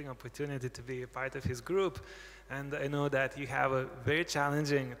this amazing opportunity to be a part of his group. And I know that you have a very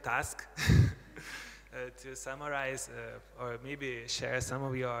challenging task to summarize or maybe share some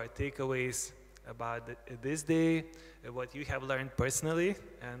of your takeaways about this day, what you have learned personally,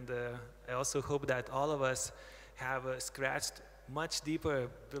 and I also hope that all of us have scratched much deeper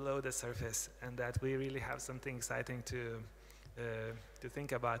below the surface, and that we really have something exciting to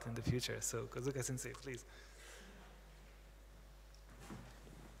think about in the future. So, Kozuka-sensei, please.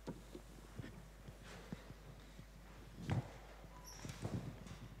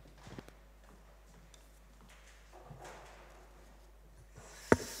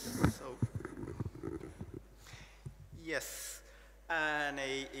 Yes, and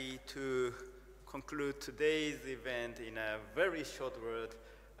to conclude today's event in a very short word,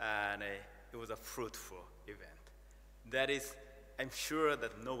 and it was a fruitful event. That is, I'm sure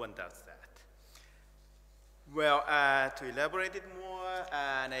that no one does that. Well, to elaborate it more,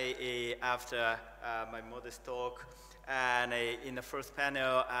 and after my modest talk, and in the first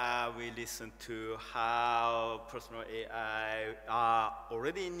panel, we listened to how personal AI are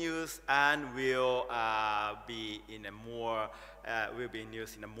already in use and will be in a more in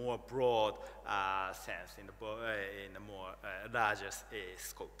use in a more broad sense, in a more larger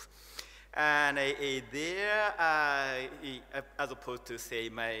scope. And there, as opposed to, say,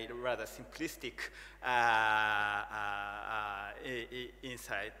 my rather simplistic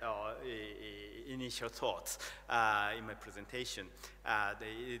insight or initial thoughts in my presentation,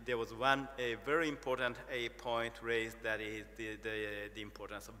 there was one very important point raised, that is the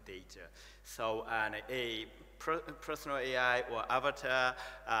importance of data. So a personal AI or avatar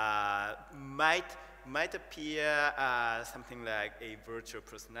might appear something like a virtual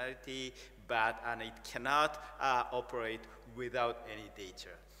personality, but it cannot operate without any data.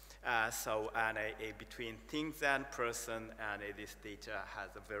 So between things and person, this data has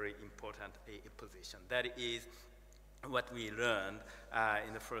a very important position. That is what we learned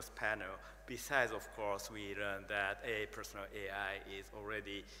in the first panel. Besides, of course, we learned that a personal AI is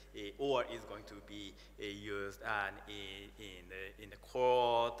already or is going to be used in the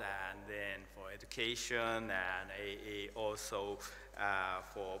court, and then for education, and also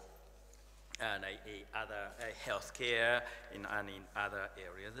for other healthcare and in other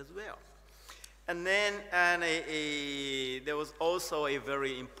areas as well. And then there was also a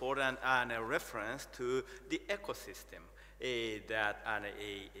very important reference to the ecosystem that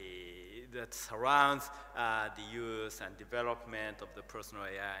surrounds the use and development of the personal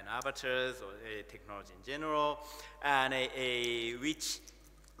AI and avatars, or technology in general, and which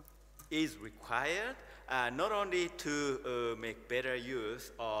is required not only to make better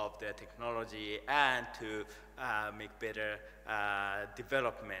use of the technology and to make better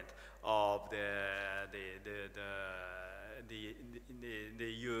development of the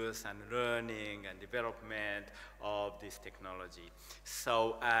use and learning and development of this technology.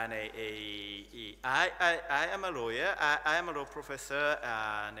 So, I am a lawyer. I am a law professor,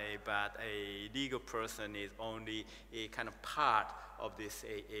 but a legal person is only a kind of part of this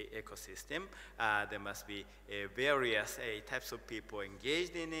ecosystem. There must be various types of people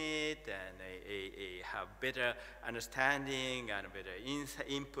engaged in it, and have better understanding and better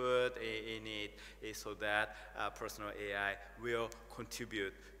input in it, so that personal AI will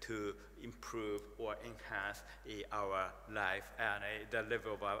contribute to improve or enhance our life and the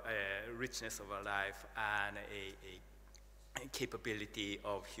level of richness of our life and a capability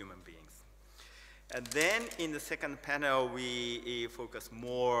of human beings. And then in the second panel, we focus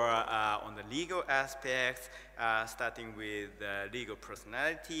more on the legal aspects, starting with legal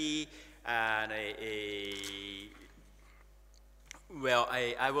personality. And well,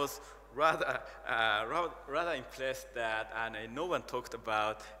 I was rather impressed that no one talked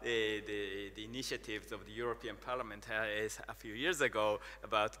about the initiatives of the European Parliament a few years ago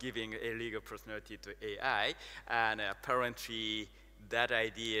about giving a legal personality to AI, and apparently that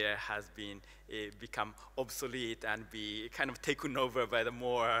idea has become obsolete and be kind of taken over by the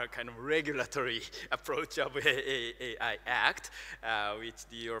more kind of regulatory approach of AI Act, which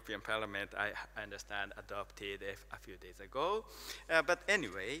the European Parliament, I understand, adopted a few days ago. But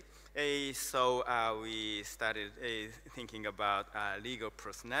anyway, so we started thinking about legal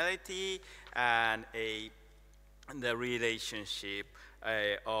personality and the relationship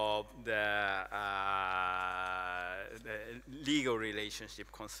of the legal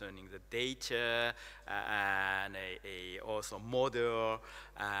relationship concerning the data, and also model,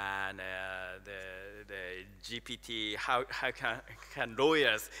 and the GPT. How can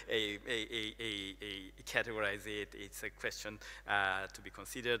lawyers categorize it? It's a question to be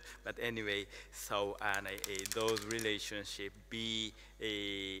considered. But anyway, so those relationships be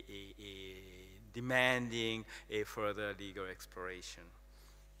demanding a further legal exploration.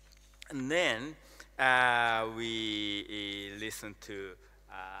 And then we listen to,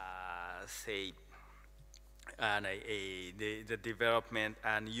 say, the development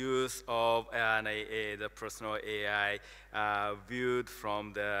and use of the personal AI viewed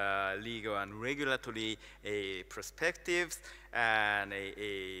from the legal and regulatory perspectives, and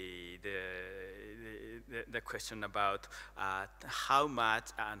the question about how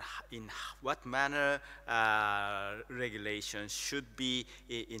much and in what manner regulations should be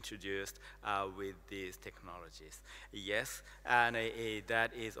introduced with these technologies. Yes, and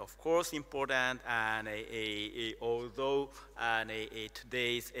that is of course important, and although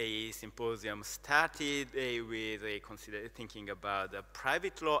today's symposium started with thinking about the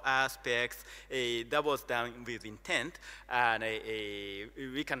private law aspects, that was done with intent, and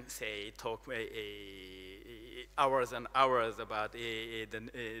we can say talk hours and hours about the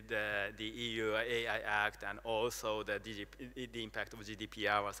EU AI Act and also the impact of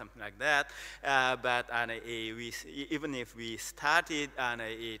GDPR or something like that. But even if we started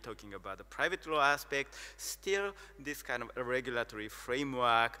talking about the private law aspect, still this kind of a regulatory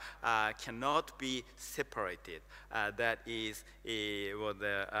framework cannot be separated. That is what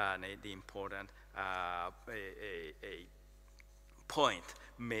the important point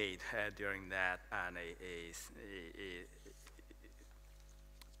made during that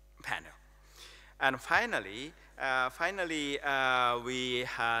panel. And finally, we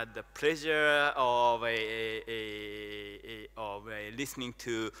had the pleasure of listening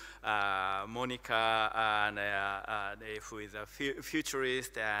to Monica, who is a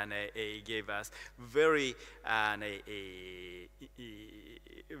futurist, and gave us very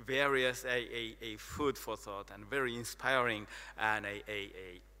various food for thought and very inspiring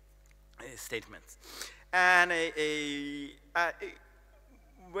statements. And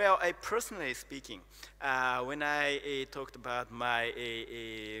well, personally speaking, when I talked about my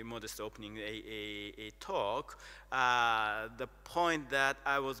modest opening talk, the point that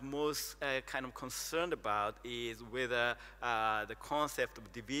I was most kind of concerned about is whether the concept of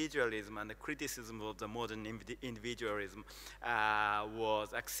individualism and the criticism of the modern individualism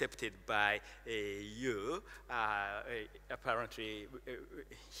was accepted by you. Apparently,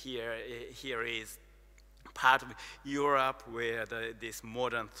 here is part of Europe where this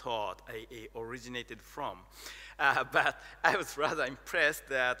modern thought originated from. But I was rather impressed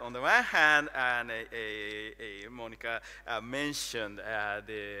that on the one hand, Monica mentioned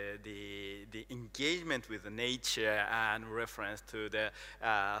the engagement with nature and reference to the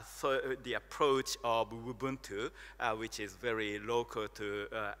approach of Ubuntu, which is very local to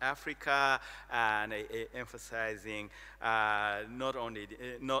Africa, and emphasizing not on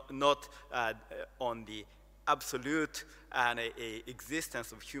the absolute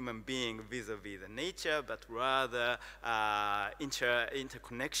existence of human being vis-a-vis the nature, but rather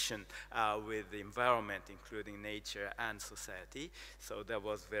interconnection with the environment, including nature and society. So that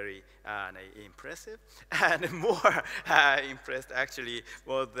was very impressive. And more impressed actually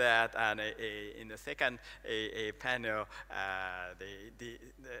was that in the second panel,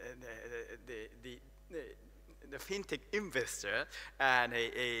 the fintech investor, and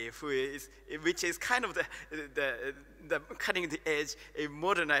which is kind of the cutting the edge, a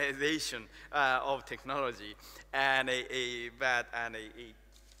modernization of technology, and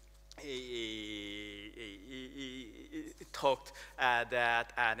talked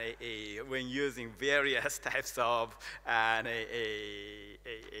that when using various types of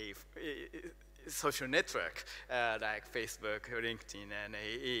social network like Facebook, LinkedIn, and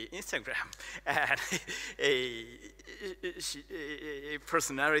Instagram, and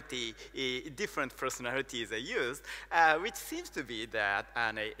different personalities are used, which seems to be that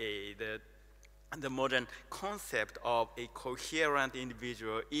the modern concept of a coherent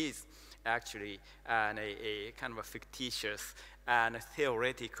individual is actually a kind of a fictitious and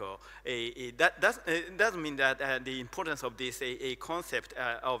theoretical. That doesn't mean that the importance of this concept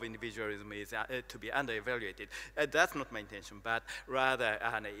of individualism is to be under-evaluated. That's not my intention, but rather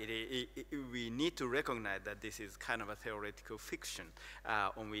we need to recognize that this is kind of a theoretical fiction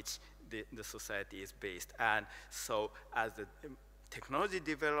on which the society is based. And so as the technology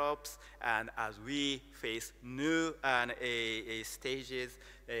develops and as we face new stages,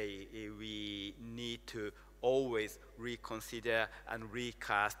 we need to always reconsider and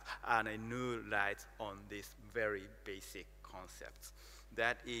recast a new light on these very basic concepts.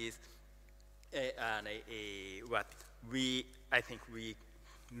 That is what I think we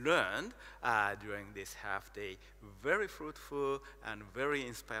learned during this half-day very fruitful and very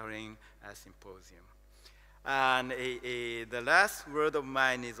inspiring symposium. And the last word of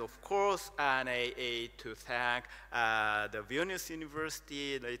mine is, of course, to thank the Vilnius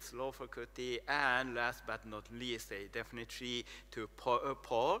University, its law faculty, and last but not least, definitely to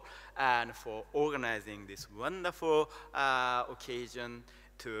Paul, and for organizing this wonderful occasion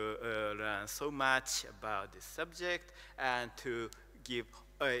to learn so much about this subject and to give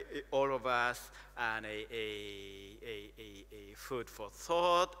all of us a food for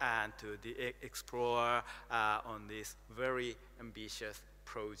thought and to explore on this very ambitious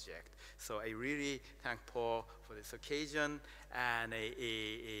project. So I really thank Paul for this occasion, and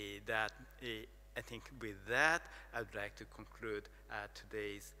that I think with that, I'd like to conclude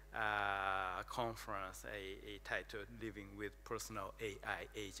today's conference, titled Living with Personal AI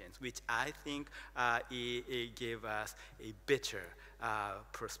Agents, which I think it gave us a better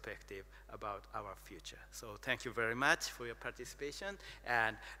perspective about our future. So thank you very much for your participation,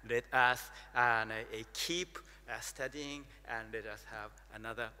 and let us keep studying, and let us have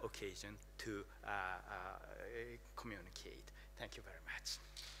another occasion to communicate. Thank you very much.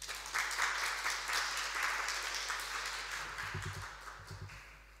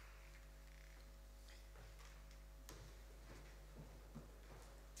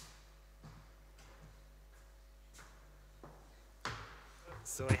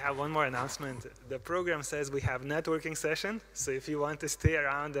 So I have one more announcement. The program says we have networking session. So if you want to stay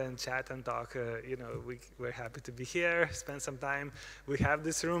around and chat and talk, you know, we're happy to be here, spend some time. We have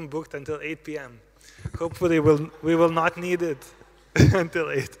this room booked until 8 p.m. Hopefully we will not need it until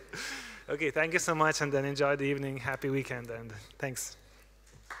 8. Okay, thank you so much, and then enjoy the evening. Happy weekend, and thanks.